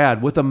newspaper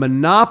had with a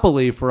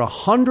monopoly for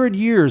 100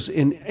 years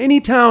in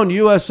any town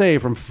USA,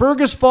 from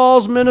Fergus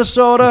Falls,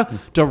 Minnesota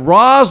to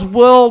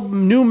Roswell,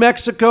 New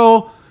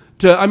Mexico,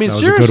 to, I mean, that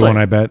was seriously. a good one,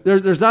 I bet.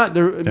 There's not,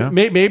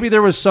 maybe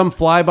there was some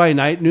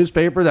fly-by-night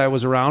newspaper that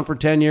was around for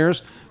 10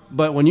 years,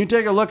 but when you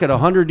take a look at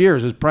 100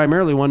 years, it's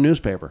primarily one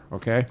newspaper,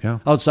 okay? Yeah.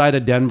 Outside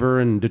of Denver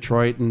and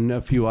Detroit and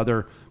a few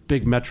other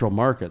big metro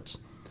markets.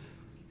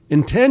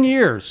 In 10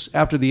 years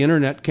after the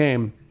internet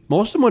came,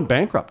 most of them went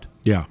bankrupt.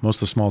 Yeah, most of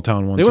the small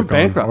town ones they went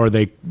bankrupt, and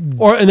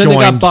then they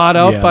got bought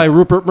out by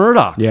Rupert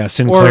Murdoch,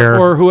 Sinclair,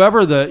 or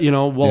whoever the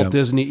Walt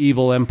Disney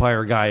evil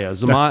empire guy is,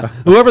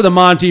 whoever the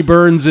Monty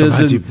Burns is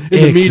in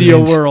the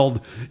media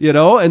world,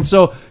 and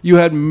so you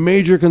had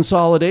major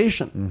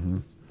consolidation. Mm-hmm.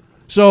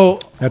 So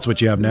that's what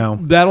you have now.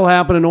 That'll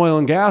happen in oil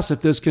and gas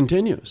if this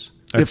continues.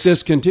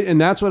 And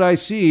that's what I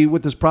see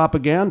with this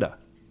propaganda.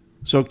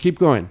 So keep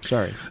going.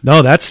 Sorry.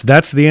 No, that's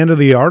the end of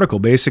the article.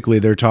 Basically,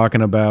 they're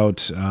talking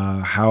about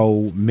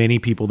how many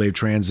people they've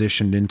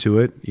transitioned into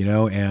it,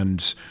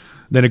 and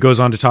then it goes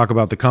on to talk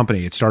about the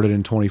company. It started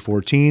in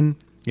 2014,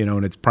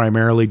 and it's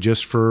primarily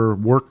just for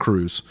work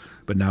crews,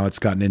 but now it's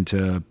gotten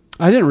into...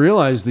 I didn't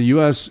realize the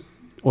U.S.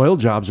 oil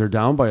jobs are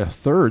down by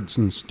 1/3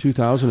 since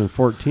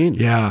 2014.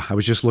 Yeah, I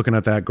was just looking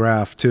at that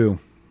graph too.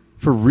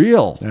 For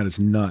real. That is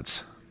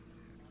nuts.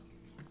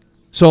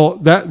 So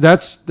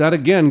that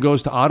again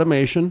goes to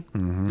automation,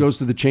 goes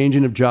to the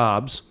changing of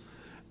jobs,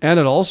 and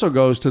it also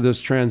goes to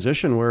this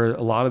transition where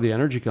a lot of the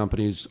energy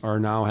companies are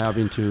now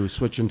having to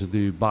switch into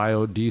the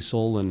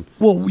biodiesel and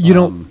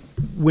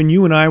when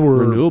you and I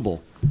were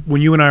renewable.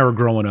 When you and I were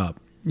growing up,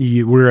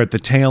 we're at the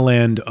tail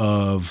end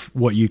of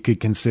what you could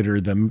consider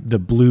the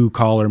blue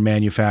collar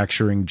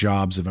manufacturing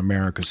jobs of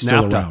America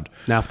still around.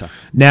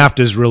 NAFTA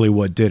is really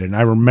what did it. And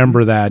I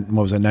remember that.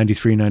 What was that?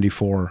 93,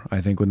 94,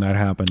 I think, when that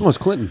happened. Oh, it's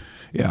Clinton.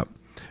 Yeah.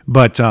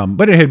 But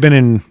it had been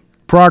in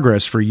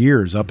progress for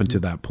years up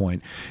until that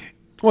point.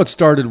 Well, it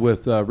started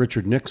with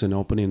Richard Nixon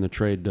opening the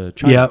trade to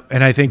China. Yeah,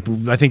 and I think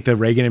the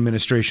Reagan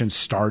administration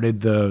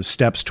started the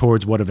steps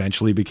towards what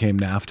eventually became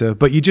NAFTA.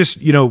 But you just,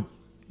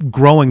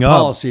 growing up...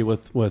 Policy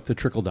with the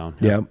trickle-down.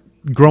 Yeah,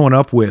 growing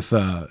up with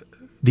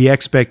the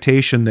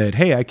expectation that,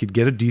 hey, I could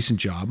get a decent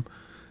job,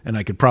 and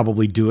I could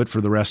probably do it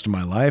for the rest of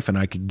my life, and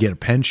I could get a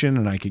pension,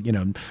 and I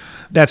could,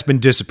 that's been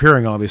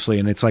disappearing, obviously,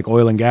 and it's like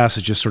oil and gas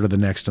is just sort of the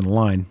next in the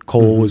line.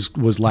 Coal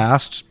was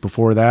last.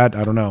 Before that,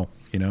 I don't know,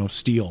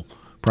 steel,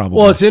 probably.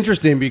 Well, it's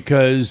interesting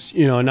because,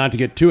 not to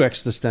get too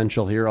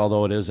existential here,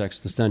 although it is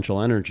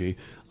existential energy,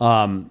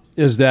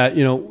 is that,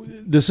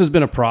 this has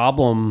been a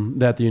problem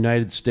that the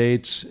United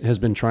States has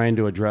been trying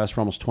to address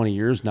for almost 20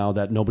 years now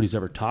that nobody's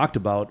ever talked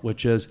about,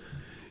 which is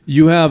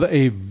you have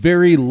a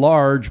very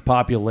large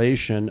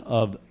population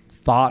of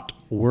thought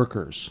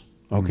workers,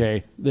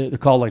 okay? They're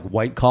called like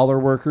white-collar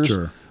workers.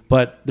 Sure.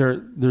 But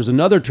there's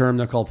another term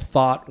they're called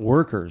thought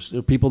workers.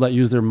 They're people that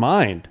use their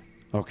mind,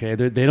 okay?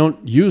 They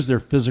don't use their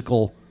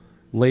physical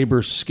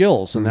labor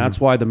skills, and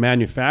that's why the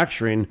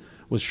manufacturing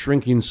was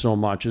shrinking so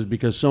much, is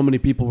because so many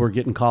people were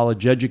getting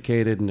college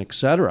educated and et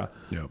cetera,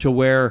 to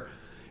where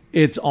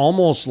it's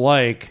almost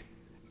like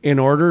in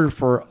order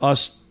for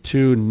us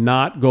to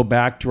not go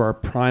back to our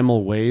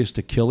primal ways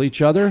to kill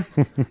each other,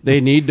 they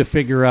need to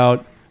figure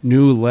out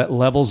new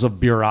levels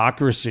of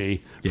bureaucracy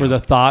for the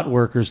thought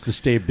workers to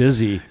stay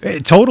busy.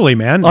 Totally,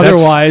 man.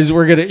 Otherwise,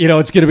 we're gonna,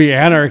 it's gonna be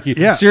anarchy.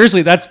 Yeah.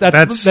 Seriously, that's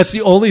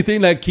the only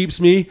thing that keeps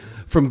me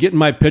from getting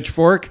my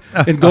pitchfork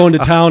and going to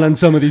town on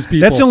some of these people.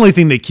 That's the only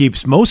thing that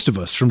keeps most of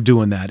us from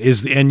doing that.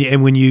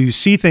 And when you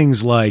see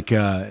things like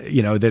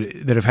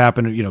that have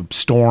happened,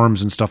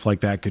 storms and stuff like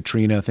that,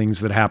 Katrina,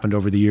 things that happened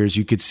over the years,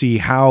 you could see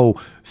how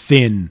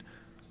thin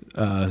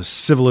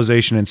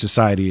civilization and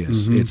society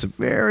is. It's a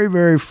very,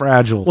 very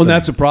fragile thing.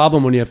 That's a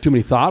problem when you have too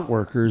many thought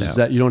workers, is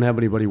that you don't have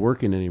anybody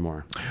working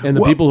anymore. And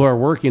the people who are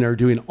working are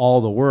doing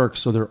all the work,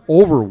 so they're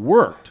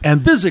overworked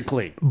and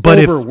physically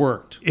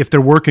overworked. If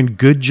they're working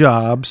good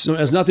jobs... No,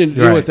 it has nothing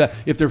to do with that.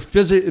 If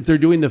they're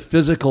doing the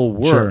physical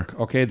work,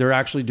 okay, they're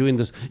actually doing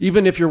this.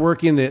 Even if you're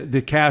working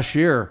the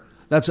cashier,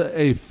 that's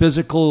a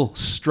physical,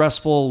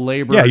 stressful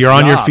labor job. You're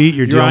on your feet,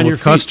 you're dealing with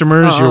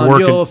customers, you're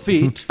working... On your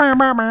feet.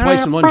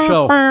 Twice in one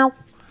show.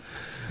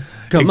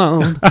 Come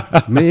on,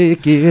 let's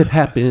make it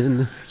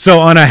happen. So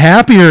on a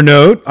happier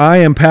note, I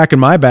am packing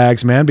my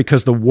bags, man,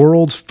 because the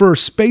world's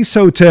first space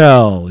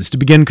hotel is to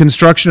begin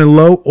construction in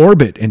low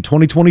orbit in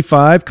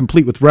 2025,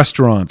 complete with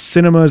restaurants,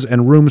 cinemas,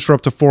 and rooms for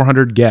up to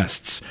 400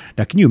 guests.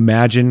 Now, can you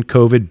imagine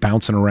COVID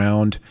bouncing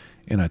around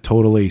in a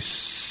totally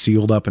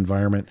sealed up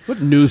environment.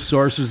 What news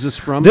source is this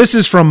from? This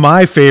is from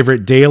my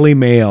favorite Daily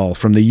Mail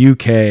from the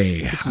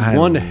UK. This is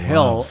one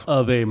hell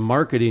of a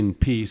marketing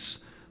piece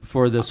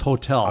for this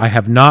hotel. I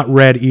have not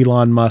read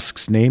Elon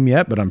Musk's name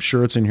yet, but I'm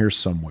sure it's in here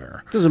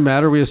somewhere. Doesn't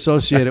matter. We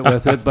associate it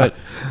with it, but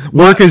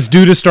work is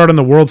due to start on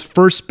the world's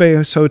first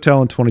space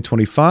hotel in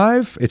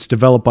 2025. It's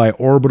developed by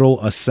Orbital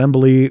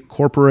Assembly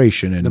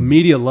Corporation. And the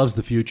media loves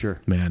the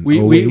future. Man, we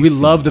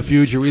love the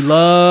future. We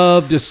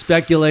love to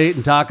speculate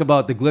and talk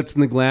about the glitz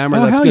and the glamour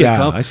that's going to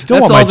come. I still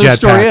that's want all my this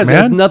story jetpack, is. man.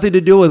 It has nothing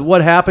to do with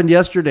what happened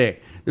yesterday.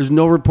 There's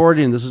no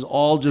reporting. This is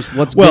all just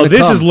what's going to come. Well,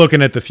 this is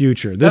looking at the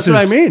future. That's what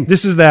I mean.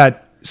 This is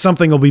that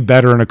something will be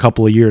better in a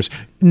couple of years.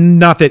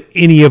 Not that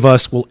any of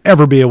us will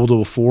ever be able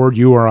to afford,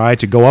 you or I,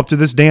 to go up to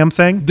this damn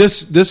thing.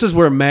 This is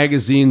where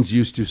magazines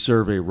used to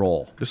serve a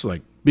role. This is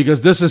like,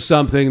 because this is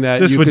something that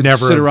this you would could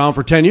never sit around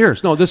for 10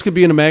 years. No, this could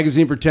be in a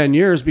magazine for 10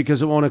 years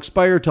because it won't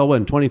expire till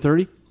when?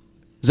 2030? Is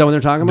that what they're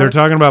talking about? They're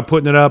talking about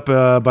putting it up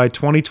by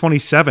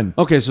 2027.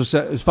 Okay, so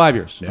it's 5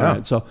 years. Yeah.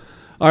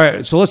 All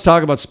right, so let's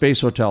talk about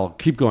Space Hotel.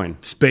 Keep going.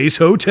 Space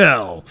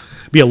Hotel.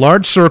 Be a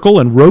large circle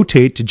and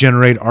rotate to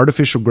generate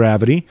artificial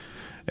gravity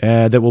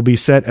that will be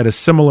set at a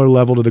similar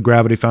level to the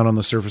gravity found on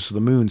the surface of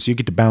the moon, so you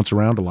get to bounce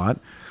around a lot.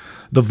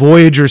 The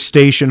Voyager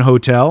Station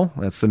Hotel,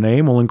 that's the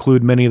name, will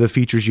include many of the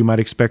features you might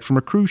expect from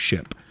a cruise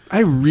ship. I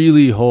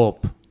really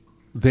hope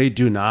they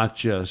do not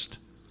just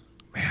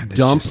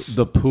dump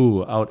the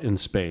poo out in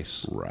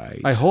space.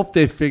 Right. I hope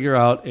they figure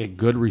out a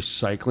good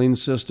recycling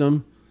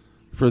system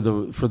for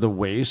the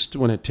waste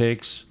when it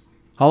takes.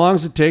 How long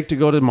does it take to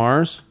go to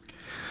Mars?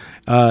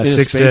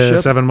 6 to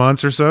 7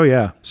 months or so,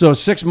 yeah. So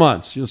 6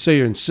 months. You'll say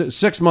you're in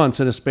 6 months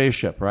in a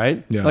spaceship,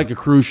 right? Yeah. Like a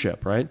cruise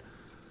ship, right?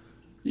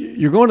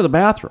 You're going to the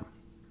bathroom.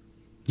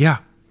 Yeah.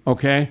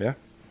 Okay. Yeah.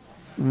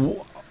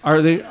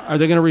 Are they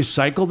going to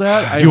recycle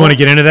that? Do you want to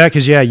get into that?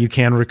 Because, you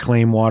can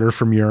reclaim water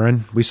from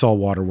urine. We saw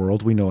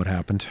Waterworld. We know what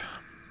happened.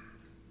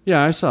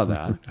 Yeah, I saw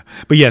that.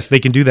 But yes, they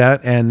can do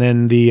that. And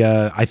then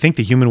I think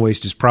the human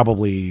waste is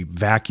probably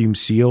vacuum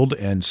sealed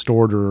and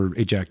stored or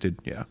ejected.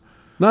 Yeah.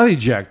 Not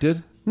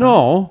ejected.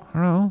 No.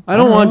 I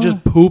don't want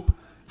just poop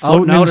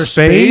floating out in outer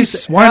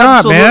space. Why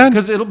Absolutely, not, man?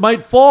 Because it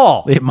might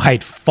fall. It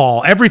might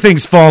fall.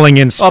 Everything's falling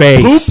in space.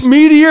 A poop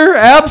meteor?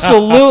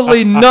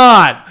 Absolutely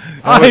not.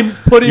 I'm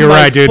putting You're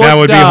my right, dude. foot That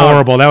would down. be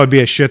horrible. That would be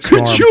a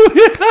shitstorm. Could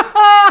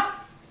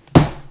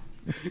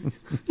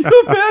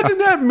you imagine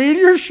that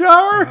meteor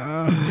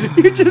shower?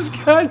 You just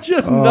got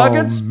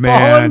nuggets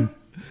falling.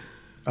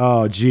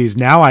 Oh, geez.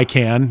 Now I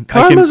can.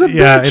 Karma's a bitch.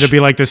 Yeah, it'll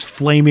be like this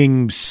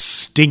flaming,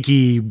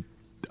 stinky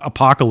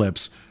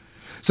apocalypse.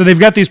 So they've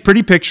got these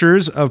pretty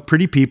pictures of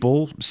pretty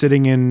people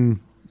sitting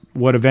in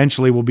what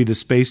eventually will be the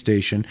space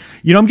station.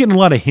 I'm getting a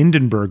lot of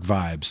Hindenburg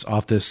vibes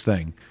off this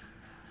thing.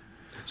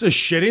 It's a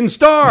shitting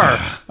star.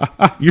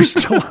 You're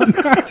still on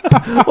that?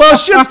 Well,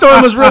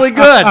 shitstorm was really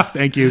good.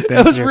 Thank you.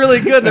 That was really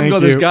good. I'm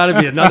going, there's got to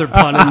be another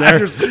pun in there.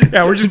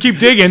 We're just keep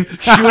digging.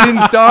 Shooting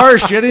star,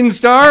 shitting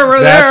star.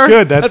 We're That's there.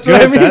 good. That's what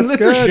I good. mean. That's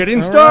It's a good. shitting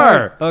All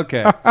star.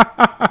 Okay.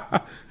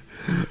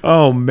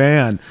 Oh,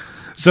 man.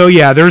 So,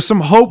 there's some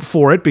hope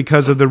for it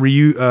because of the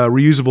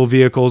reusable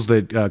vehicles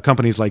that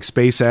companies like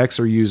SpaceX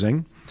are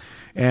using.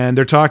 And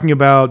they're talking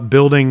about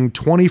building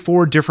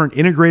 24 different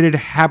integrated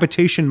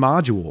habitation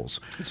modules.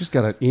 I just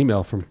got an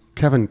email from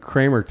Kevin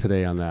Kramer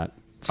today on that.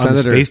 On the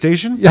space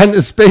station? Yeah, on the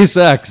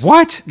SpaceX.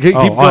 What? Keep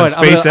going. On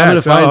SpaceX. I'm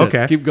gonna find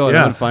okay. it. Keep going. Yeah.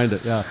 I'm going to find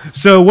it. Yeah.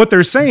 So what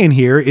they're saying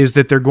here is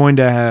that they're going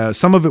to have,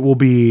 some of it will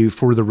be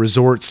for the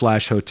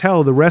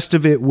resort/hotel. The rest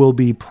of it will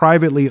be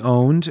privately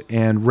owned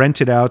and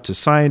rented out to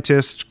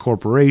scientists,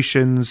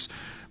 corporations,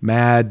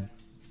 mad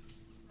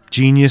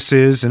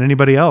geniuses, and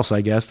anybody else,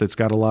 I guess, that's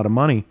got a lot of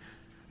money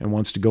and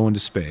wants to go into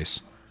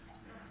space.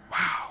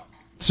 Wow.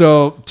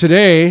 So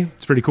today,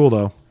 it's pretty cool,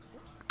 though.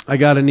 I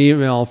got an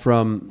email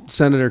from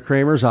Senator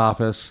Kramer's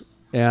office,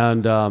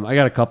 and I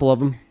got a couple of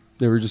them.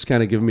 They were just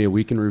kind of giving me a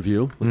week in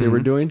review, what they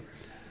were doing.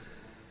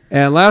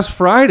 And last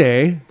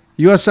Friday,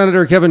 U.S.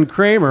 Senator Kevin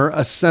Kramer,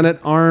 a Senate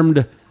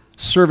Armed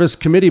Service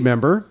Committee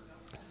member,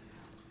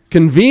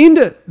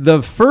 convened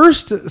the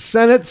first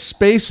Senate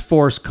Space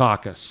Force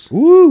Caucus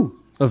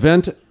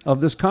event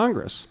of this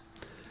Congress.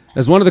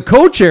 As one of the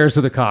co-chairs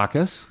of the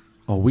caucus,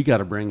 we got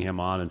to bring him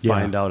on and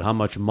find out how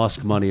much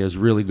Musk money is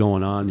really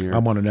going on here. I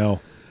want to know.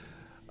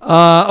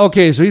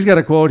 Okay, so he's got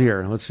a quote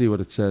here. Let's see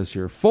what it says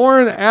here.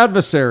 Foreign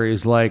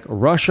adversaries like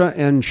Russia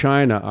and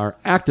China are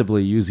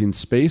actively using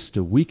space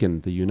to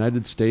weaken the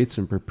United States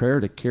and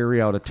prepare to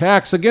carry out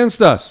attacks against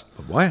us.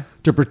 What?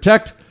 To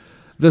protect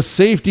the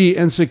safety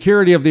and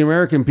security of the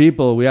American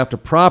people, we have to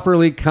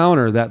properly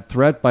counter that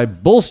threat by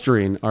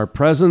bolstering our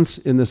presence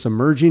in this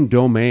emerging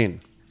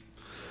domain.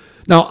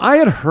 Now, I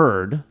had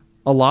heard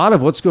a lot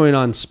of what's going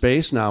on in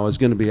space now is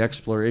going to be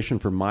exploration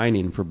for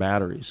mining for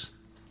batteries.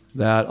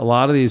 That a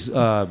lot of these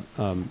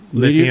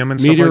lithium and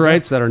stuff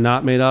meteorites that are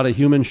not made out of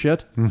human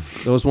shit,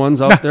 those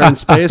ones out there in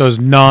space, those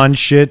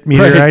non-shit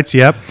meteorites.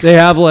 Yep, they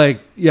have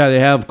they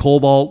have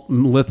cobalt,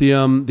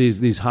 lithium,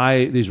 these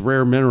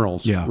rare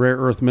minerals, rare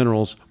earth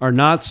minerals are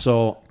not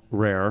so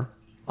rare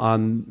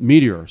on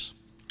meteors,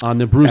 on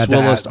the Bruce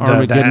Willis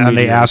Armageddon on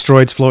the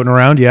asteroids floating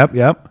around.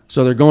 Yep.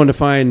 So they're going to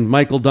find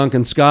Michael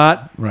Duncan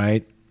Scott.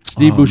 Right.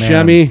 Steve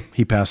Buscemi. Man.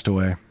 He passed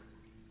away.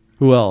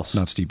 Who else?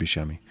 Not Steve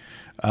Buscemi.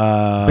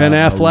 Ben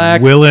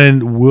Affleck.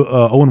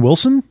 Owen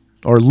Wilson?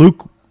 Or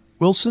Luke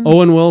Wilson?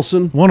 Owen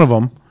Wilson. One of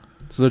them.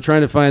 So they're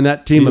trying to find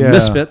that team of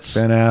misfits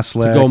Ben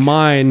Affleck. to go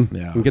mine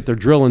and get their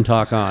drilling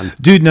talk on.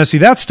 Dude, now see,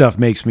 that stuff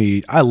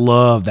I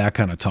love that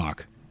kind of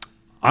talk.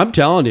 I'm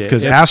telling you.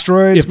 Because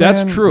asteroids, if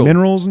that's true,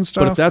 minerals and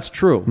stuff. But if that's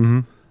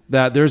true,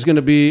 that there's going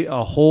to be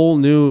a whole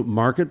new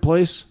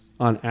marketplace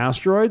on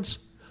asteroids,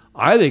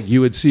 I think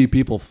you would see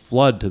people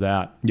flood to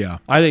that. Yeah.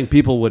 I think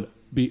people would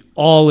be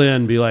all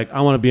in, be like,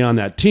 I want to be on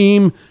that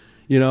team.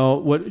 You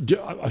know,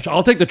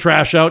 I'll take the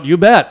trash out, you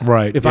bet.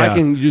 Right. If I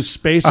can do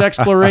space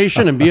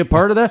exploration and be a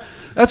part of that,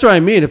 that's what I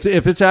mean. If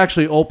it's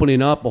actually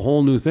opening up a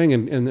whole new thing,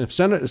 and if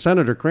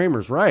Senator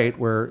Kramer's right,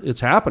 where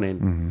it's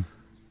happening,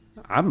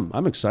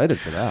 I'm excited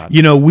for that.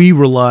 You know, we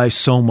rely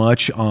so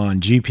much on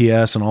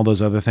GPS and all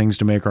those other things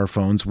to make our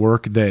phones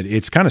work that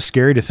it's kind of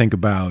scary to think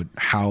about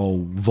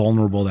how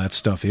vulnerable that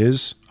stuff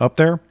is up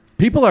there.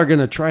 People are going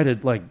to try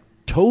to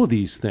tow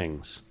these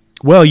things.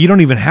 Well, you don't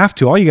even have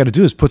to. All you got to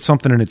do is put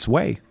something in its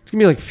way. It's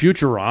going to be like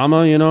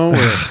Futurama, you know,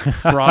 where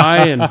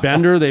Fry and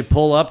Bender, they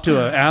pull up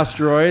to an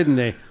asteroid and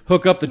they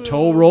hook up the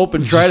tow rope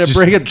and try to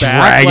bring it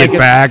back. Drag it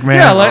back,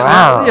 man.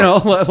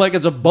 Yeah, like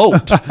it's a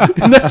boat.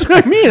 And that's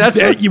what I mean. That's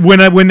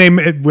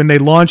when they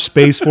launched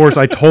Space Force,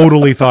 I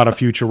totally thought of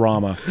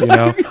Futurama. You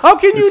know, how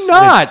can you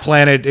not? It's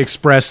Planet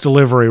Express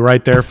delivery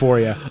right there for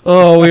you.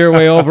 Oh, we are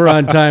way over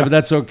on time, but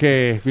that's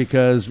okay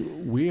because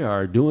we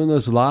are doing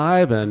this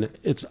live and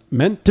it's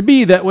meant to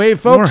be that way,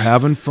 folks. We're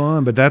having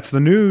fun, but that's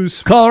the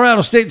news.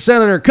 Colorado State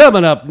Senator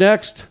coming up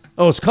next.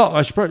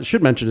 I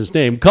should mention his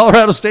name.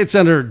 Colorado State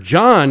Senator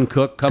John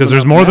Cook. Because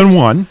there's more than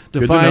one.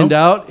 To find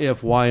out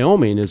if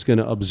Wyoming is going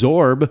to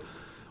absorb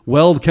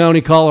Weld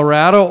County,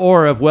 Colorado,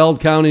 or if Weld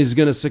County is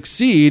going to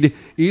succeed.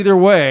 Either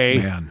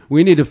way,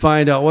 we need to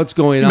find out what's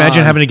going on.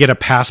 Imagine having to get a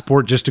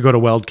passport just to go to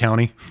Weld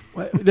County.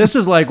 This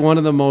is like one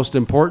of the most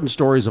important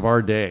stories of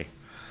our day.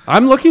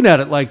 I'm looking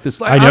at it like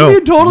this. I know. I'm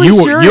being totally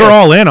serious. You're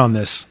all in on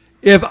this.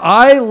 If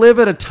I live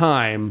at a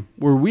time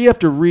where we have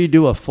to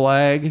redo a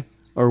flag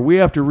or we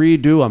have to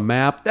redo a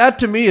map, that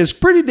to me is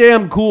pretty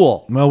damn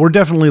cool. Well, we're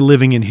definitely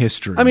living in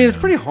history. I mean, it's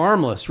pretty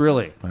harmless,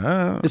 really.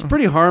 It's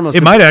pretty harmless.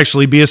 It might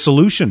actually be a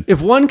solution.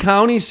 If one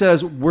county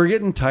says, we're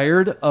getting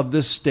tired of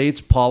this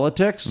state's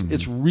politics,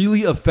 it's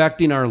really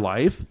affecting our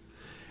life,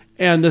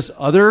 and this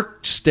other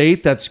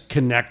state that's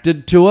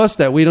connected to us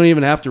that we don't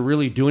even have to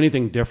really do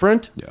anything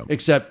different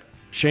except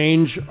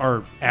change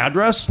our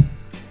address,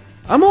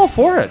 I'm all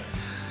for it.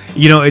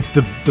 You know,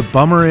 the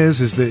bummer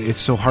is that it's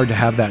so hard to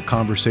have that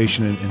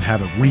conversation and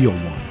have a real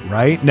one,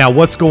 right? Now,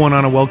 what's going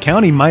on in Weld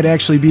County might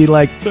actually be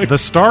like the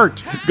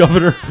start.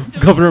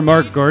 Governor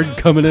Mark Gordon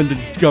coming into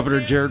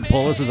Governor Jared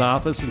Polis's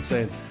office and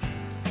saying,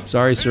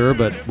 sorry, sir,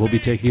 but we'll be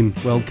taking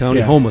Weld County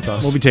home with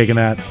us. We'll be taking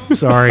that.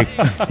 Sorry.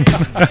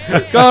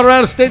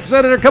 Colorado State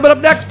Senator coming up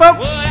next,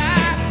 folks.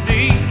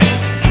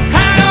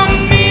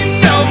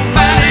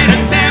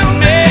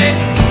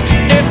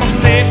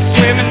 Safe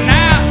swimming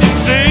out to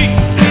sea.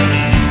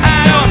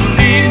 I don't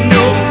need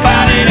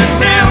nobody to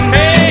tell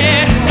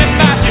me if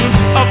I should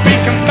be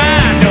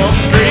confined or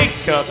free.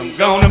 'Cause I'm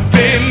gonna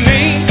be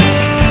me.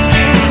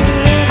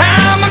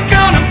 I'm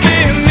gonna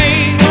be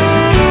me.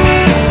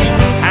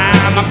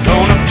 I'm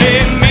gonna be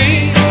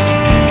me.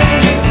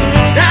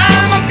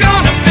 I'm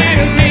gonna be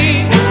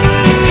me.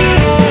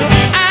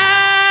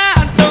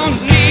 I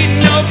don't need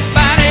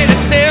nobody to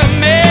tell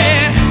me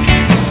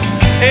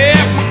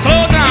if my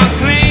clothes aren't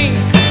clean.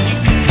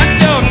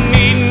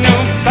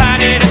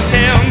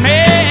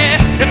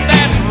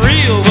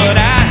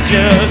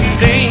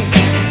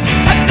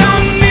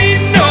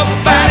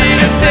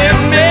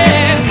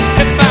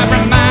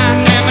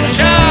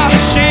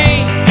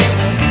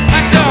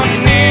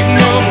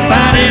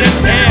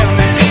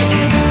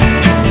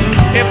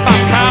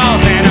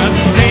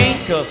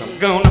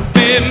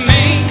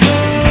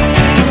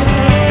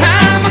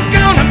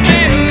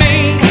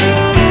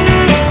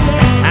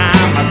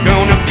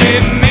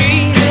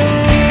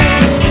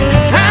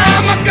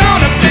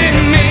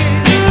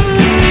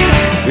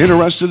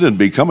 Interested in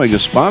becoming a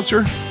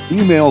sponsor?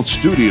 Email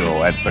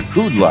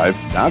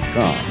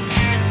studio@thecrudelife.com.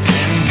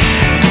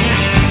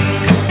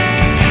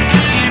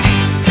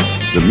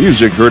 The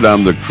music heard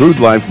on the Crude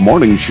Life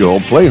Morning Show,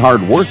 Play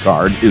Hard, Work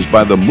Hard, is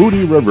by the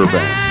Moody River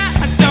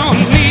Band. I don't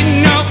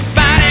need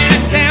nobody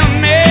to tell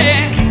me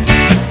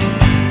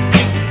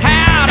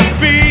how to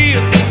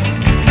feel.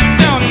 I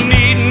don't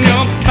need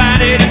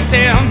nobody to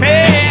tell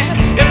me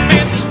if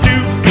it's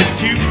stupid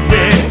to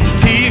wear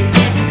tears.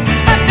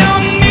 I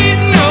don't need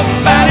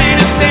nobody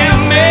to tell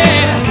me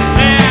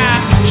that I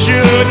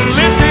shouldn't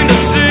listen to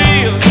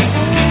Seal.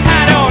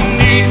 I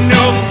don't need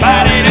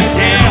nobody to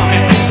tell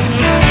me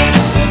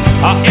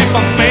if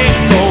I'm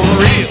fake or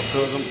real,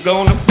 'cause I'm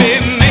gonna be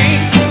me.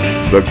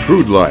 The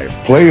Crude Life.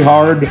 Play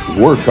hard,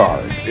 work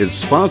hard. is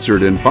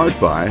sponsored in part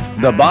by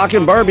The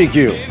Bakken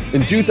Barbecue.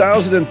 In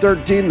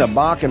 2013, the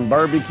Bakken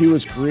Barbecue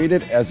was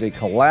created as a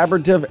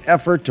collaborative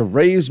effort to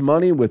raise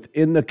money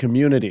within the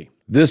community.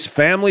 This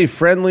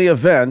family-friendly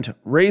event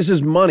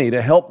raises money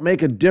to help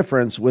make a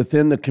difference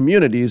within the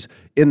communities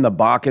in the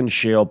Bakken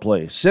Shale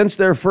Play. Since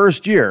their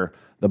first year,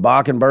 the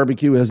Bakken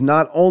Barbecue has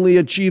not only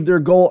achieved their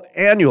goal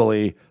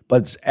annually,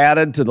 but it's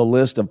added to the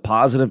list of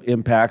positive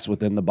impacts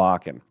within the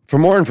Bakken. For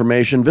more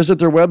information, visit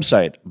their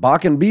website,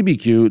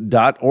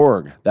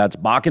 bakkenbbq.org. That's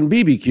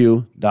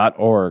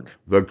bakkenbbq.org.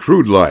 The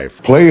Crude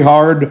Life. Play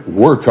hard,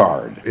 work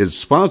hard. Is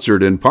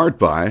sponsored in part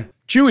by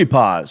Chewy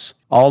Paws.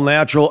 All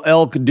natural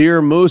elk,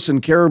 deer, moose,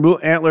 and caribou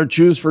antler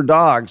chews for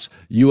dogs.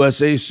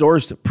 USA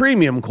sourced,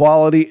 premium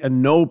quality,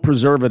 and no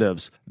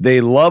preservatives.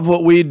 They love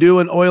what we do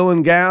in oil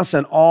and gas,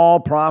 and all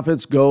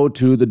profits go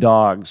to the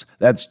dogs.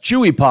 That's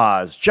Chewy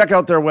Paws. Check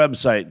out their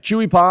website,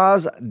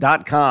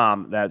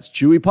 chewypaws.com. That's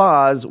Chewy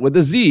Paws with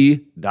a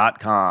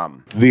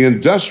Z.com. the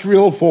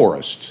industrial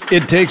forest.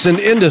 It takes an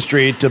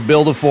industry to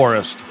build a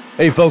forest.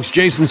 Hey folks,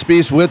 Jason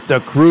Spees with The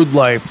Crude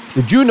Life.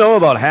 Did you know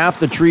about half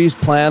the trees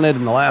planted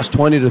in the last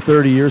 20 to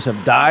 30 years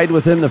have died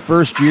within the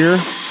first year?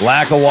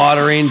 Lack of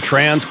watering,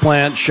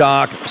 transplant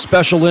shock,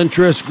 special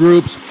interest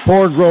groups,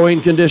 poor growing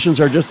conditions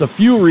are just a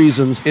few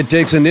reasons it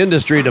takes an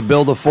industry to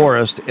build a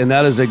forest, and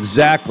that is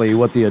exactly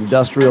what the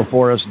industrial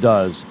forest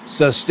does.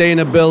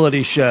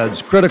 Sustainability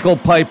sheds, critical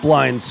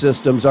pipeline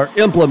systems are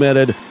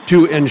implemented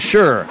to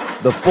ensure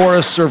the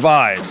forest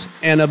survives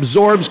and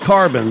absorbs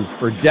carbon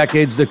for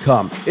decades to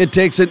come. It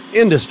takes an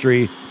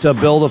industry to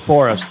build a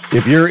forest.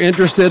 If you're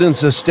interested in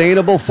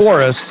sustainable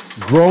forests,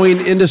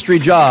 growing industry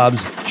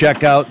jobs,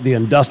 check out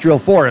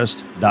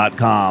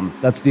theindustrialforest.com.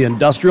 That's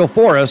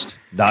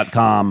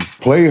theindustrialforest.com.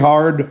 Play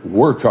hard,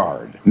 work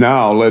hard.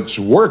 Now let's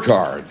work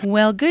hard.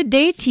 Well, good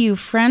day to you,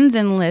 friends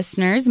and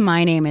listeners.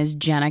 My name is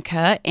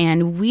Jenica,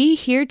 and we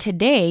here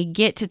today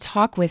get to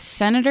talk with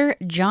Senator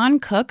John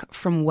Cook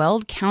from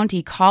Weld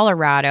County,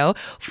 Colorado,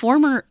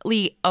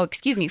 formerly a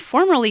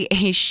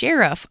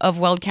sheriff of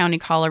Weld County,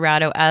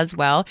 Colorado as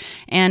well.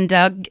 And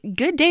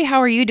good day. How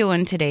are you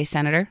doing today,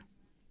 Senator?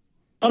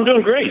 I'm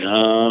doing great.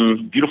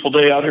 Beautiful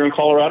day out here in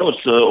Colorado.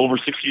 It's over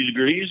 60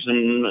 degrees,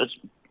 and it's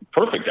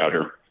perfect out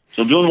here.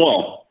 So doing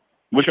well.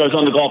 Wish I was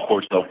on the golf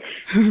course, though.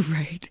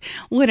 Right.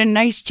 What a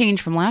nice change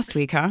from last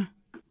week, huh?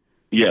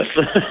 Yes.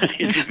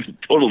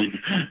 totally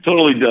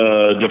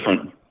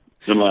different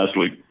than last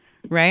week.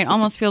 Right?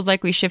 Almost feels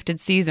like we shifted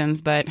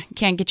seasons, but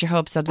can't get your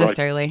hopes up this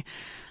early.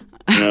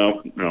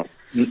 No.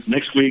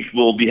 Next week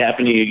will be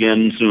happening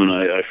again soon,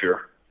 I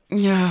fear.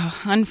 Yeah,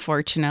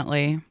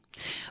 unfortunately.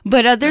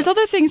 But there's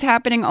other things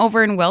happening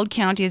over in Weld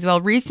County as well.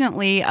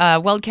 Recently,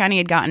 Weld County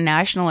had gotten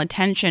national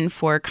attention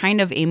for kind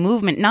of a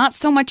movement, not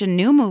so much a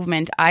new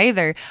movement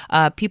either.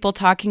 People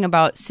talking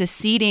about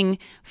seceding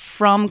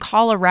from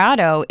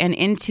Colorado and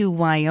into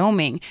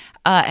Wyoming.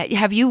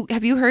 Have you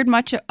heard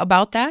much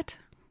about that?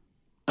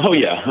 Oh,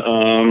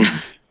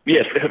 yeah.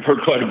 Yes, I've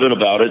heard quite a bit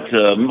about it,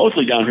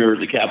 mostly down here at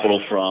the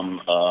Capitol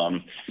from,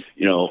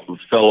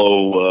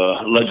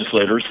 fellow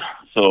legislators.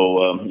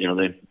 So,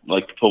 they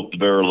like to poke the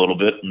bear a little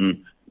bit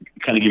and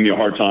kind of give me a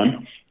hard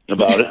time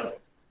about it.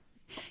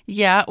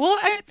 Yeah, well,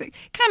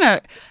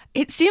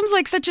 it seems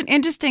like such an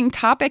interesting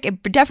topic.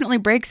 It definitely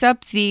breaks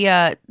up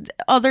the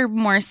other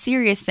more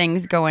serious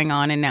things going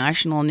on in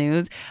national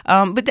news.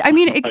 But, I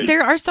mean,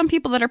 there are some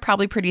people that are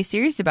probably pretty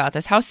serious about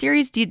this. How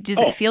serious does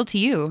it feel to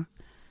you?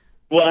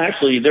 Well,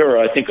 actually, there are,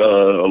 I think, a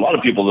lot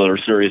of people that are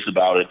serious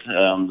about it.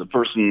 The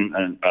person,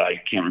 and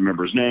I can't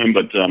remember his name,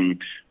 but the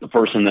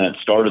person that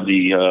started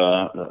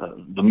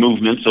the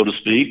movement, so to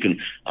speak,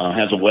 and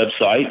has a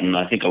website, and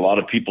I think a lot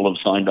of people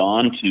have signed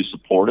on to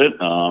support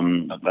it.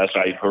 Last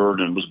I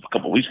heard, and it was a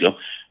couple of weeks ago,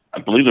 I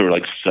believe there were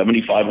like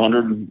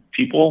 7,500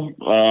 people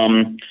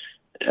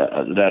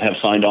that have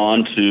signed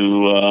on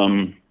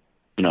to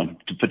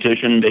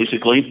petition,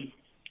 basically.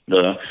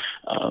 The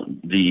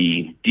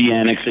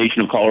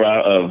de-annexation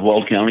of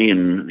Weld County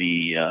and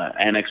the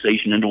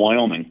annexation into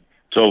Wyoming.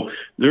 So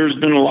there's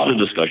been a lot of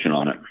discussion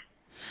on it.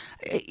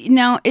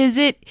 Now, is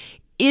it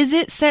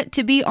set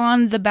to be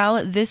on the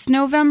ballot this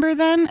November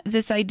then,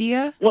 this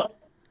idea? Well,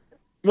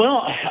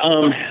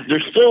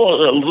 there's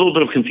still a little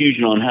bit of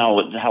confusion on how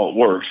it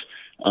works.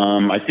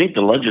 I think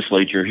the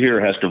legislature here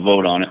has to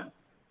vote on it.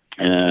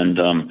 And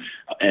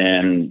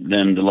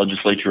then the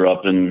legislature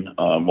up in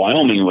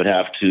Wyoming would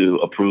have to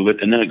approve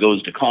it, and then it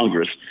goes to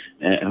Congress,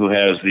 who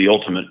has the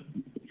ultimate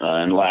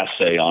and last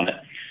say on it.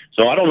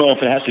 So I don't know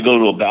if it has to go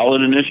to a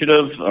ballot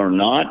initiative or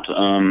not,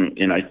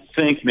 and I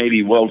think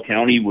maybe Weld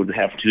County would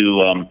have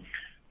to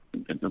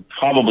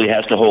probably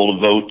has to hold a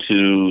vote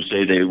to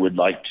say they would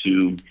like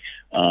to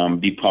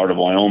be part of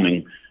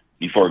Wyoming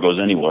before it goes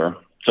anywhere.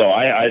 So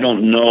I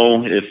don't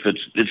know if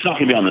it's not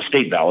going to be on the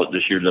state ballot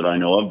this year that I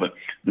know of, but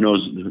who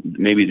knows,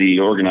 maybe the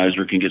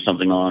organizer can get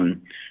something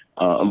on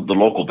the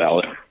local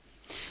ballot.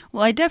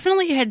 Well, I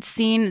definitely had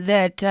seen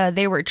that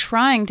they were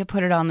trying to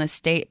put it on the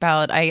state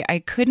ballot.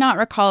 I could not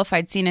recall if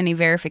I'd seen any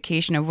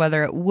verification of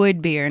whether it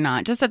would be or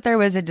not, just that there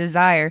was a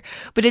desire.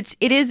 But it's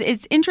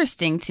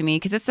interesting to me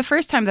because it's the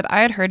first time that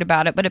I had heard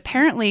about it. But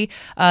apparently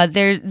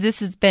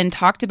this has been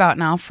talked about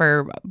now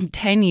for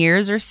 10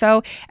 years or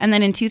so. And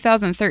then in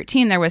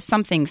 2013, there was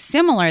something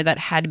similar that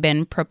had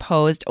been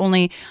proposed.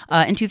 Only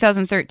in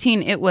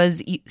 2013, it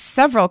was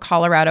several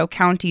Colorado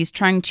counties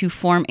trying to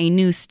form a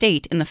new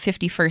state in the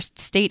 51st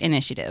State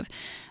Initiative.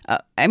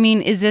 I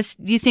mean, do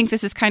you think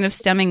this is kind of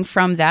stemming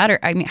from that? Or,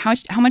 I mean,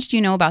 how much do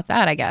you know about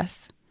that, I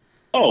guess?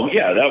 Oh,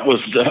 yeah, that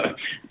was,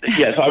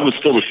 yes, I was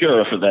still a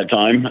sheriff at that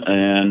time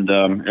and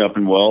up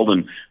in Weld.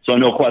 And so I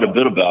know quite a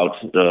bit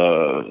about,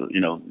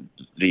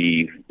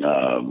 the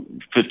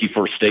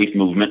 51st state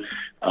movement.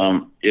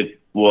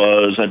 It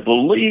was, I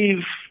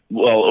believe,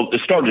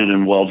 it started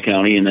in Weld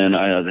County, and then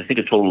I think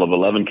a total of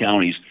 11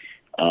 counties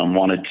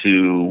wanted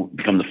to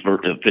become the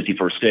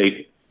 51st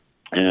state.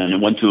 And it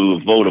went to a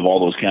vote of all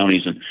those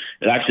counties, and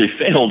it actually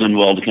failed in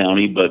Weld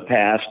County, but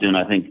passed in,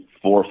 I think,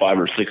 4 or 5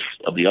 or 6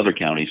 of the other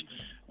counties.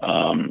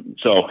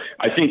 So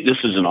I think this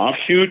is an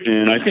offshoot,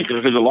 and I think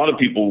because a lot of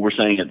people were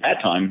saying at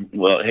that time,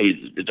 well, hey,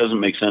 it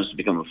doesn't make sense to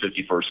become a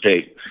 51st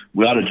state.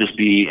 We ought to just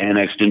be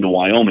annexed into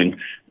Wyoming.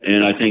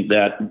 And I think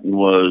that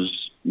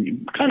was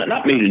kind of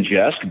not made in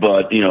jest,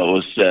 but, it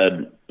was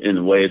said in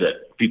a way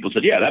that people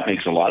said, yeah, that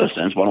makes a lot of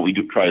sense. Why don't we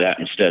try that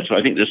instead? So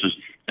I think this is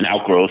an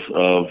outgrowth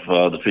of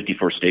the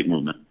 51st state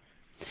movement.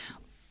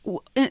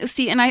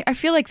 See, and I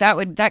feel like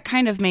that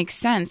kind of makes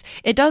sense.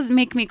 It does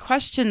make me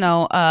question,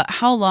 though,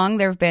 how long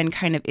there have been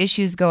kind of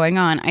issues going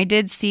on. I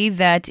did see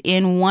that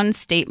in one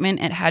statement,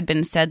 it had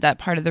been said that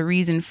part of the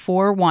reason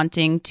for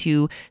wanting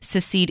to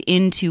secede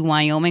into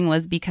Wyoming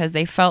was because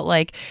they felt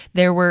like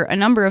there were a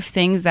number of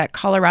things that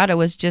Colorado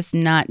was just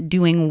not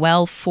doing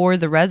well for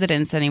the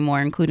residents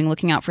anymore, including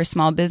looking out for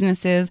small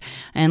businesses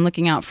and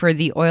looking out for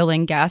the oil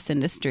and gas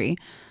industry.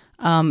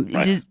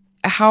 Right.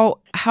 How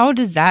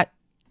is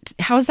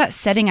that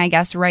setting, I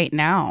guess, right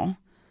now?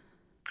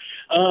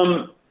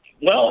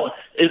 Those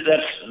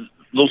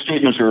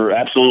statements are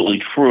absolutely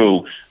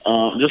true.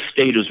 This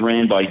state is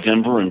ran by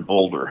Denver and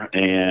Boulder,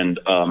 and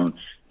the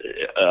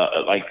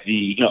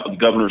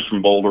governor's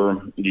from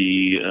Boulder,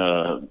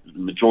 the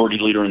majority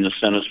leader in the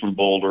Senate is from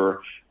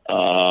Boulder,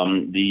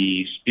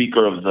 the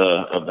Speaker of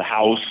the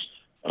House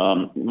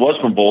was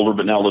from Boulder,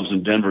 but now lives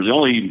in Denver. The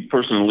only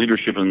person in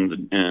leadership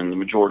in the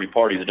majority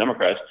party, the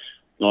Democrats,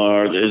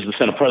 is the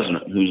Senate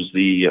president,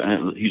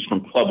 he's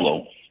from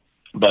Pueblo.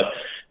 But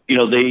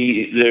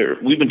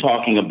we've been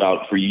talking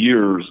about for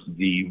years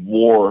the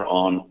war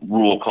on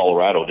rural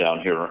Colorado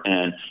down here,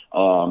 and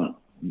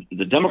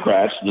the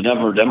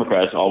Denver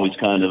Democrats always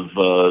kind of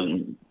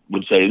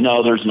would say,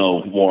 no, there's no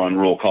war on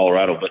rural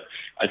Colorado. But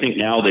I think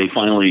now they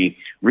finally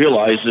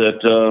realize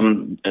that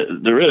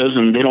there is,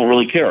 and they don't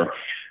really care.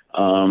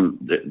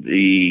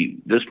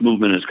 This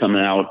movement is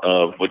coming out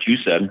of what you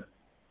said.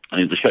 I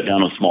mean, the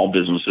shutdown of small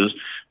businesses.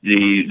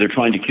 They're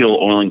trying to kill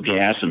oil and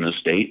gas in the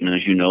state. And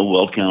as you know,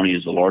 Weld County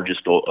is the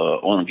largest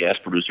oil and gas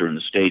producer in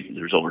the state.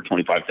 There's over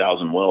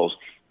 25,000 wells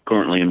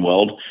currently in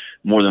Weld,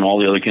 more than all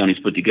the other counties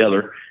put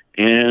together.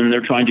 And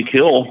they're trying to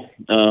kill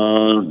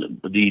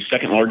the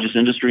second largest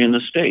industry in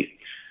the state.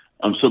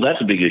 So that's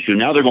a big issue.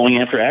 Now they're going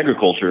after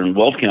agriculture. And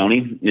Weld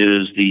County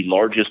is the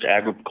largest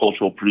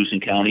agricultural producing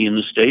county in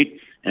the state.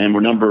 And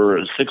we're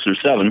number 6 or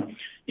 7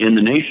 in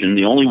the nation,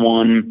 the only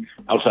one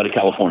outside of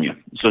California.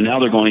 So now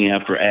they're going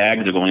after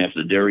ag, they're going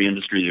after the dairy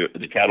industry,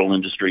 the cattle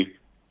industry.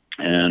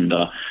 And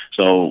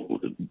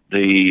so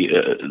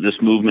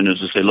this movement is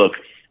to say, look,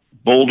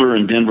 Boulder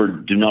and Denver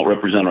do not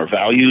represent our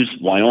values.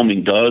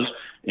 Wyoming does.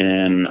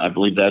 And I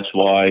believe that's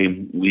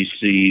why we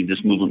see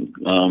this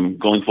movement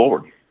going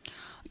forward.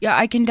 Yeah,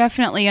 I can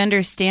definitely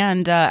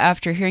understand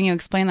after hearing you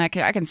explain that.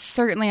 I can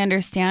certainly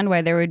understand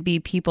why there would be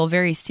people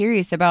very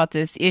serious about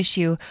this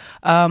issue.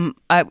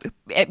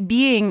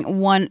 Being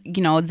one,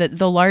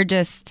 the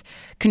largest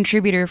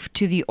contributor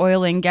to the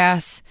oil and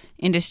gas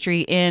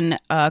industry in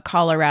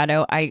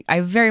Colorado,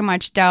 I very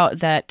much doubt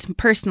that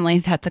personally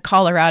that the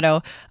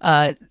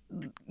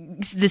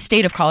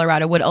state of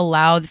Colorado would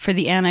allow for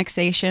the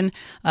annexation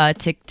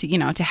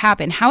to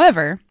happen.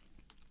 However,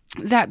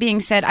 that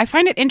being said, I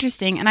find it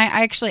interesting, and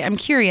I'm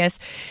curious,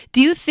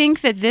 do you think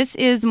that this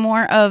is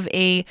more of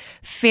a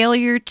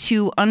failure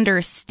to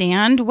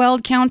understand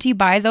Weld County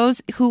by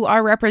those who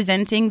are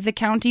representing the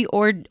county,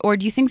 or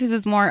do you think this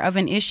is more of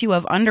an issue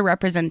of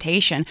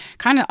underrepresentation?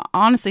 Kind of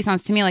honestly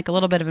sounds to me like a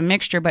little bit of a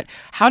mixture, but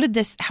how did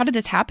this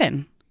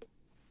happen?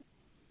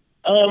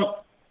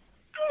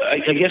 I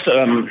guess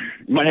you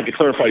might have to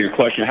clarify your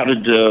question. How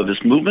did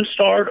this movement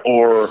start,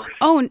 or?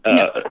 Oh,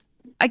 no.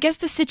 I guess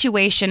the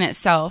situation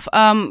itself,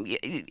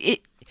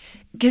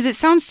 because it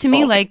sounds to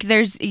me like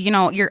there's,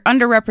 you're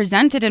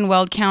underrepresented in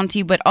Weld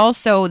County, but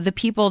also the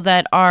people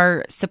that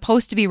are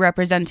supposed to be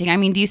representing. I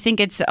mean, do you think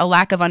it's a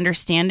lack of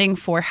understanding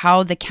for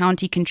how the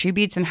county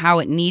contributes and how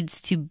it needs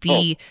to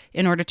be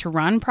in order to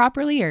run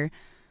properly, or?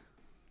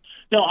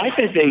 No, I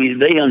think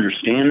they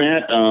understand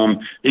that.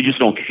 They just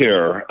don't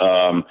care.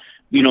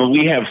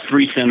 We have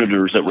 3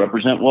 senators that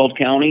represent Weld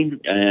County,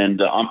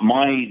 and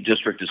my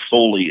district is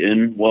solely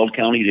in Weld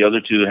County. The other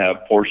 2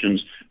 have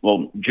portions.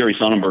 Well, Jerry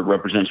Sonnenberg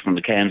represents from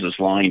the Kansas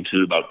line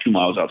to about 2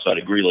 miles outside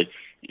of Greeley,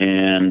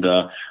 and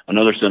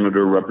another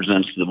senator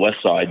represents the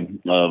west side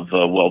of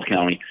Weld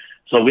County.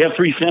 So we have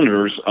 3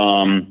 senators.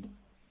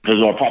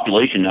 Because our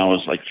population now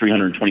is like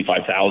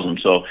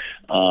 325,000. So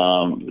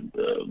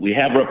we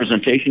have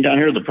representation down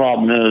here. The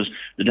problem is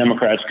the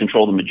Democrats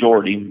control the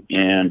majority,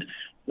 and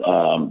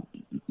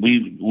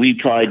we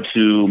tried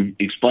to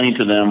explain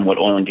to them what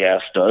oil and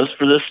gas does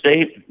for this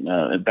state.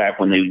 Back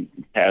when they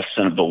passed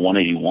Senate Bill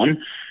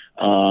 181,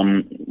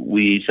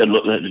 we said,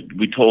 look,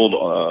 we told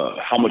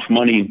how much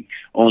money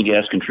oil and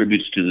gas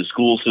contributes to the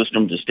school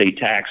system, to state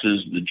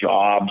taxes, the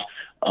jobs,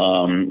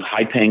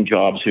 high-paying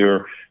jobs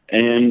here.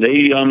 And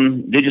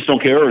they just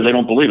don't care, or they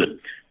don't believe it,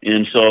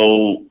 and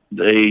so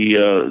they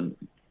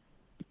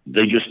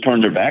just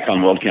turned their back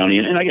on Weld County.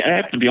 And I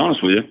have to be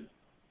honest with you,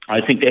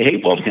 I think they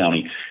hate Weld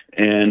County,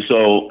 and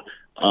so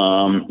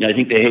I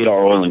think they hate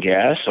our oil and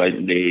gas.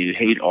 They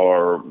hate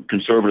our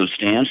conservative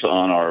stance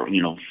on our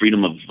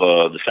freedom of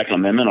the Second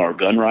Amendment, our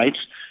gun rights.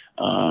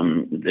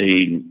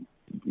 They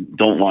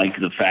don't like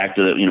the fact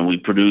that we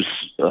produce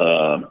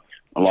a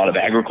lot of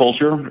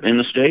agriculture in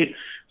the state,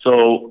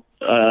 so.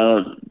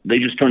 They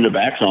just turned their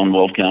backs on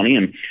Weld County,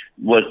 and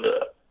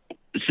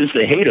since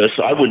they hate us,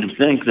 I would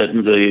think that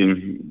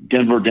the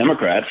Denver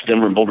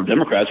and Boulder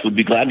Democrats would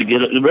be glad to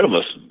get rid of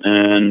us.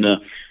 And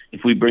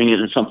if we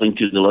bring something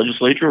to the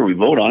legislature or we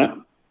vote on it,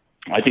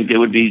 I think they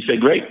would say,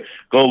 great,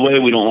 go away.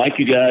 We don't like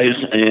you guys.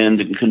 And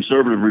the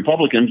conservative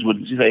Republicans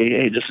would say,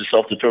 hey, this is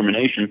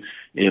self-determination.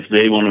 If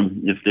they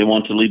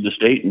want to leave the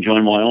state and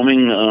join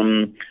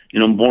Wyoming,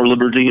 more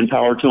liberty and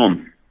power to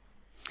them.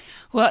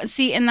 Well,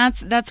 see, and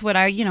that's what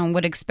I,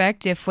 would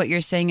expect if what you're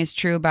saying is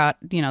true about,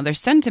 their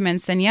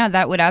sentiments, then yeah,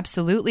 that would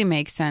absolutely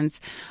make sense.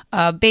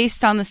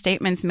 Based on the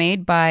statements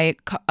made by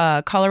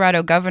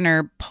Colorado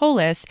Governor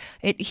Polis,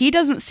 he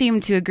doesn't seem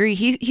to agree.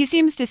 He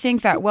seems to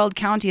think that Weld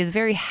County is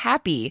very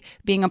happy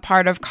being a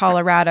part of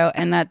Colorado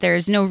and that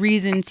there's no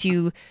reason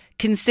to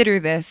consider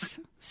this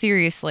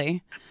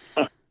seriously.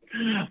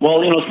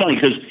 Well, it's funny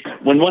because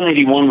when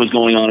 181 was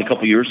going on a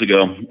couple years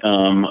ago,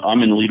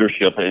 I'm in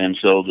leadership, and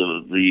so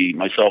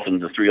myself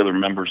and the 3 other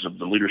members of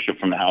the leadership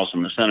from the House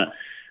and the Senate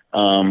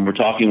were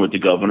talking with the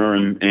governor,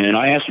 and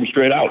I asked him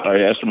straight out.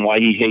 I asked him why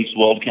he hates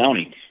Weld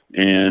County,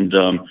 and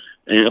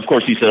of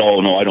course he said,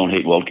 "Oh no, I don't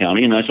hate Weld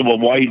County." And I said, "Well,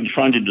 why are you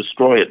trying to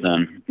destroy it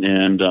then?"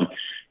 And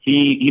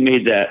he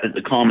made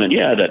the comment,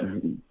 yeah, that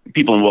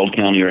people in Weld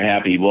County are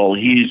happy. Well,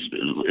 he's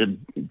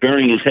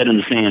burying his head in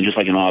the sand just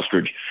like an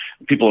ostrich.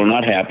 People are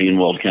not happy in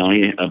Weld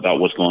County about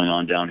what's going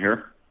on down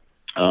here.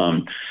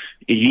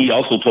 He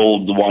also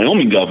told the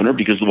Wyoming governor,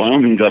 because the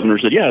Wyoming governor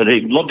said, yeah,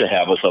 they'd love to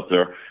have us up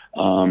there.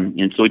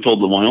 And so he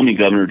told the Wyoming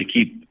governor to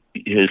keep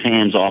his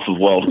hands off of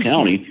Weld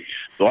County.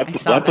 So I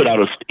put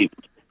out a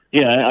statement.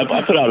 Yeah,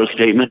 I put out a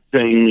statement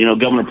saying,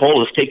 Governor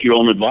Polis, take your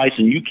own advice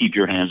and you keep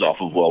your hands off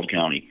of Weld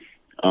County.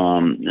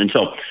 And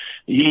so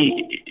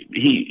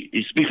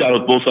he speaks out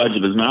of both sides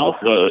of his mouth.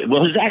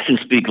 Well, his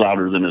actions speak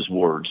louder than his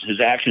words. His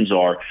actions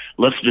are,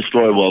 let's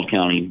destroy Weld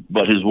County,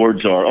 but his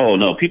words are, oh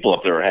no, people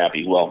up there are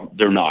happy. Well,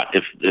 they're not.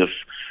 If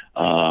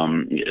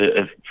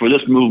for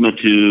this movement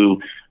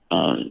to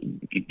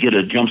get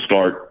a jump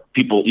start,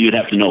 you'd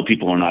have to know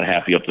people are not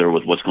happy up there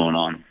with what's going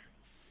on.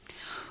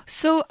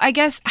 So I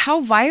guess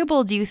how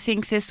viable do you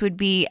think this would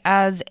be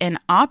as an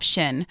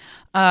option?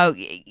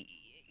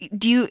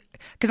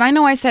 Because I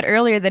know I said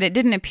earlier that it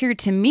didn't appear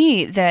to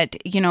me that,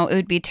 it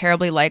would be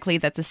terribly likely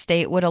that the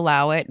state would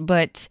allow it,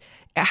 but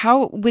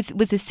how, with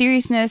the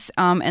seriousness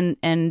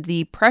and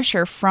the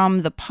pressure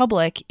from the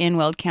public in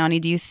Weld County,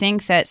 do you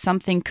think that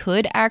something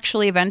could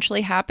actually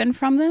eventually happen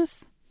from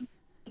this?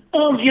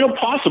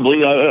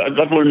 Possibly.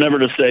 I've learned never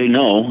to say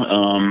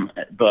no,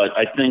 but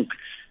I think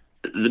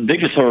the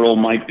biggest hurdle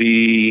might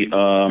be,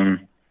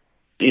 in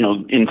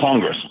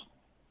Congress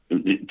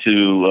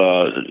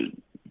to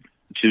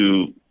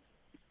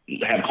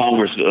have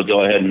Congress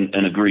go ahead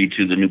and agree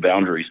to the new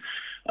boundaries.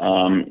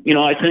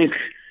 I think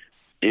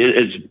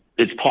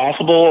it's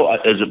possible.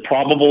 Is it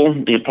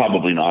probable?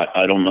 Probably not.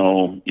 I don't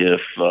know if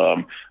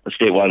a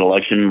statewide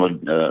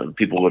election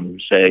people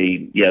would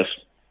say yes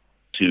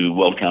to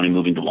Weld County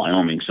moving to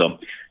Wyoming. So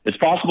it's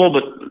possible,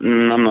 but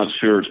I'm not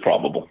sure it's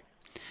probable.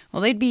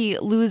 Well, they'd be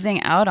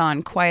losing out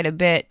on quite a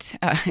bit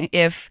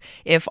if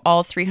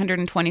all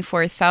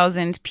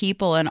 324,000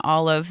 people and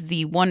all of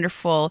the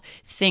wonderful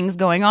things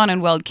going on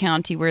in Weld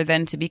County were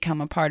then to become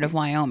a part of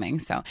Wyoming.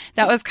 So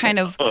that was kind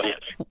of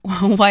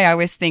why I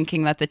was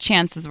thinking that the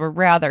chances were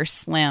rather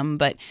slim.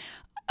 But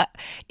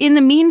in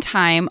the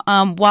meantime,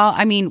 while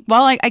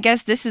I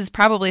guess this is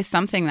probably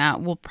something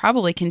that we'll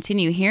probably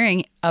continue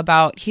hearing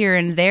about here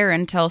and there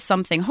until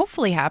something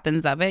hopefully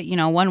happens of it,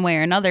 one way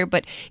or another.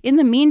 But in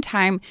the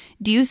meantime,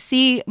 do you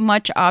see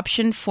much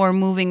option for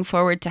moving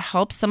forward to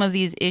help some of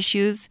these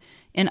issues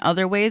in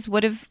other ways?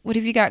 What have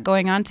you got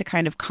going on to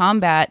kind of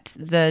combat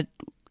the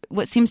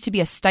what seems to be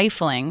a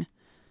stifling.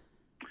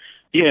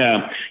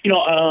 Yeah,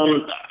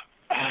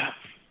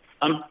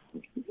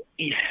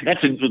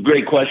 that's a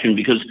great question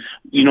because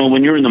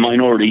when you're in the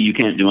minority, you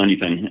can't do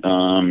anything.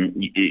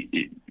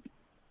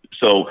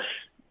 So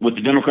with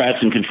the Democrats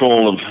in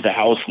control of the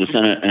House, the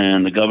Senate,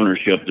 and the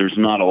governorship, there's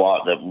not a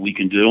lot that we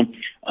can do.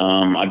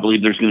 I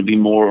believe there's going to be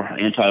more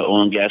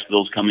anti-oil and gas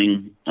bills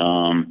coming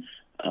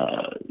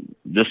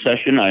this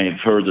session. I've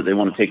heard that they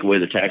want to take away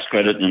the tax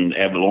credit and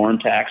ad valorem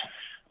tax.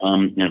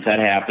 And if that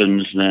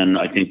happens, then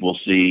I think we'll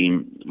see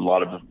a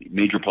lot of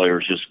major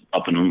players just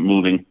up and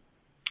moving.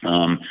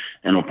 And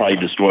it'll probably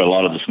destroy a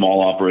lot of the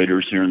small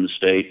operators here in the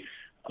state.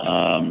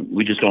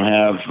 We just don't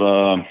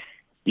have,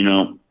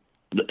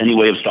 any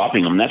way of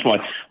stopping them. That's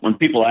why when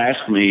people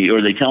ask me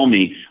or they tell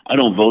me I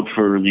don't vote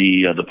for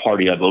the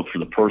party, I vote for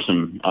the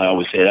person, I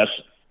always say that's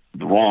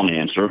the wrong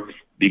answer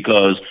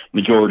because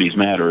majorities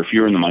matter. If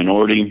you're in the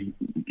minority,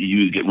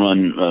 you get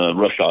run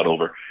roughshod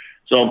over.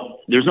 So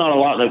there's not a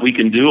lot that we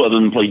can do other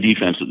than play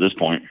defense at this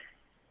point.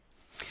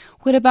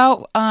 What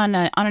about on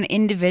an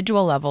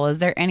individual level? Is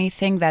there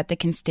anything that the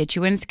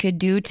constituents could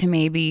do to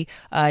maybe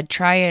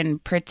try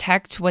and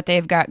protect what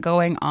they've got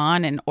going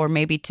on, or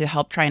maybe to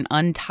help try and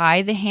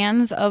untie the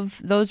hands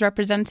of those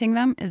representing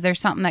them? Is there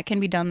something that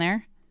can be done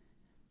there?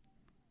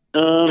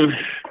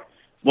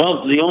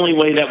 Well, the only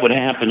way that would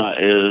happen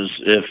is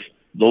if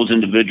those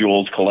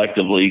individuals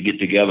collectively get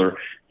together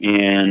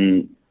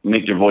and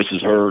make their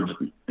voices heard,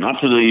 not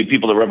to the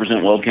people that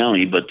represent Weld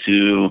County, but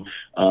to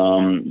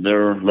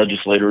their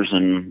legislators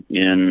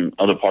in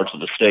other parts of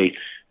the state,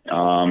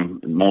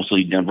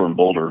 mostly Denver and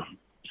Boulder.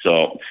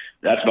 So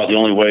that's about the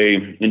only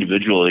way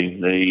individually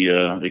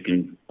they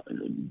can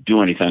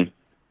do anything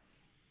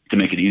to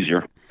make it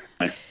easier.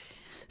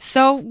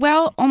 So,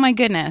 well, oh my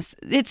goodness,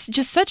 it's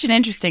just such an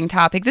interesting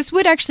topic. This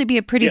would actually be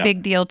a pretty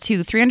big deal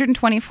too.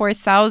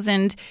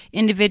 324,000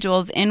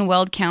 individuals in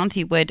Weld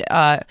County would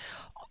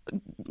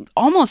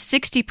almost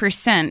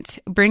 60%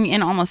 bring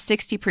in almost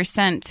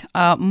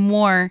 60%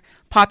 more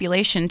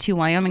population to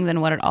Wyoming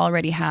than what it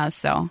already has.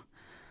 So,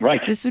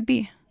 right, this would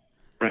be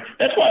right.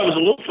 That's why I was a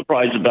little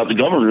surprised about the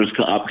governor's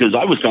because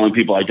I was telling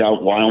people I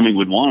doubt Wyoming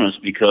would want us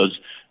because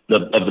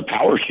of the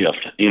power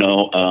shift.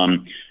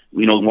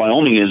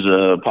 Wyoming is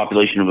a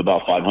population of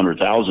about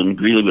 500,000.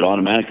 Greeley would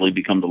automatically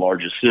become the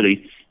largest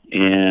city.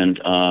 And,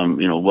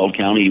 Weld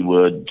County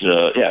would,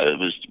 it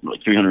was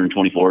like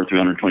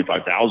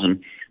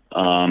 325,000,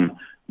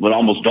 would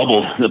almost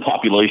double the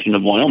population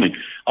of Wyoming.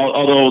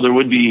 Although there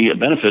would be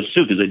benefits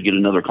too, because they'd get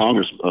another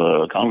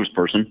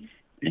congressperson.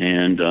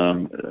 And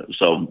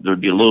so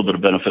there'd be a little bit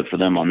of benefit for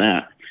them on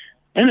that.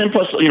 And then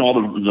plus, all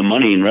the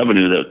money and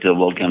revenue that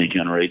Weld County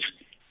generates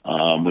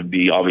would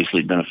be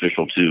obviously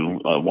beneficial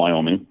to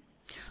Wyoming.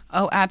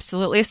 Oh,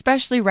 absolutely.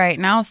 Especially right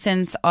now,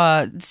 since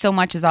so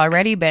much has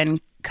already been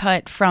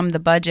cut from the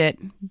budget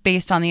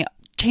based on the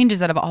changes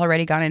that have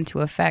already gone into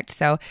effect.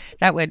 So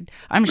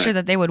I'm sure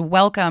that they would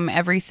welcome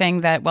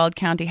everything that Weld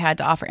County had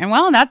to offer. And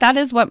well, that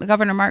is what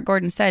Governor Mark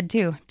Gordon said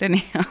too, didn't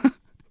he?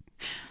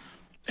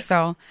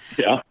 So.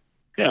 Yeah.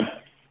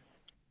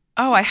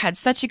 Oh, I had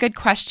such a good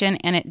question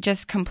and it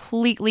just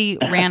completely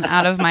ran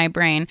out of my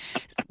brain.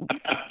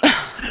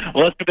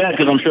 Well, that's too bad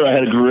because I'm sure I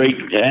had a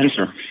great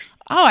answer.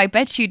 Oh, I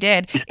bet you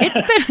did.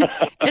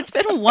 It's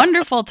been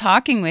wonderful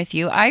talking with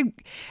you.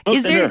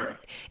 Is there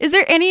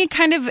any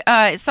kind of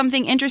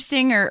something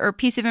interesting or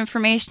piece of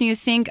information you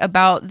think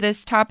about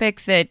this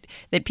topic that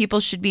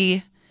people should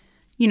be,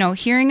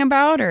 hearing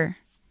about or?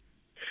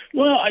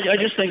 Well, I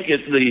just think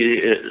it's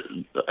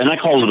and I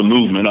call it a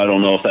movement. I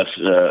don't know if that's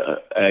an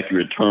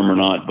accurate term or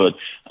not, but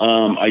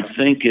I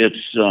think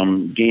it's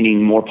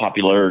gaining more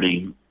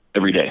popularity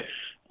every day.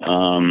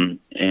 And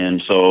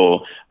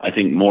so I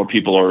think more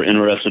people are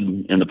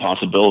interested in the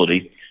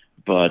possibility,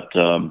 but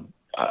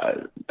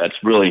that's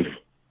really,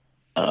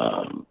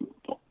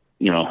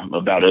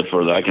 about it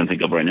for that I can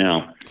think of right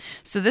now.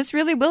 So this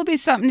really will be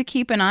something to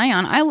keep an eye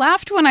on. I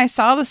laughed when I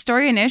saw the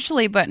story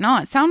initially, but no,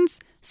 it sounds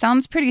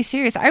pretty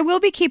serious. I will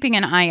be keeping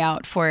an eye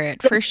out for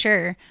it for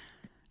sure.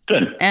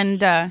 Good.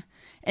 And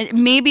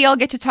maybe I'll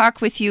get to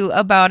talk with you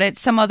about it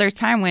some other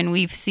time when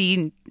we've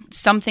seen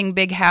something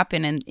big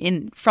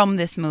happen from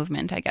this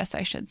movement, I guess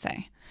I should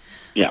say.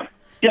 Yeah.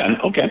 Yeah.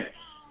 Okay.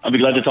 I'll be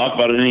glad to talk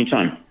about it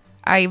anytime.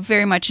 I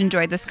very much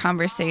enjoyed this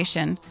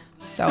conversation.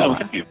 So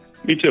thank you.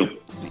 Me too.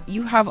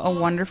 You have a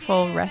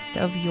wonderful rest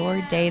of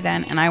your day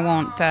then, and I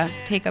won't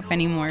take up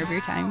any more of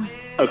your time.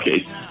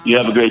 Okay. You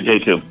have a great day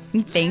too.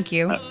 Thank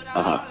you.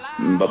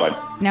 Bye-bye.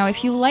 Now,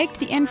 if you liked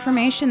the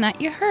information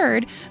that you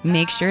heard,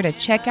 make sure to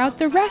check out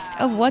the rest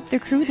of what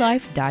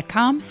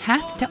thecrudelife.com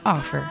has to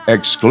offer.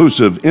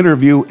 Exclusive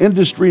interview,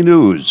 industry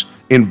news,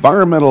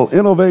 environmental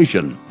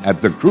innovation at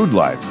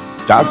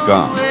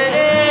thecrudelife.com.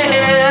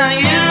 Well,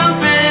 you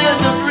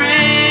built a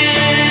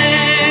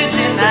bridge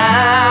and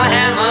I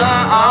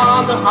hammer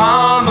on the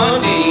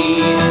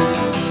harmony.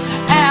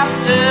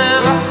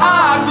 After a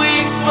hard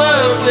week's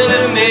work, we'll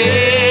have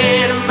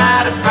made a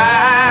mighty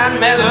fine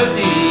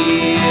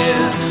melody.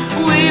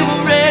 We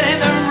were ready,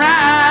 the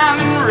rhyme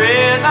and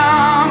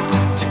rhythm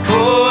to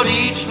chord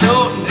each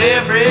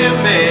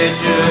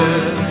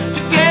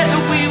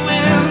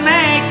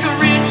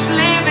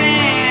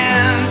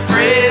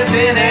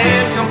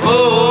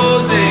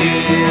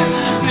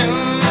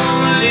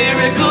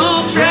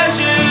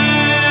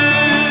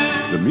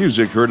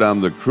music heard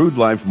on the Crude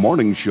Life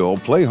Morning Show,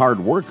 Play Hard,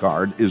 Work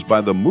Hard, is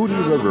by the Moody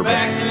River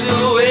Back Band. to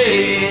the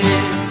way.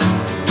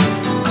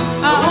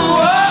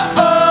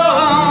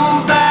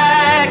 Oh,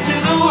 back to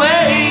the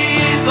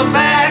ways. So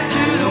back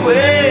to the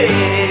way.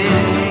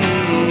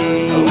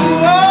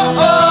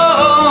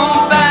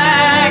 Oh,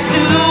 back to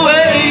the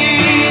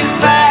ways.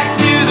 Back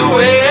to the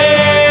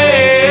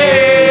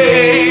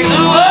ways.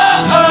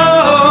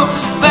 Oh,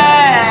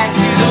 back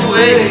to the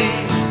way.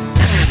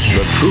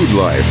 The Crude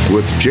Life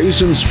with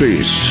Jason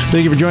Spees.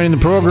 Thank you for joining the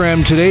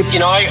program today. You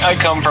know, I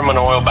come from an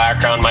oil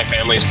background. My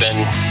family's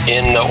been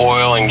in the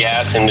oil and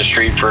gas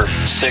industry for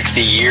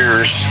 60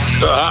 years.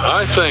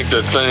 I think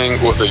the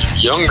thing with the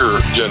younger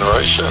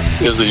generation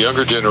is the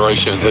younger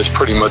generation has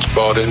pretty much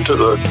bought into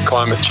the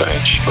climate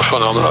change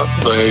phenomena.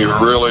 They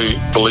really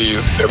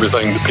believe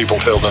everything that people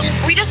tell them.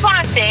 We just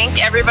want to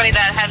thank everybody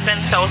that has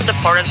been so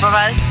supportive of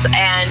us,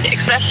 and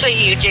especially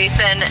you,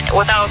 Jason.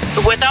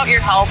 Without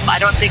your help, I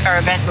don't think our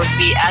event would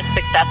be as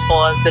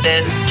successful as it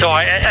is. So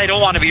I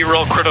don't want to be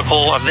real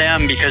critical of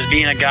them, because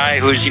being a guy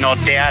who's,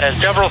 dad has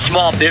several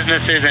small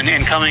businesses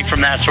and coming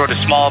from that sort of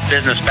small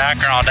business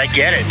background, I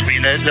get it. I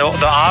mean,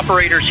 the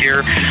operators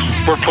here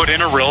were put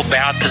in a real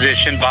bad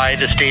position by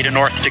the state of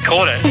North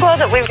Dakota. I'm glad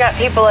that we've got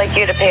people like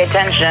you to pay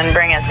attention and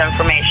bring us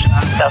information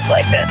on stuff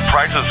like this.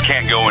 Prices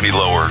can't go any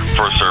lower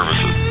for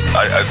services.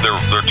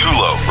 They're too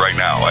low right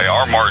now.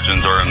 Our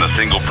margins are in the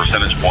single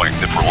percentage point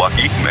if we're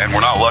lucky, and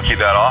we're not lucky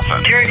that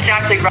often. You're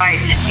exactly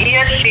right.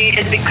 ESG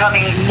is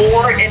becoming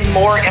more and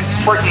more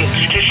important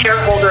to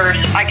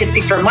shareholders. I can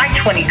speak for my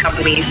 20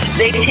 companies.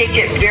 They take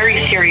it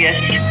very serious.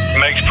 It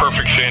makes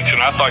perfect sense,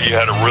 and I thought you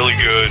had a really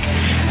good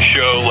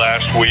show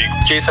last week.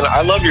 Jason, I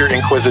love your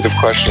inquisitive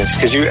questions,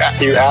 because you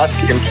ask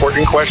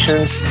important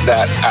questions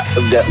that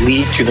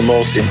lead to the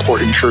most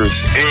important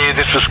truths. Hey,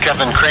 this is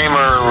Kevin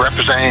Kramer,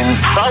 representing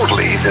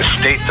proudly the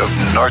state of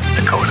North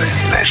Dakota in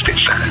the United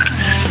States Senate.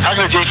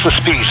 Talking to Jason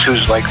Spees,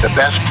 who's like the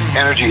best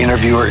energy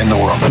interviewer in the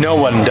world. No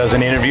one does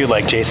an interview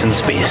like Jason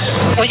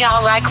Spees. We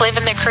all like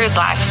living the crude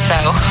life, so.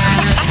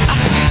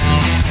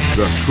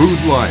 The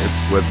Crude Life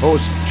with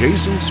host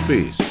Jason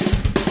Spees.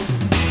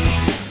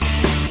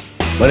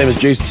 My name is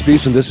Jason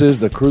Spees, and this is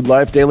the Crude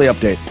Life Daily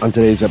Update. On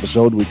today's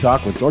episode, we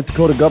talk with North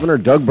Dakota Governor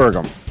Doug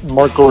Burgum.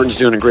 Mark Gordon's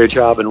doing a great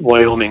job in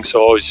Wyoming,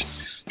 so always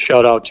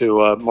shout out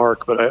to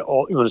Mark. But I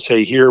want to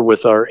say here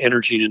with our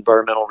Energy and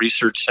Environmental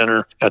Research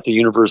Center at the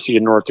University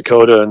of North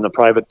Dakota and the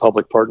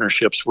private-public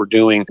partnerships we're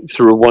doing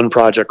through one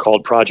project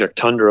called Project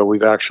Tundra,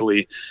 we've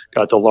actually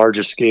got the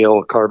largest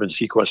scale carbon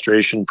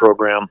sequestration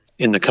program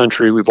in the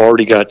country. We've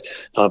already got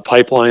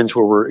pipelines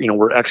where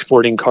we're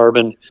exporting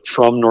carbon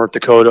from North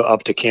Dakota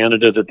up to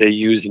Canada that they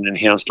use in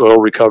enhanced oil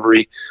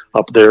recovery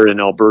up there in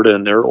Alberta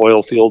and their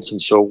oil fields.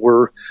 And so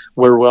we're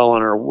well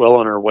on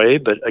our way.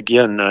 But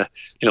again,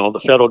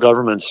 the federal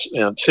government's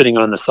sitting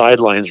on the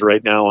sidelines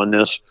right now on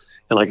this.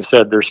 And like I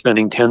said, they're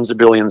spending tens of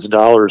billions of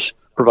dollars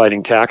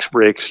providing tax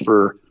breaks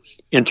for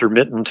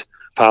intermittent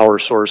power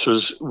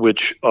sources,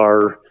 which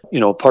are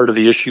part of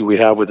the issue we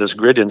have with this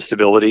grid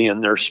instability,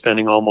 and they're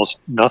spending almost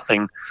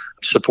nothing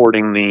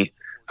supporting the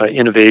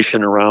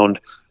innovation around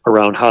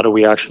how do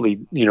we actually,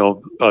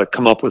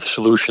 come up with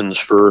solutions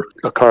for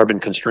a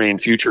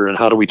carbon-constrained future, and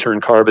how do we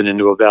turn carbon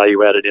into a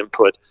value-added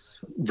input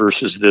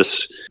versus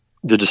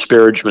the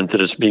disparagement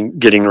that it's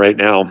getting right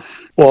now.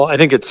 Well, I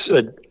think it's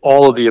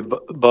all of the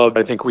above.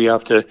 I think we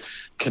have to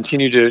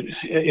continue to,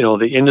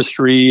 the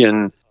industry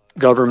and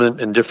government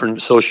and different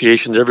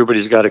associations,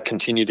 everybody's got to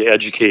continue to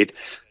educate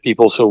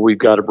people so we've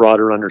got a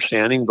broader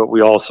understanding. But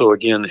we also,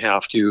 again,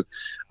 have to,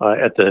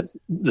 at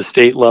the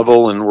state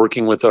level and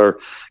working with our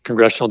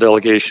congressional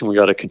delegation, we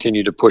got to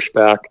continue to push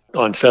back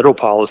on federal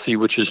policy,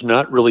 which is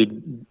not really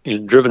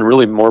driven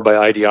really more by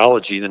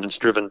ideology than it's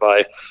driven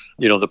by,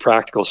 the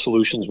practical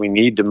solutions we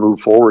need to move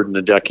forward in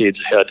the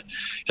decades ahead.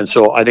 And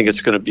so I think it's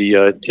going to be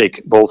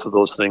take both of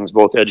those things,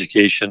 both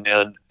education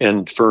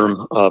and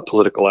firm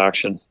political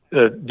action.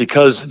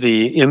 Because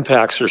the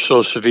impacts are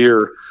so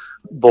severe,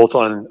 both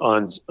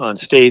on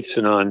states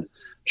and on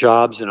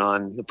jobs and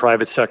on the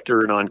private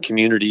sector and on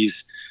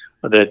communities,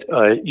 that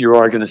you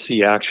are going to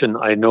see action.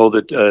 I know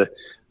that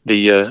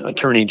the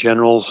attorney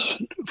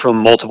generals from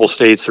multiple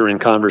states are in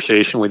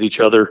conversation with each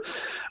other,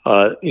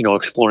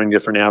 exploring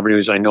different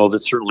avenues. I know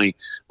that certainly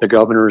the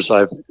governors,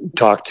 I've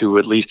talked to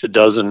at least a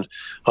dozen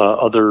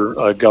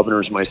other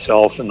governors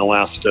myself in the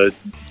last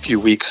few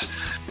weeks.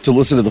 To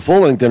listen to the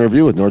full-length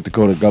interview with North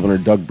Dakota Governor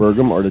Doug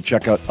Burgum or to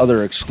check out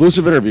other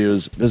exclusive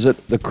interviews, visit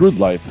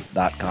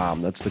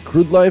thecrudelife.com. That's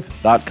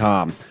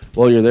thecrudelife.com.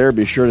 While you're there,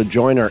 be sure to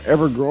join our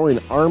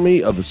ever-growing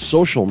army of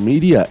social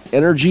media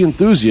energy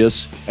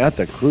enthusiasts at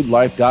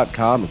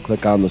thecrudelife.com and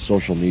click on the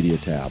social media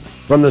tab.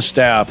 From the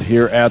staff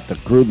here at the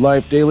Crude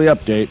Life Daily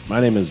Update, my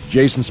name is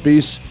Jason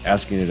Spees,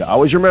 asking you to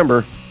always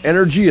remember,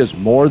 energy is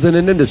more than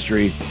an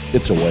industry,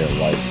 it's a way of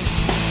life.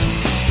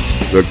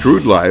 The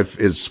Crude Life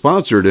is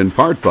sponsored in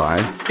part by...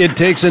 It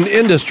takes an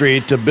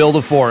industry to build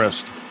a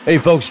forest. Hey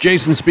folks,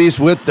 Jason Spees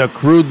with The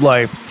Crude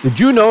Life.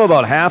 Did you know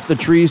about half the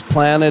trees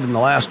planted in the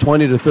last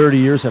 20 to 30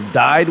 years have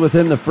died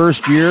within the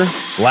first year?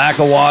 Lack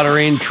of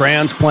watering,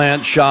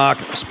 transplant shock,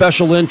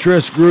 special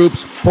interest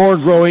groups, poor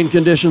growing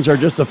conditions are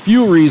just a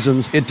few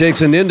reasons it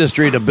takes an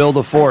industry to build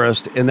a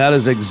forest, and that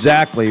is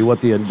exactly what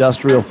the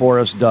industrial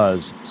forest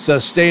does.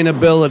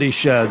 Sustainability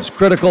sheds,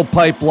 critical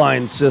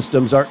pipeline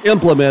systems are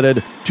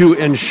implemented to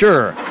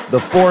ensure the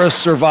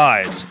forest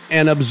survives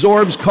and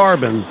absorbs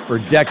carbon for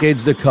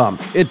decades to come.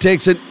 It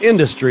takes an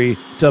industry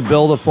to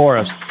build a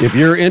forest. If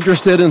you're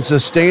interested in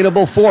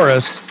sustainable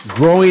forests,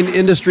 growing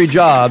industry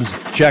jobs,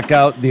 check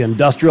out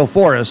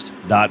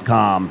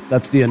theindustrialforest.com.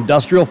 That's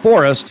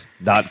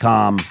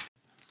theindustrialforest.com.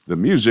 The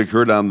music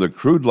heard on the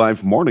Crude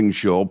Life Morning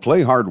Show,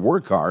 Play Hard,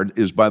 Work Hard,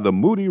 is by the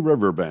Moody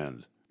River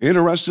Band.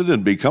 Interested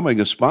in becoming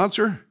a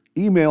sponsor?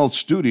 Email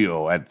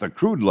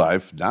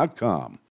studio@thecrudelife.com.